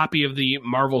 2014, a copy of the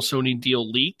Marvel-Sony deal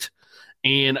leaked.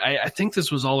 And I think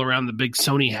this was all around the big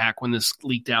Sony hack when this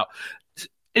leaked out.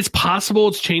 It's possible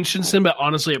it's changed since then, but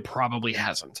honestly, it probably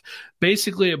hasn't.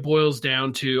 Basically, it boils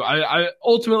down to I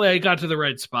got to the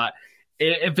right spot.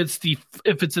 If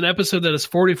it's an episode that is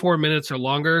 44 minutes or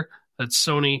longer, that's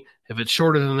Sony. If it's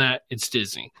shorter than that, it's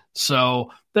Disney.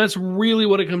 So that's really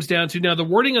what it comes down to. Now, the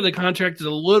wording of the contract is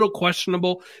a little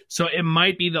questionable, so it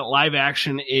might be that live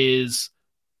action is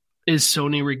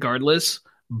Sony regardless,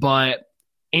 but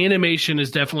animation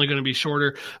is definitely going to be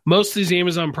shorter. Most of these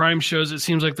Amazon Prime shows, it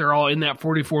seems like they're all in that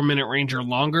 44-minute range or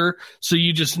longer. So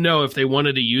you just know if they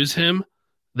wanted to use him,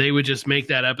 they would just make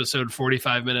that episode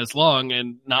 45 minutes long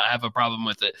and not have a problem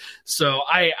with it. So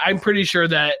I'm pretty sure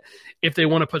that if they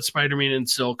want to put Spider-Man in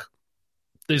Silk,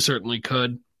 they certainly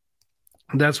could.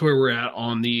 That's where we're at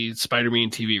on the Spider-Man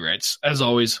TV rights. As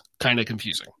always, kind of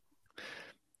confusing.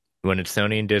 When it's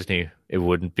Sony and Disney, it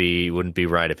wouldn't be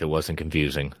right if it wasn't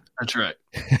confusing. That's right.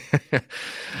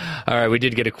 All right, we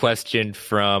did get a question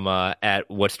from at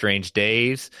What Strange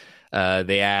Days.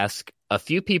 They ask, a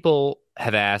few people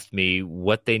have asked me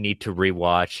what they need to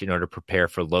rewatch in order to prepare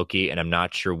for Loki, and I'm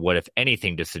not sure what, if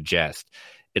anything, to suggest.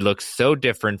 It looks so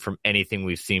different from anything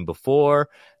we've seen before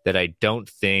that I don't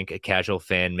think a casual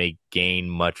fan may gain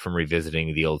much from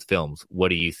revisiting the old films. What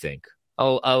do you think?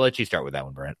 I'll let you start with that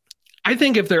one, Brent. I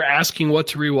think if they're asking what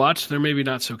to rewatch, they're maybe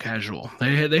not so casual.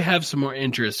 They have some more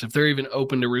interest if they're even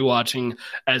open to rewatching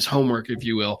as homework, if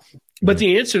you will. But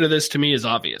the answer to this to me is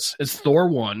obvious. It's Thor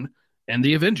 1 and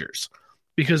The Avengers,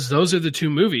 because those are the two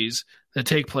movies that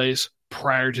take place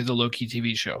prior to the Loki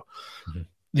TV show. Mm-hmm.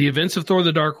 The events of Thor: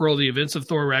 The Dark World, the events of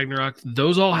Thor: Ragnarok,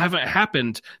 those all haven't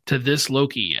happened to this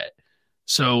Loki yet.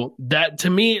 So that, to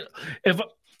me, if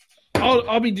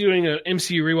I'll be doing an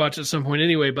MCU rewatch at some point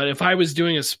anyway, but if I was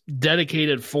doing a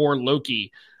dedicated for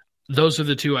Loki, those are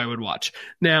the two I would watch.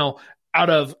 Now, out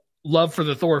of love for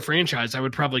the Thor franchise, I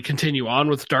would probably continue on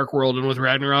with Dark World and with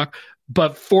Ragnarok,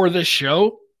 but for this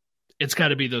show, it's got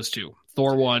to be those two.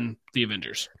 Thor 1, The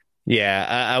Avengers. Yeah,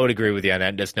 I would agree with you on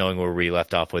that, just knowing where we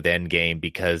left off with Endgame,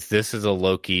 because this is a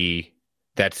Loki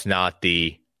that's not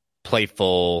the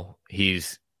playful,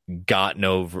 he's not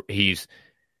much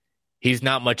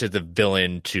of the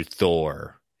villain to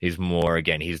Thor. He's more,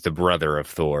 again, he's the brother of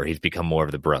Thor. He's become more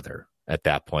of the brother at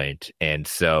that point. And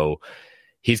so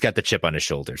he's got the chip on his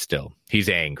shoulder still. He's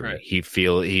angry. Right. He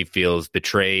feels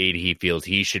betrayed. He feels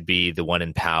he should be the one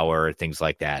in power, things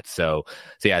like that. So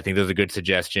yeah, I think those are good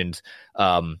suggestions.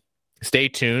 Stay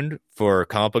tuned for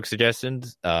comic book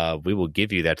suggestions. We will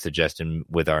give you that suggestion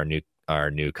with our new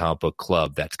comic book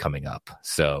club that's coming up.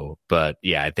 So, but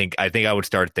yeah, I think I would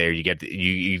start there.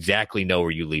 You exactly know where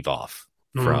you leave off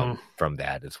from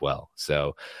that as well.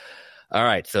 So, all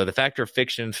right. So the Factor of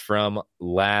Fictions from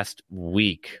last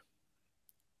week.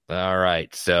 All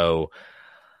right. So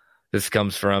this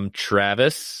comes from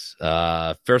Travis.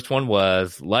 First one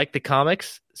was, like the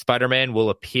comics, Spider-Man will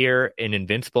appear in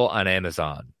Invincible on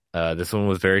Amazon. This one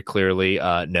was very clearly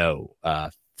no.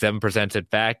 7% said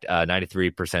fact,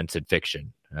 93% said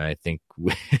fiction. I think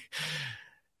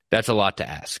that's a lot to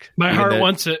ask. My heart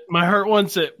wants it,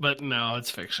 but no,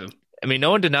 it's fiction. I mean,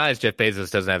 no one denies Jeff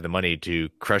Bezos doesn't have the money to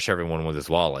crush everyone with his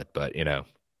wallet, but you know.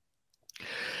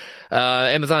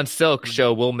 Amazon Silk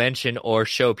show will mention or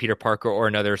show Peter Parker or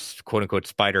another quote-unquote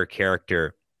spider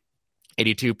character.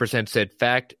 82% said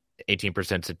fact,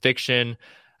 18% said fiction.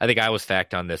 I think I was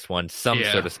fact on this one. Some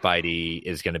sort of Spidey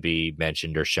is going to be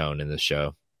mentioned or shown in the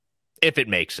show. If it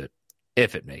makes it.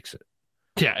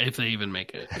 Yeah, if they even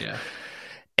make it, yeah.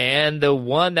 And the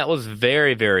one that was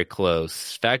very, very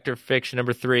close, Factor Fiction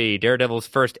number 3, Daredevil's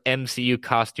first MCU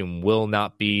costume will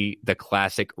not be the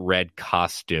classic red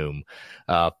costume.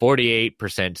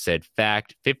 48% said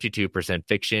fact, 52%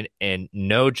 fiction, and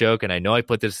no joke, and I know I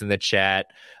put this in the chat,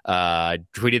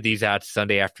 tweeted these out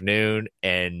Sunday afternoon,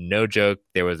 and no joke,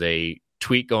 there was a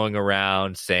tweet going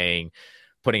around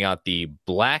putting out the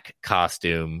black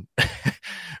costume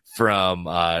from,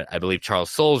 I believe, Charles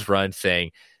Soule's run,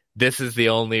 saying, this is the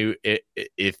only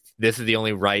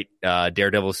right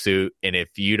Daredevil suit, and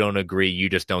if you don't agree, you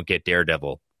just don't get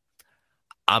Daredevil.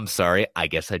 I'm sorry, I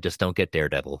guess I just don't get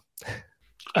Daredevil.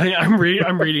 I'm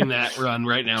reading that run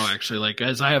right now, actually. Like,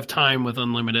 as I have time with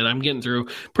Unlimited, I'm getting through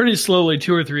pretty slowly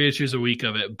 2 or 3 issues a week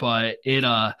of it. But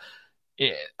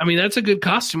I mean, that's a good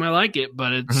costume. I like it,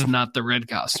 but it's not the red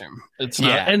costume. It's not.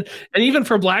 Yeah. And even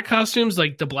for black costumes,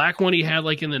 like the black one he had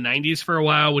like in the 90s for a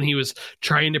while when he was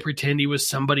trying to pretend he was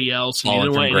somebody else and he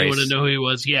didn't want anyone to know who he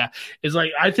was. Yeah. It's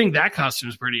like, I think that costume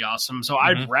is pretty awesome. So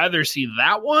I'd rather see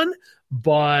that one,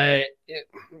 but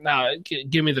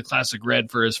give me the classic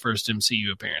Red for his first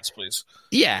MCU appearance, please.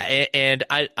 Yeah, and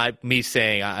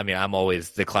I'm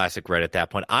always the classic Red at that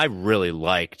point. I really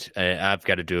liked, I've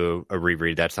got to do a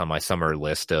reread. That's on my summer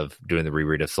list of doing the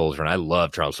reread of Soule's Run. I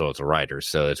love Charles Soule as a writer,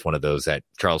 so it's one of those that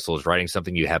Charles Soule's writing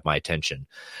something, you have my attention.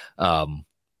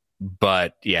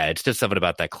 But yeah, it's just something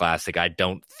about that classic. I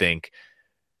don't think,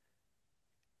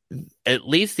 at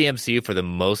least the MCU for the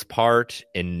most part,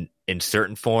 in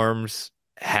certain forms,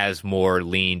 has more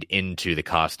leaned into the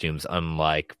costumes,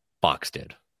 unlike Fox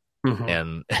did. Mm-hmm.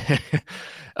 And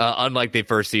unlike the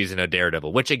first season of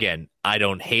Daredevil, which again, I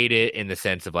don't hate it in the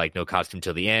sense of like no costume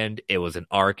till the end. It was an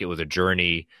arc. It was a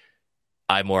journey.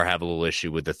 I more have a little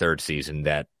issue with the third season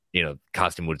that,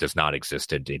 costume would just not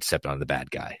existed except on the bad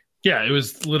guy. Yeah, it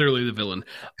was literally the villain.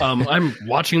 I'm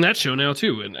watching that show now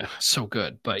too, and so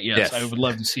good. But yes, I would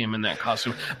love to see him in that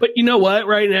costume. But you know what?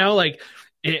 Right now,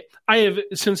 I have,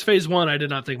 since phase 1, I did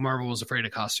not think Marvel was afraid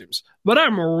of costumes. But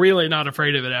I'm really not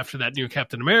afraid of it after that new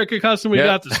Captain America costume we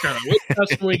got, the Scarlet Witch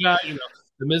costume we got,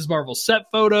 the Ms. Marvel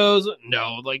set photos.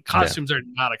 No, costumes are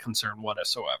not a concern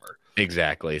whatsoever.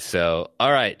 Exactly. So,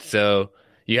 all right. So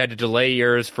you had to delay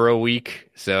yours for a week.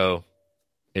 So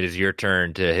it is your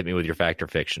turn to hit me with your fact or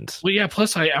fictions. Well, yeah.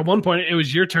 Plus, at one point it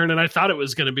was your turn, and I thought it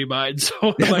was going to be mine. So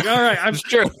I'm like, all right, I'm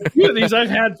sure a few of these I've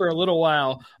had for a little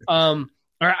while.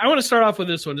 All right, I want to start off with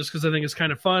this one just because I think it's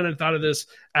kind of fun. I thought of this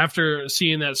after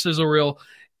seeing that sizzle reel.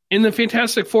 In the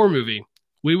Fantastic Four movie,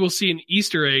 we will see an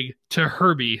Easter egg to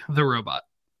Herbie the robot.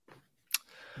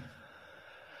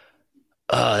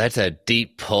 Oh, that's a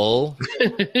deep pull.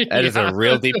 That is a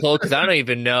real deep pull because I don't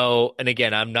even know. And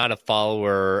again, I'm not a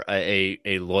follower, a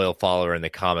loyal follower in the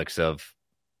comics of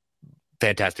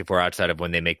Fantastic Four outside of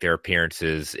when they make their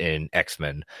appearances in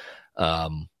X-Men.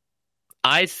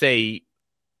 I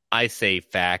say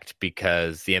fact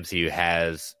because the MCU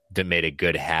has made a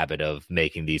good habit of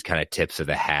making these kind of tips of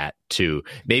the hat to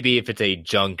maybe if it's a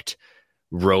junked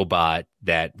robot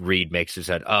that Reed makes it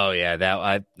said, oh yeah,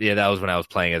 that was when I was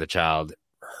playing as a child.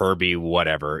 Herbie,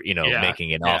 whatever,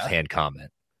 making an offhand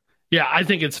comment. Yeah, I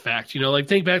think it's fact.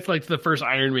 Think back to the first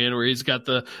Iron Man where he's got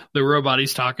the robot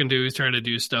he's talking to, he's trying to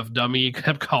do stuff. Dummy, he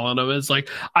kept calling him. It's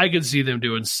I could see them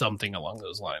doing something along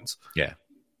those lines. Yeah.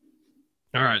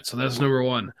 All right, so that's number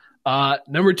 1.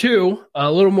 Number 2, a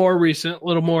little more recent, a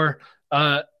little more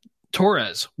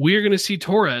Torres. We are going to see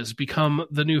Torres become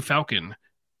the new Falcon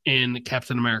in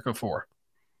Captain America 4.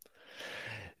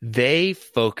 They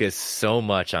focus so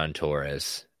much on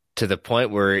Torres to the point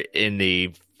where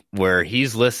where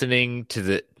he's listening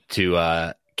to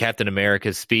Captain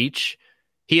America's speech,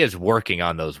 he is working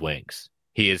on those wings.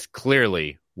 He is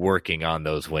clearly working on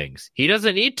those wings. He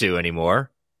doesn't need to anymore.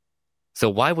 So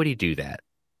why would he do that?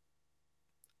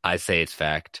 I say it's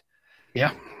fact.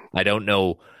 Yeah. I don't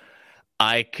know.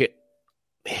 I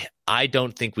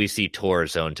don't think we see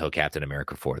Torres until Captain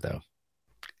America 4, though.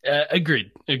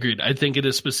 Agreed. I think it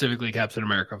is specifically Captain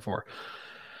America 4.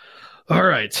 All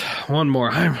right, one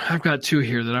more. I've got 2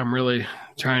 here that I'm really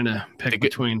trying to pick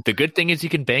between. The good thing is you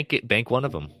can bank one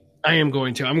of them. I am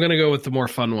going to. I'm going to go with the more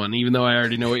fun one, even though I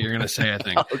already know what you're going to say, I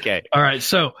think. Okay. All right,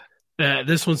 so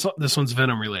this one's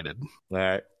Venom related. All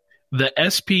right. The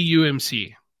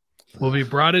SPUMC will be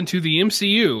brought into the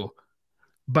MCU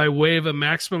by way of a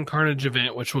Maximum Carnage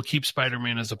event, which will keep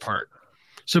Spider-Man as a part.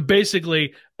 So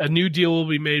basically, a new deal will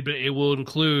be made, but it will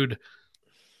include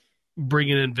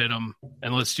bringing in Venom,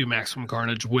 and let's do Maximum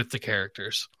Carnage with the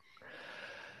characters.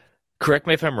 Correct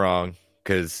me if I'm wrong,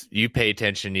 because you pay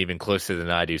attention even closer than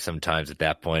I do sometimes at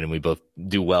that point, and we both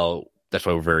do well. That's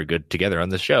why we're very good together on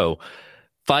the show.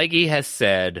 Feige has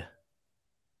said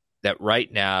that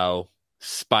right now,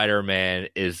 Spider-Man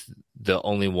is the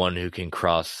only one who can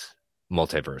cross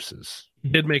multiverses. He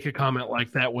did make a comment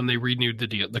like that when they renewed the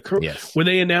deal. Yes. When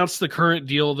they announced the current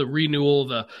deal, the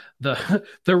renewal, the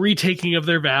retaking of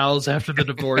their vows after the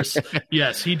divorce.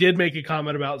 Yes, he did make a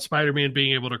comment about Spider-Man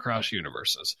being able to cross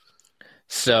universes.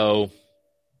 So,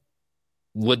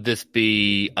 would this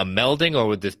be a melding or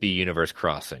would this be universe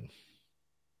crossing?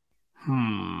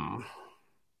 I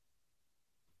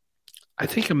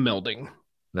think a melding.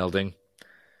 Melding?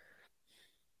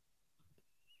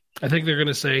 I think they're going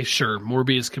to say, sure,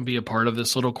 Morbius can be a part of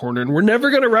this little corner, and we're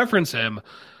never going to reference him,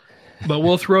 but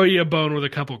we'll throw you a bone with a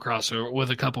couple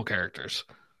characters.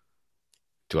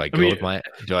 Do I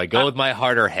go with my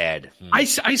heart or head? I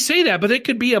say that, but it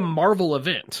could be a Marvel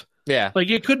event. Yeah.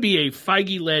 It could be a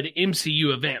Feige-led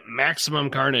MCU event, Maximum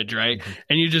Carnage, right? Mm-hmm.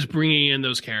 And you're just bringing in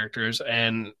those characters,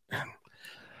 and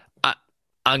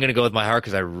I'm going to go with my heart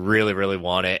because I really, really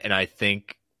want it, and I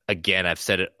think, again, I've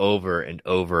said it over and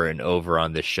over and over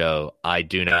on this show. I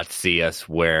do not see us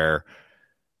where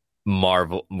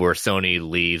Marvel, where Sony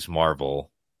leaves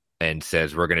Marvel and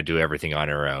says we're going to do everything on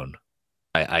our own.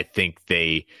 I think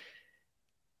they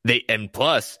and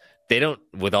plus they don't,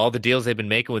 with all the deals they've been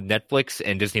making with Netflix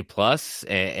and Disney Plus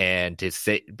and to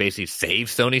basically save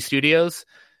Sony Studios.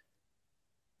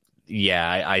 Yeah,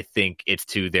 I think it's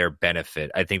to their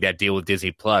benefit. I think that deal with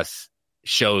Disney Plus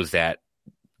shows that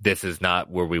this is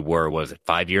not where we were. Was it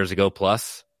 5 years ago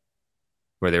plus,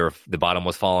 where the bottom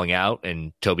was falling out,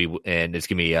 and Toby and it's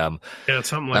gonna be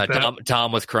something like that.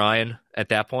 Tom was crying at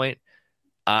that point.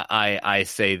 I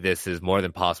say this is more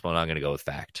than possible, and I'm going to go with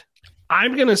fact.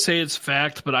 I'm going to say it's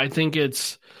fact, but I think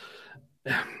it's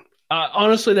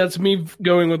honestly that's me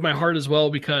going with my heart as well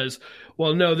because,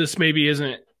 well, no, this maybe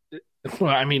isn't.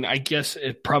 Well, I mean, I guess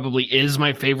it probably is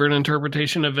my favorite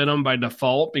interpretation of Venom by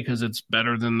default because it's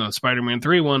better than the Spider-Man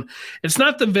 3 one. It's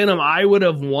not the Venom I would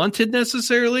have wanted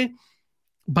necessarily,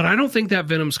 but I don't think that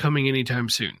Venom's coming anytime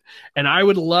soon. And I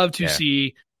would love to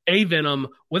see a Venom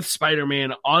with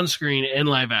Spider-Man on screen in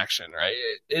live action, right?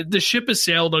 The ship has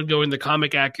sailed on going the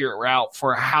comic accurate route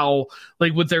for how,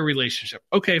 like, with their relationship.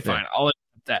 Okay, fine. I'll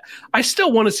accept that. I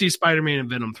still want to see Spider-Man and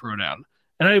Venom throw down.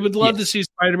 And I would love to see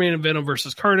Spider-Man and Venom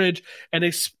versus Carnage and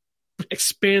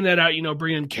expand that out,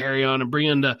 bring in Carrion and bring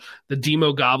in the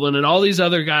Demo Goblin and all these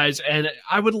other guys. And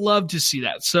I would love to see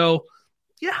that. So,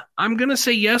 yeah, I'm going to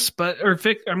say yes, I'm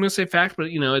going to say fact,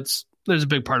 but, there's a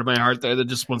big part of my heart there that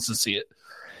just wants to see it.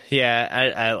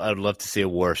 Yeah, I would love to see a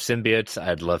War of Symbiotes.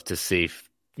 I'd love to see,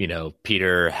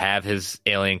 Peter have his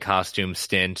alien costume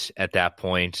stint at that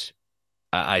point.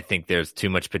 I think there's too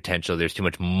much potential. There's too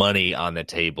much money on the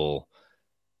table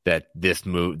that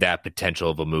that potential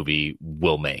of a movie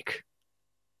will make.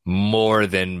 More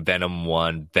than Venom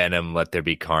 1, Venom, Let There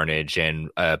Be Carnage, and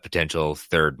a potential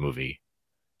third movie.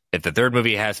 If the third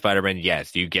movie has Spider-Man,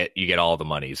 yes, you get all the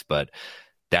monies, but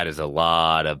that is a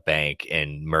lot of bank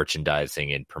and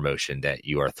merchandising and promotion that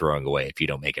you are throwing away if you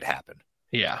don't make it happen.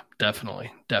 Yeah,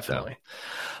 definitely. So,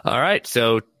 all right,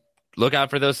 so look out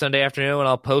for those Sunday afternoon, and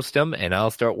I'll post them, and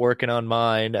I'll start working on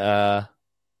mine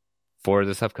for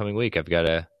this upcoming week. I've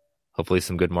got hopefully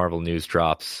some good Marvel news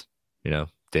drops,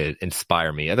 to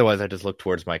inspire me. Otherwise, I just look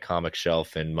towards my comic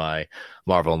shelf and my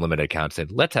Marvel Unlimited account and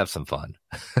say, let's have some fun.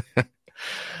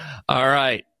 All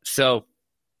right, so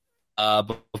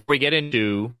before we get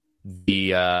into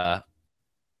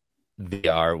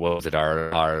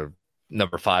our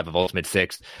number 5 of Ultimate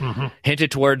 6,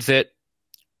 hinted towards it.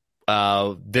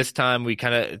 This time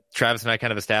Travis and I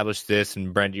kind of established this,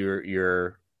 and Brent,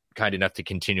 you're kind enough to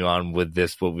continue on with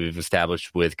this, what we've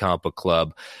established with Comic Book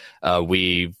Club.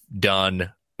 We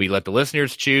let the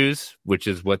listeners choose, which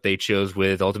is what they chose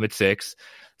with Ultimate 6.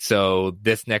 So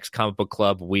this next Comic Book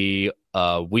Club, we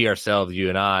ourselves, you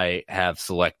and I, have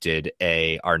selected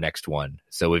our next one.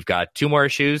 So we've got 2 more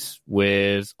issues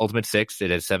with Ultimate 6. It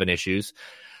has 7 issues.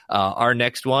 Our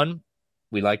next one,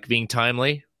 we like being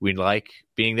timely. We like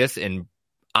being this, and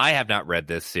I have not read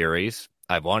this series.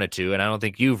 I've wanted to, and I don't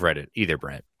think you've read it either,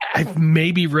 Brent. I've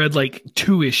maybe read like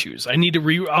 2 issues. I need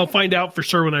to I'll find out for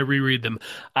sure when I reread them.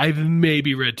 I've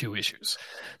maybe read 2 issues.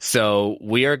 So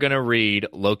we are going to read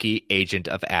Loki, Agent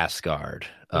of Asgard.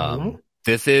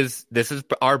 This is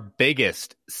our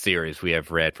biggest series we have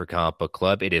read for Comic Book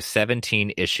Club. It is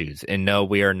 17 issues, and no,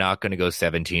 we are not going to go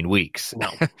 17 weeks. No.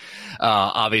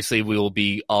 Obviously, we will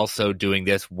be also doing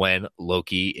this when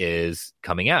Loki is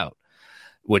coming out,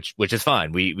 which is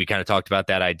fine. We kind of talked about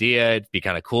that idea. It'd be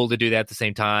kind of cool to do that at the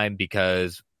same time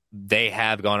because they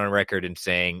have gone on record in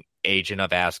saying Agent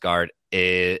of Asgard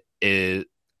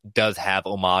does have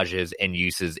homages and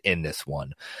uses in this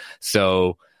one.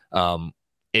 So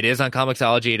it is on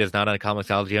Comixology. It is not on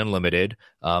Comixology Unlimited.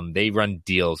 They run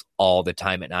deals all the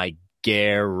time, and I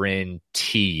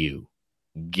guarantee you,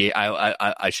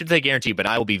 I should say guarantee, but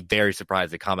I will be very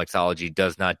surprised that Comixology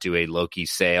does not do a Loki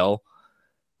sale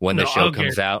when the show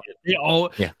comes out.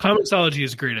 Comixology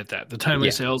is great at that. The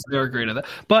timely sales, they are great at that.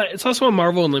 But it's also on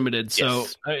Marvel Unlimited, so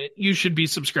you should be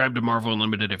subscribed to Marvel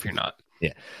Unlimited if you're not.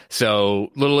 Yeah. So,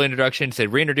 little introduction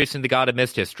said, reintroducing the God of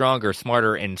Mischief, stronger,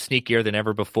 smarter, and sneakier than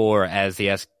ever before as the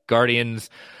Asgardians'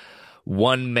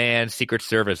 one-man secret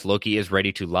service. Loki is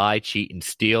ready to lie, cheat, and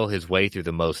steal his way through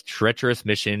the most treacherous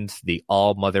missions the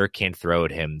All-Mother can throw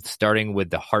at him, starting with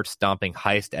the heart-stomping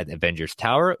heist at Avengers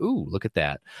Tower. Ooh, look at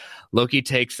that. Loki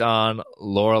takes on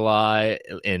Lorelei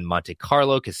in Monte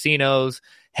Carlo casinos,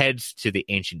 heads to the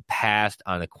ancient past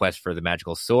on a quest for the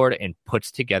magical sword, and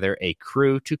puts together a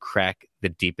crew to crack the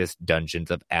deepest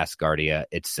dungeons of Asgardia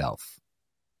itself.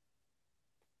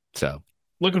 So,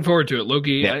 Looking forward to it.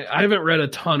 Loki. Yeah. I haven't read a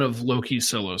ton of Loki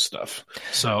solo stuff,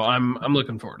 so I'm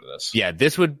looking forward to this. Yeah,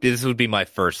 this would be my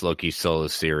first Loki solo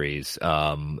series.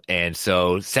 And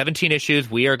so 17 issues.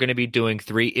 We are going to be doing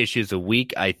 3 issues a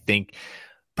week. I think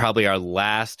probably our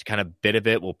last kind of bit of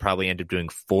it, we'll probably end up doing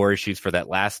 4 issues for that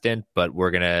last stint, but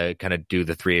we're going to kind of do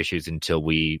the 3 issues until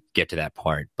we get to that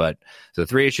part. But so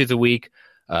 3 issues a week.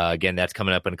 Again, that's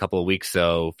coming up in a couple of weeks.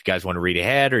 So if you guys want to read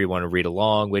ahead or you want to read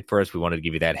along, wait for us. We wanted to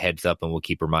give you that heads up, and we'll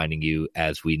keep reminding you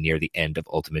as we near the end of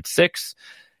Ultimate 6.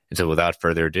 And so without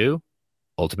further ado,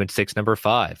 Ultimate 6 number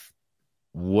 5.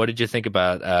 What did you think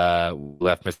about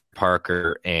Left Mr.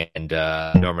 Parker and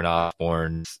Norman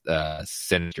Osborn's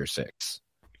Sinister Six?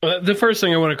 The first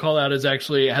thing I want to call out is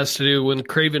actually it has to do when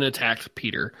Kraven attacked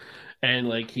Peter, and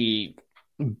like he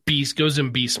goes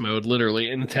in beast mode literally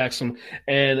and attacks him,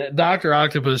 and Dr.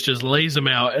 Octopus just lays him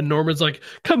out, and Norman's like,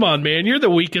 "Come on, man, you're the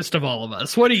weakest of all of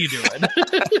us. What are you doing?"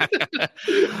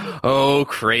 Oh,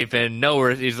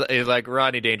 Kraven, he's like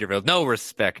Rodney Dangerfield. No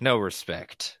respect.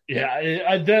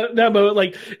 Yeah, that moment,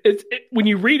 like when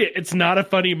you read it, it's not a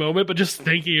funny moment, but just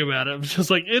thinking about it, I'm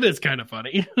just like, it is kind of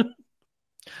funny.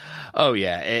 Oh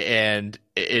yeah, and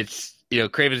it's, you know,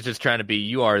 Kraven's just trying to be,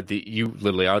 you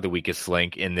literally are the weakest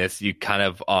link in this. You kind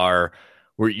of are,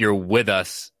 you're with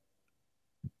us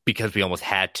because we almost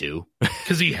had to.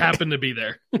 Because he happened to be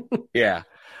there. Yeah.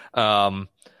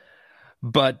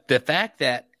 But the fact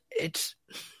that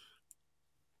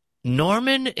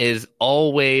Norman is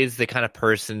always the kind of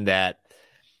person that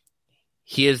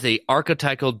he is the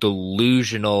archetypal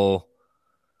delusional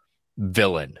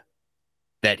villain.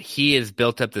 That he has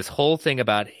built up this whole thing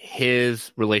about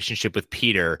his relationship with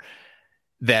Peter,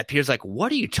 that Peter's like,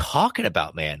 "What are you talking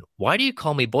about, man? Why do you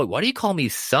call me boy? Why do you call me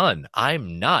son?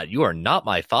 I'm not. You are not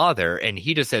my father." And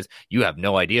he just says, "You have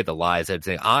no idea the lies. I'd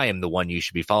say I am the one you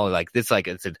should be following." Like this, like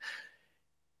it's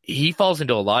he falls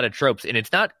into a lot of tropes, and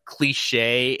it's not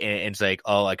cliche, and it's like,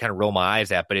 oh, I kind of roll my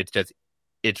eyes at, but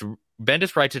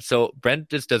Bendis writes it so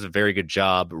Bendis does a very good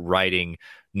job writing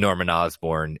Norman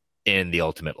Osborn in the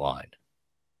Ultimate line.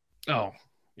 Oh,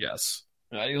 yes.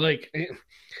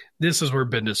 This is where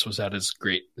Bendis was at his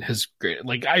great.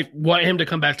 Like, I want him to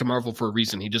come back to Marvel for a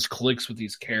reason. He just clicks with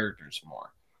these characters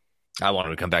more. I want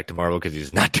him to come back to Marvel because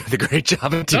he's not doing a great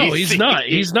job at DC. No,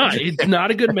 he's not. It's not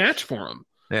a good match for him.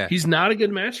 Yeah. He's not a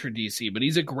good match for DC, but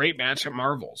he's a great match at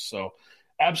Marvel. So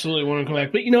absolutely want him to come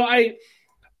back. But, you know, I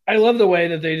love the way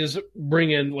that they just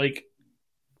bring in, like,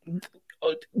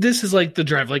 this is like the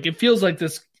drive. Like, it feels like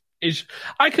this.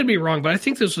 I could be wrong, but I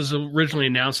think this was originally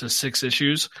announced as 6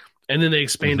 issues, and then they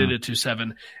expanded it to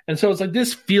 7. And so it's like,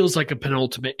 this feels like a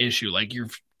penultimate issue. Like you're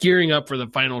gearing up for the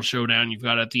final showdown. You've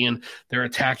got at the end, they're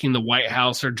attacking the White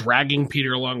House. They're dragging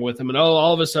Peter along with them. And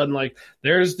all of a sudden, like,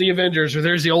 there's the Avengers, or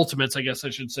there's the Ultimates, I guess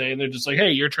I should say. And they're just like, hey,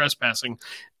 you're trespassing.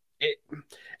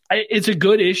 It's a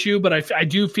good issue, but I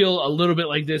do feel a little bit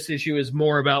like this issue is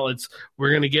more about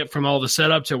we're going to get from all the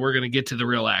setup to we're going to get to the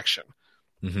real action.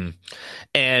 Mm-hmm.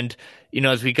 And, you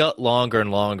know, as we got longer and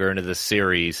longer into the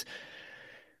series,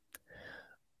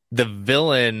 the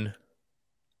villain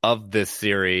of this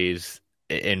series,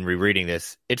 in rereading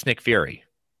this, it's Nick Fury.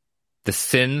 The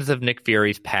sins of Nick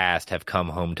Fury's past have come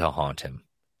home to haunt him.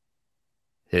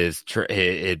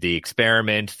 The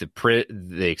experiments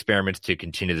to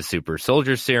continue the super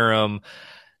soldier serum,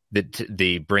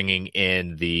 the bringing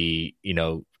in the, you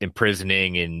know,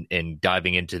 imprisoning and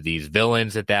diving into these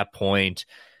villains at that point.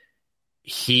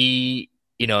 He,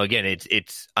 you know, again,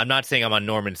 it's I'm not saying I'm on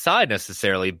Norman's side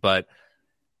necessarily, but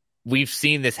we've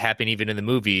seen this happen even in the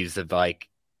movies of, like,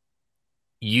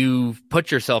 you've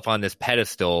put yourself on this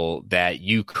pedestal that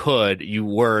you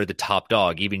were the top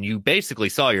dog. Even you basically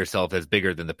saw yourself as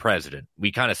bigger than the president.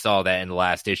 We kind of saw that in the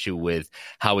last issue with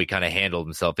how he kind of handled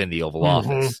himself in the Oval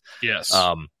Office. Yes.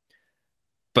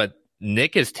 But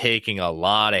Nick is taking a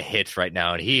lot of hits right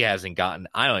now, and he hasn't gotten,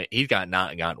 he's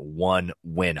not gotten one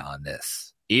win on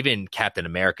this. Even Captain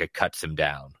America cuts him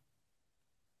down.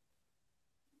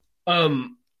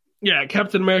 Yeah,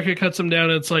 Captain America cuts him down.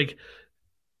 It's like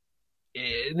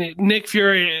Nick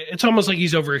Fury, it's almost like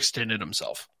he's overextended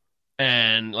himself.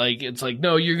 And like, it's like,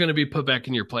 no, you're going to be put back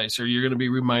in your place, or you're going to be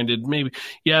reminded, maybe,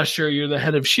 yeah, sure, you're the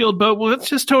head of S.H.I.E.L.D., but let's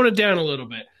just tone it down a little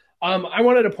bit. I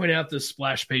wanted to point out this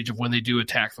splash page of when they do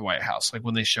attack the White House, like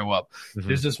when they show up. Mm-hmm.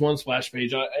 There's this one splash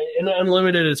page. In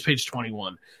Unlimited, it's page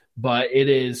 21, but it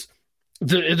is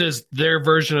their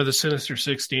version of the Sinister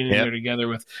Six standing there together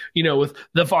with, you know, with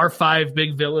our 5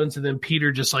 big villains, and then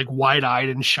Peter just like wide-eyed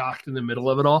and shocked in the middle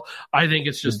of it all. I think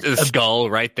it's just the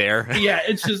skull right there. Yeah,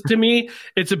 it's just, to me,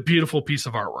 it's a beautiful piece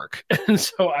of artwork, and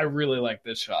so I really like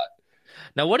this shot.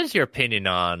 Now, what is your opinion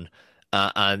on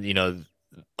you know,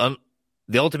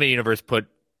 the Ultimate Universe put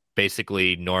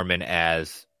basically Norman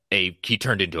as he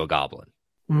turned into a goblin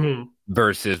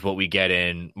versus what we get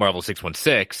in Marvel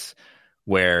 616,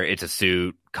 where it's a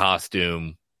suit,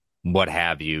 costume, what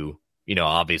have you. You know,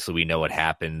 obviously we know what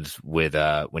happens with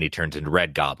when he turns into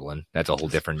Red Goblin. That's a whole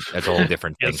different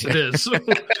thing. Yes, it is.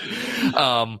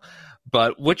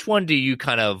 But which one do you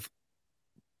kind of?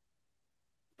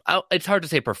 It's hard to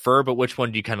say prefer, but which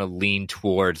one do you kind of lean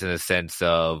towards in a sense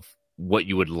of what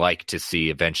you would like to see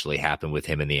eventually happen with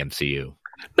him in the MCU?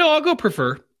 No, I'll go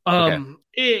prefer.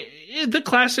 Okay. The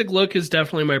classic look is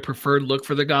definitely my preferred look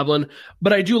for the Goblin,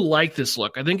 but I do like this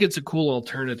look. I think it's a cool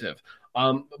alternative.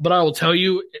 But I will tell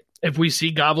you, if we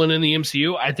see Goblin in the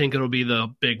MCU, I think it'll be the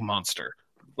big monster,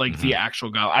 like the actual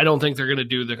Goblin. I don't think they're going to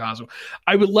do the costume.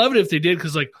 I would love it if they did,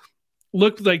 because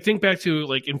think back to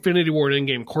like Infinity War and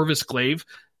Endgame, Corvus Glaive.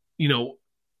 You know,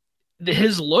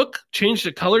 his look changed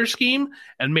the color scheme,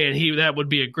 and man, that would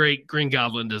be a great Green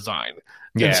Goblin design.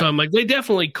 Yeah. And so I'm like, they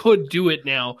definitely could do it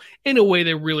now in a way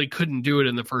they really couldn't do it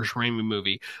in the first Raimi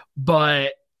movie.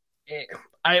 But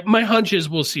my hunch is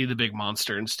we'll see the big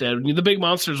monster instead. The big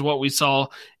monster is what we saw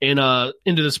in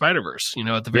Into the Spider-Verse, you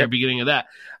know, at the very beginning of that.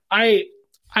 I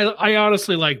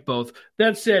honestly like both.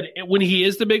 That said, when he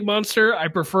is the big monster, I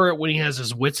prefer it when he has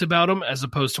his wits about him as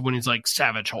opposed to when he's like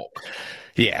Savage Hulk.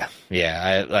 Yeah.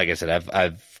 Like I said,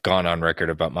 I've gone on record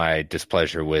about my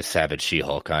displeasure with Savage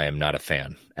She-Hulk. I am not a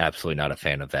fan. Absolutely not a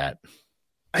fan of that.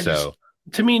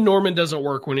 To me, Norman doesn't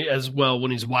work when he's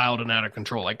wild and out of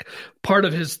control. Like part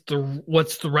of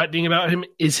what's threatening about him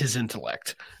is his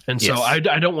intellect, and so I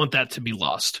don't want that to be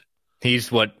lost.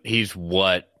 He's what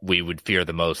we would fear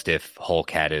the most if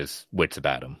Hulk had his wits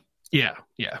about him. Yeah.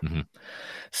 Mm-hmm.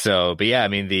 So, but yeah, I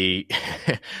mean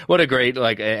what a great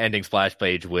ending splash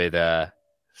page with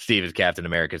Steve as Captain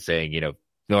America saying, you know,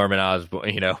 Norman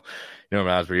Osborn,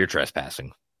 you're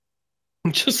trespassing.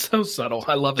 Just so subtle.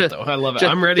 I love it though. I love it.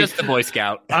 I'm ready. Just the Boy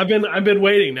Scout. I've been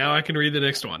waiting. Now I can read the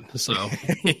next one. So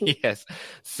yes.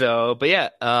 So, but yeah,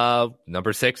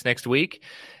 number 6 next week,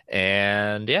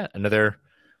 and yeah, another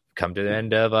come to the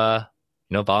end of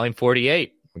volume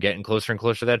 48. We're getting closer and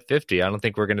closer to that 50. I don't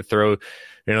think we're going to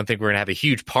have a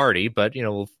huge party, but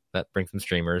we'll bring some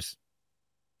streamers,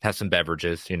 have some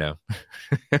beverages,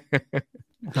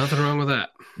 Nothing wrong with that.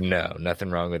 No,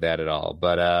 nothing wrong with that at all.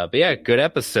 But yeah, good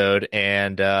episode.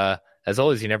 And as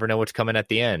always, you never know what's coming at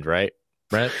the end, right,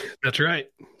 Brent? That's right.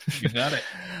 You got it.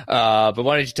 But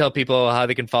why don't you tell people how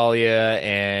they can follow you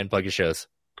and plug your shows?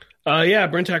 Yeah,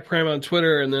 Brentak Prime on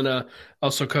Twitter, and then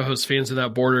also co-host Fans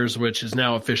Without Borders, which is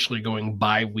now officially going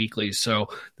bi-weekly. So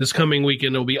this coming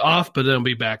weekend it'll be off, but then it'll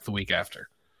be back the week after.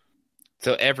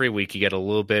 So every week you get a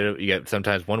little bit you get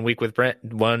sometimes 1 week with Brent,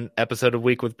 one episode a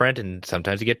week with Brent, and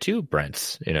sometimes you get 2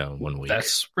 Brents, 1 week.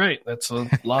 That's right. That's a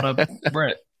lot of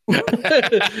Brent.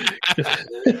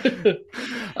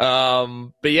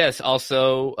 But yes,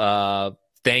 also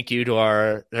thank you to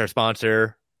our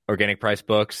sponsor, Organic Price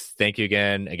Books. Thank you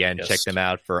again. Yes. Check them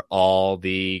out for all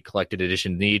the collected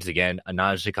edition needs. Again,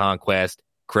 Anaj Conquest.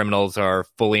 Criminals are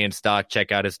fully in stock.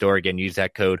 Check out his store. Again, use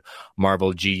that code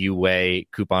Marvel GUA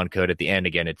coupon code at the end.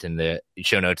 Again, it's in the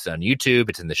show notes on YouTube.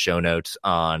 It's in the show notes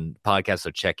on podcast.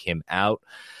 So check him out.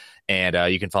 And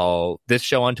you can follow this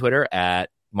show on Twitter at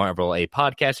Marvel A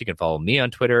Podcast. You can follow me on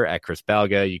Twitter at Chris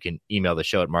Balga. You can email the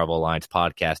show at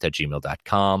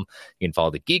marvelalliancepodcast@gmail.com. You can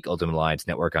follow the Geek Ultimate Alliance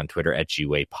Network on Twitter at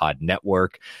GUAPod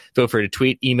Network. Feel free to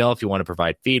tweet, email if you want to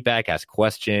provide feedback, ask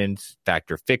questions,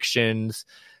 factor fictions,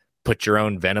 put your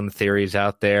own Venom theories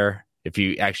out there. If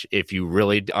you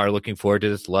really are looking forward to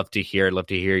this, love to hear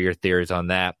your theories on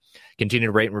that. Continue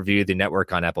to rate and review the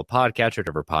network on Apple Podcasts,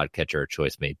 whatever podcatcher of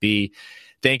choice may be.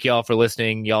 Thank you all for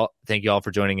listening. Thank you all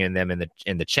for joining in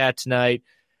the chat tonight.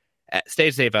 Stay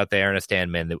safe out there. And as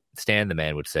Stan the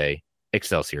Man would say,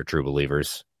 Excelsior, true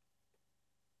believers.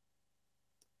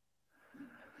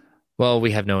 Well,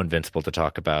 we have no Invincible to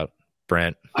talk about,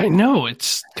 Brent. I know,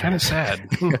 it's kind of sad.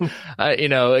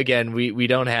 Again, we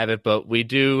don't have it, but we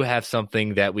do have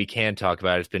something that we can talk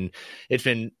about. It's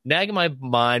been nagging my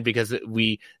mind because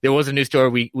there was a news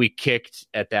story we kicked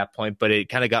at that point, but it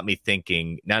kind of got me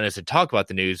thinking, not necessarily to talk about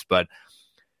the news, but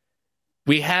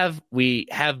we have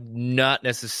not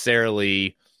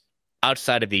necessarily,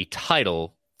 outside of the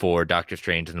title for Doctor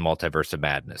Strange and the Multiverse of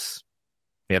Madness.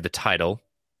 We have the title.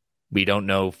 We don't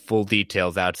know full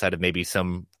details outside of maybe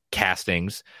some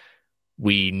castings.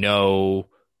 We know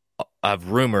of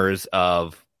rumors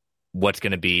of what's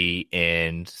going to be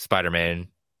in Spider-Man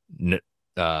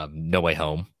No Way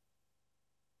Home.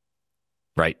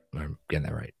 Right? I'm getting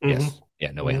that right. Mm-hmm. Yes.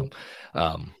 Yeah, No Way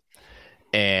Home.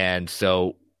 And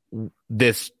so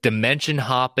this dimension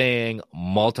hopping,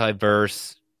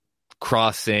 multiverse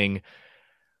crossing,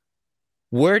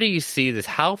 where do you see this?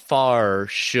 How far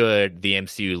should the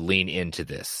MCU lean into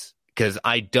this? Because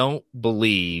I don't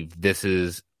believe this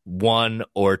is 1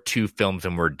 or 2 films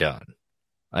and we're done.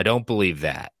 I don't believe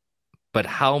that. But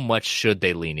how much should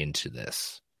they lean into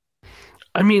this?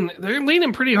 I mean, they're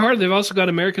leaning pretty hard. They've also got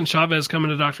American Chavez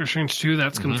coming to Doctor Strange 2.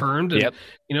 That's confirmed. And,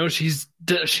 you know,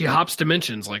 she hops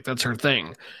dimensions. Like, that's her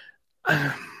thing.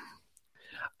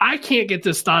 I can't get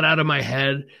this thought out of my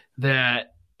head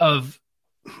that of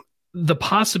the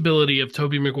possibility of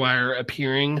Tobey Maguire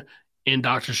appearing in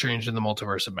Doctor Strange in the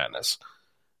Multiverse of Madness.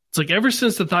 It's like ever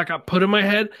since the thought got put in my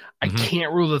head, I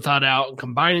can't rule the thought out. And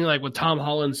combining like with Tom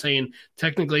Holland saying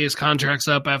technically his contract's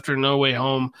up after No Way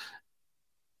Home,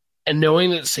 and knowing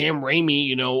that Sam Raimi,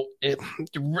 you know,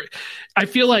 I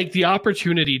feel like the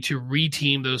opportunity to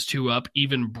reteam those two up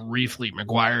even briefly,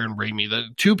 Maguire and Raimi, the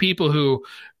two people who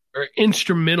are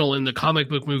instrumental in the comic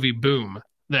book movie boom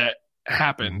that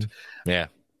happened. Yeah.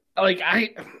 Like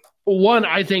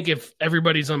I think if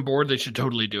everybody's on board, they should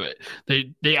totally do it.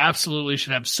 They absolutely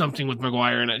should have something with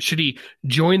Maguire in it. Should he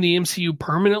join the MCU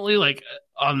permanently, like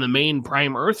on the main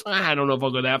Prime Earth? I don't know if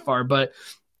I'll go that far, but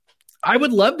I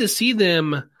would love to see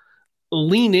them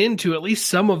lean into at least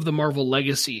some of the Marvel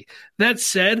legacy. That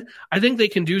said, I think they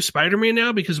can do Spider-Man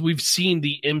now because we've seen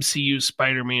the MCU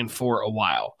Spider-Man for a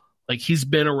while. Like, he's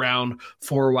been around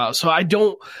for a while. So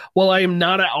while I am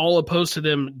not at all opposed to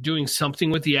them doing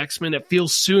something with the X-Men, it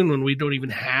feels soon when we don't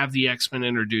even have the X-Men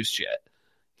introduced yet.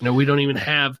 You know, we don't even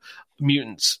have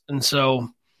mutants. And so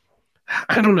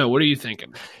I don't know. What are you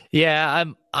thinking? Yeah,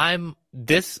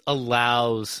 this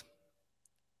allows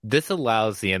the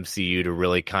MCU to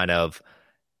really kind of,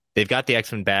 they've got the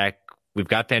X-Men back. We've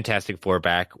got Fantastic Four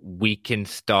back. We can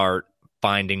start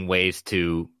finding ways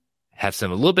to have a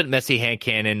little bit messy hand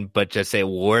cannon, but just say,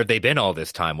 well, where have they been all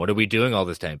this time? What are we doing all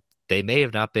this time? They may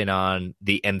have not been on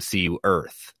the MCU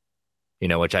Earth, you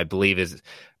know, which I believe is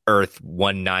Earth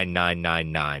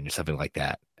 19999 or something like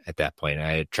that at that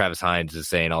point. Travis Hines is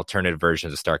saying alternative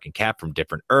versions of Stark and Cap from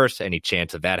different Earths. Any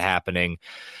chance of that happening?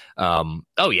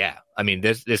 Oh yeah. I mean,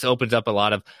 this opens up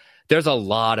there's a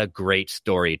lot of great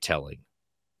storytelling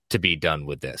to be done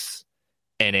with this.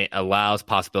 And it allows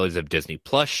possibilities of Disney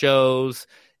Plus shows.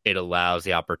 It allows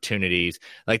the opportunities.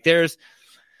 Like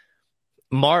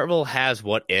Marvel has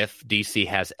What If, DC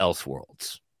has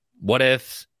Elseworlds. What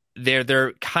If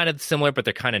they're kind of similar, but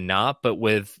they're kind of not. But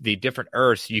with the different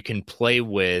Earths, you can play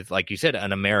with, like you said,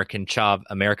 an America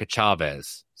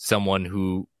Chavez, someone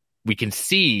who we can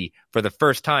see for the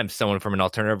first time, someone from an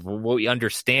alternative. What we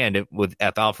understand it with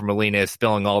if Alfred Molina is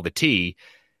spilling all the tea,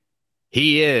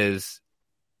 he is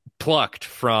plucked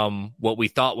from what we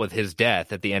thought was his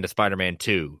death at the end of Spider-Man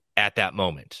 2 at that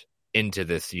moment into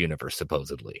this universe,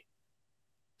 supposedly.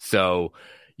 So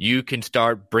you can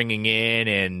start bringing in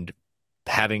and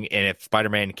if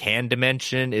Spider-Man can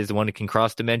dimension, is the one who can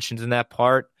cross dimensions in that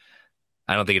part.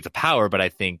 I don't think it's a power, but I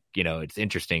think, you know, it's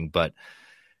interesting. But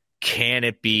can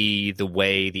it be the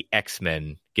way the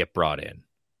X-Men get brought in?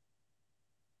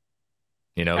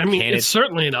 You know, I mean, it's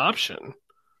certainly an option.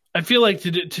 I feel like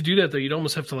to do that, though, you'd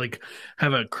almost have to like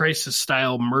have a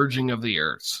Crisis-style merging of the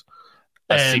Earths.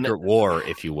 Secret war,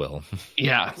 if you will.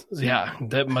 Yeah,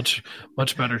 that much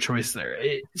better choice there.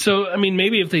 So, I mean,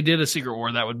 maybe if they did a Secret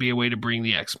War, that would be a way to bring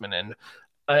the X-Men in.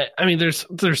 I mean,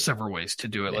 there's several ways to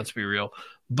do it. Let's be real,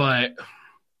 but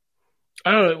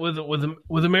I don't know.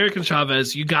 With American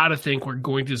Chavez, you got to think we're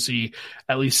going to see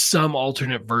at least some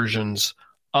alternate versions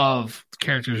of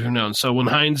characters we've known. So when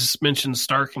Hines mentioned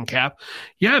Stark and Cap,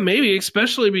 yeah, maybe,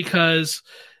 especially because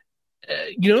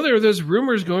you know, there are those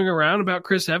rumors going around about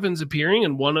Chris Evans appearing,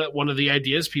 and one of the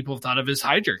ideas people have thought of is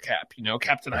Hydra Cap, you know,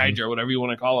 Captain Hydra, whatever you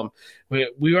want to call him.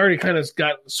 We already kind of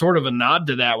got sort of a nod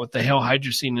to that with the Hail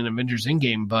Hydra scene in Avengers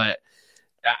Endgame, but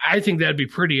I think that'd be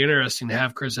pretty interesting to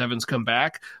have Chris Evans come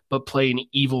back, but play an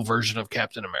evil version of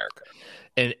Captain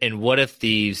America. And what if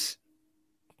these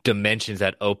dimensions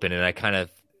that open, and I kind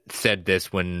of said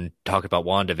this when talking about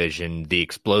WandaVision, the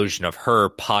explosion of her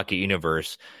pocket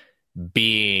universe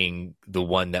being the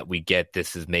one that we get,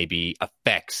 this is maybe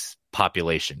affects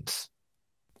populations.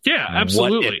 Yeah,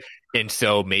 absolutely. And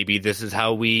so maybe this is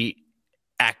how we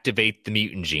activate the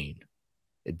mutant gene.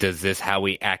 Does this how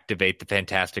we activate the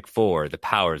Fantastic Four, the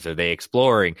powers? Are they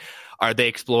exploring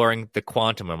the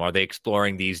quantum realm? Are they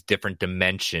exploring these different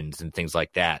dimensions and things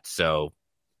like that? So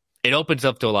it opens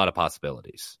up to a lot of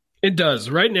possibilities. It does.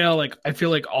 Right now, like, I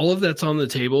feel like all of that's on the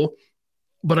table,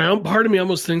 but part of me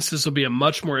almost thinks this will be a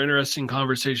much more interesting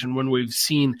conversation when we've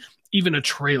seen even a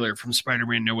trailer from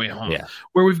Spider-Man No Way Home,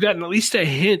 where we've gotten at least a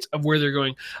hint of where they're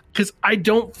going. Because I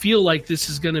don't feel like this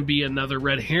is going to be another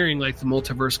red herring like the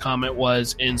multiverse comment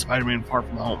was in Spider-Man Far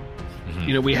From Home.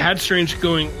 You know, we had Strange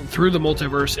going through the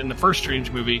multiverse in the first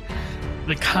Strange movie.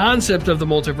 The concept of the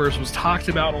multiverse was talked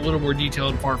about in a little more detail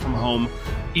in Far From Home,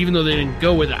 even though they didn't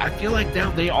go with it. I feel like now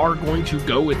they are going to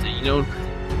go with it. You know,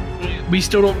 we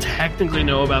still don't technically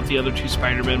know about the other two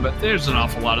Spider-Men, but there's an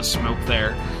awful lot of smoke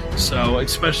there. So,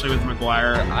 especially with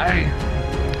Maguire,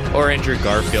 or Andrew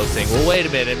Garfield saying, "Well, wait a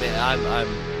minute,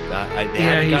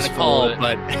 I he's got a call,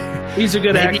 but he's a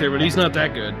good actor, but he's not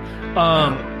that good."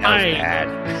 Bad.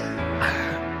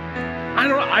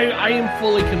 I am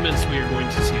fully convinced we are going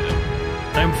to see them.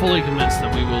 I'm fully convinced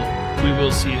that we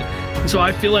will see it. And so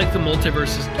I feel like the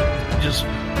multiverse is just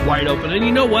wide open. And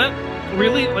you know what?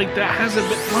 Really, like that hasn't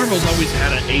been. Marvel's always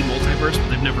had a multiverse, but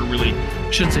they've never really.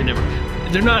 Shouldn't say never.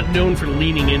 They're not known for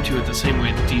leaning into it the same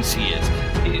way that DC is.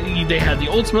 They had the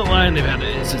Ultimate line. They've had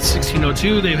is it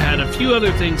 1602? They've had a few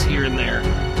other things here and there,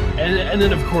 and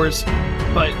then of course,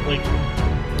 but like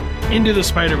Into the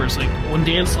Spider-Verse, like when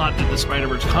Dan Slott did the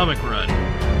Spider-Verse comic run,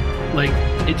 like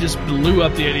it just blew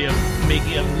up the idea of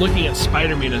looking at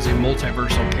Spider-Man as a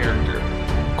multiversal character.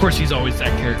 Of course, he's always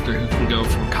that character who can go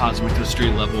from cosmic to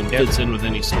street level and fits in with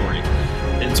any story.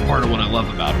 It's part of what I love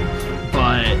about him.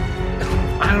 But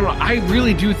I don't know. I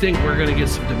really do think we're going to get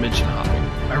some dimension hopping.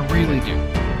 I really do.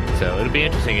 So it'll be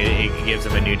interesting. It gives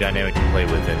them a new dynamic to play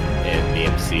with in the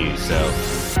MCU. So,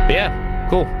 but yeah,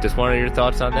 cool. Just wanted your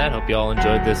thoughts on that. Hope you all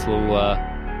enjoyed this little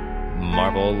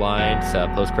Marvel Alliance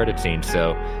post-credit scene.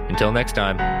 So until next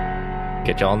time,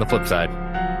 catch y'all on the flip side.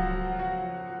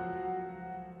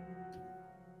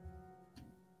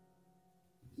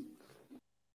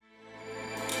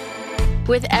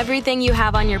 With everything you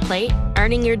have on your plate,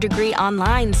 earning your degree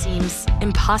online seems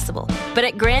impossible. But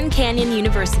at Grand Canyon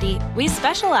University, we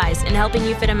specialize in helping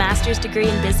you fit a master's degree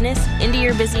in business into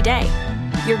your busy day.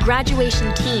 Your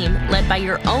graduation team, led by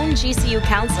your own GCU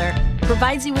counselor,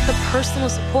 provides you with the personal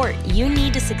support you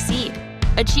need to succeed.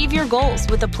 Achieve your goals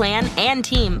with a plan and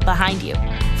team behind you.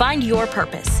 Find your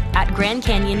purpose at Grand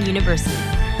Canyon University.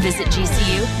 Visit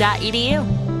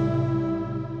gcu.edu.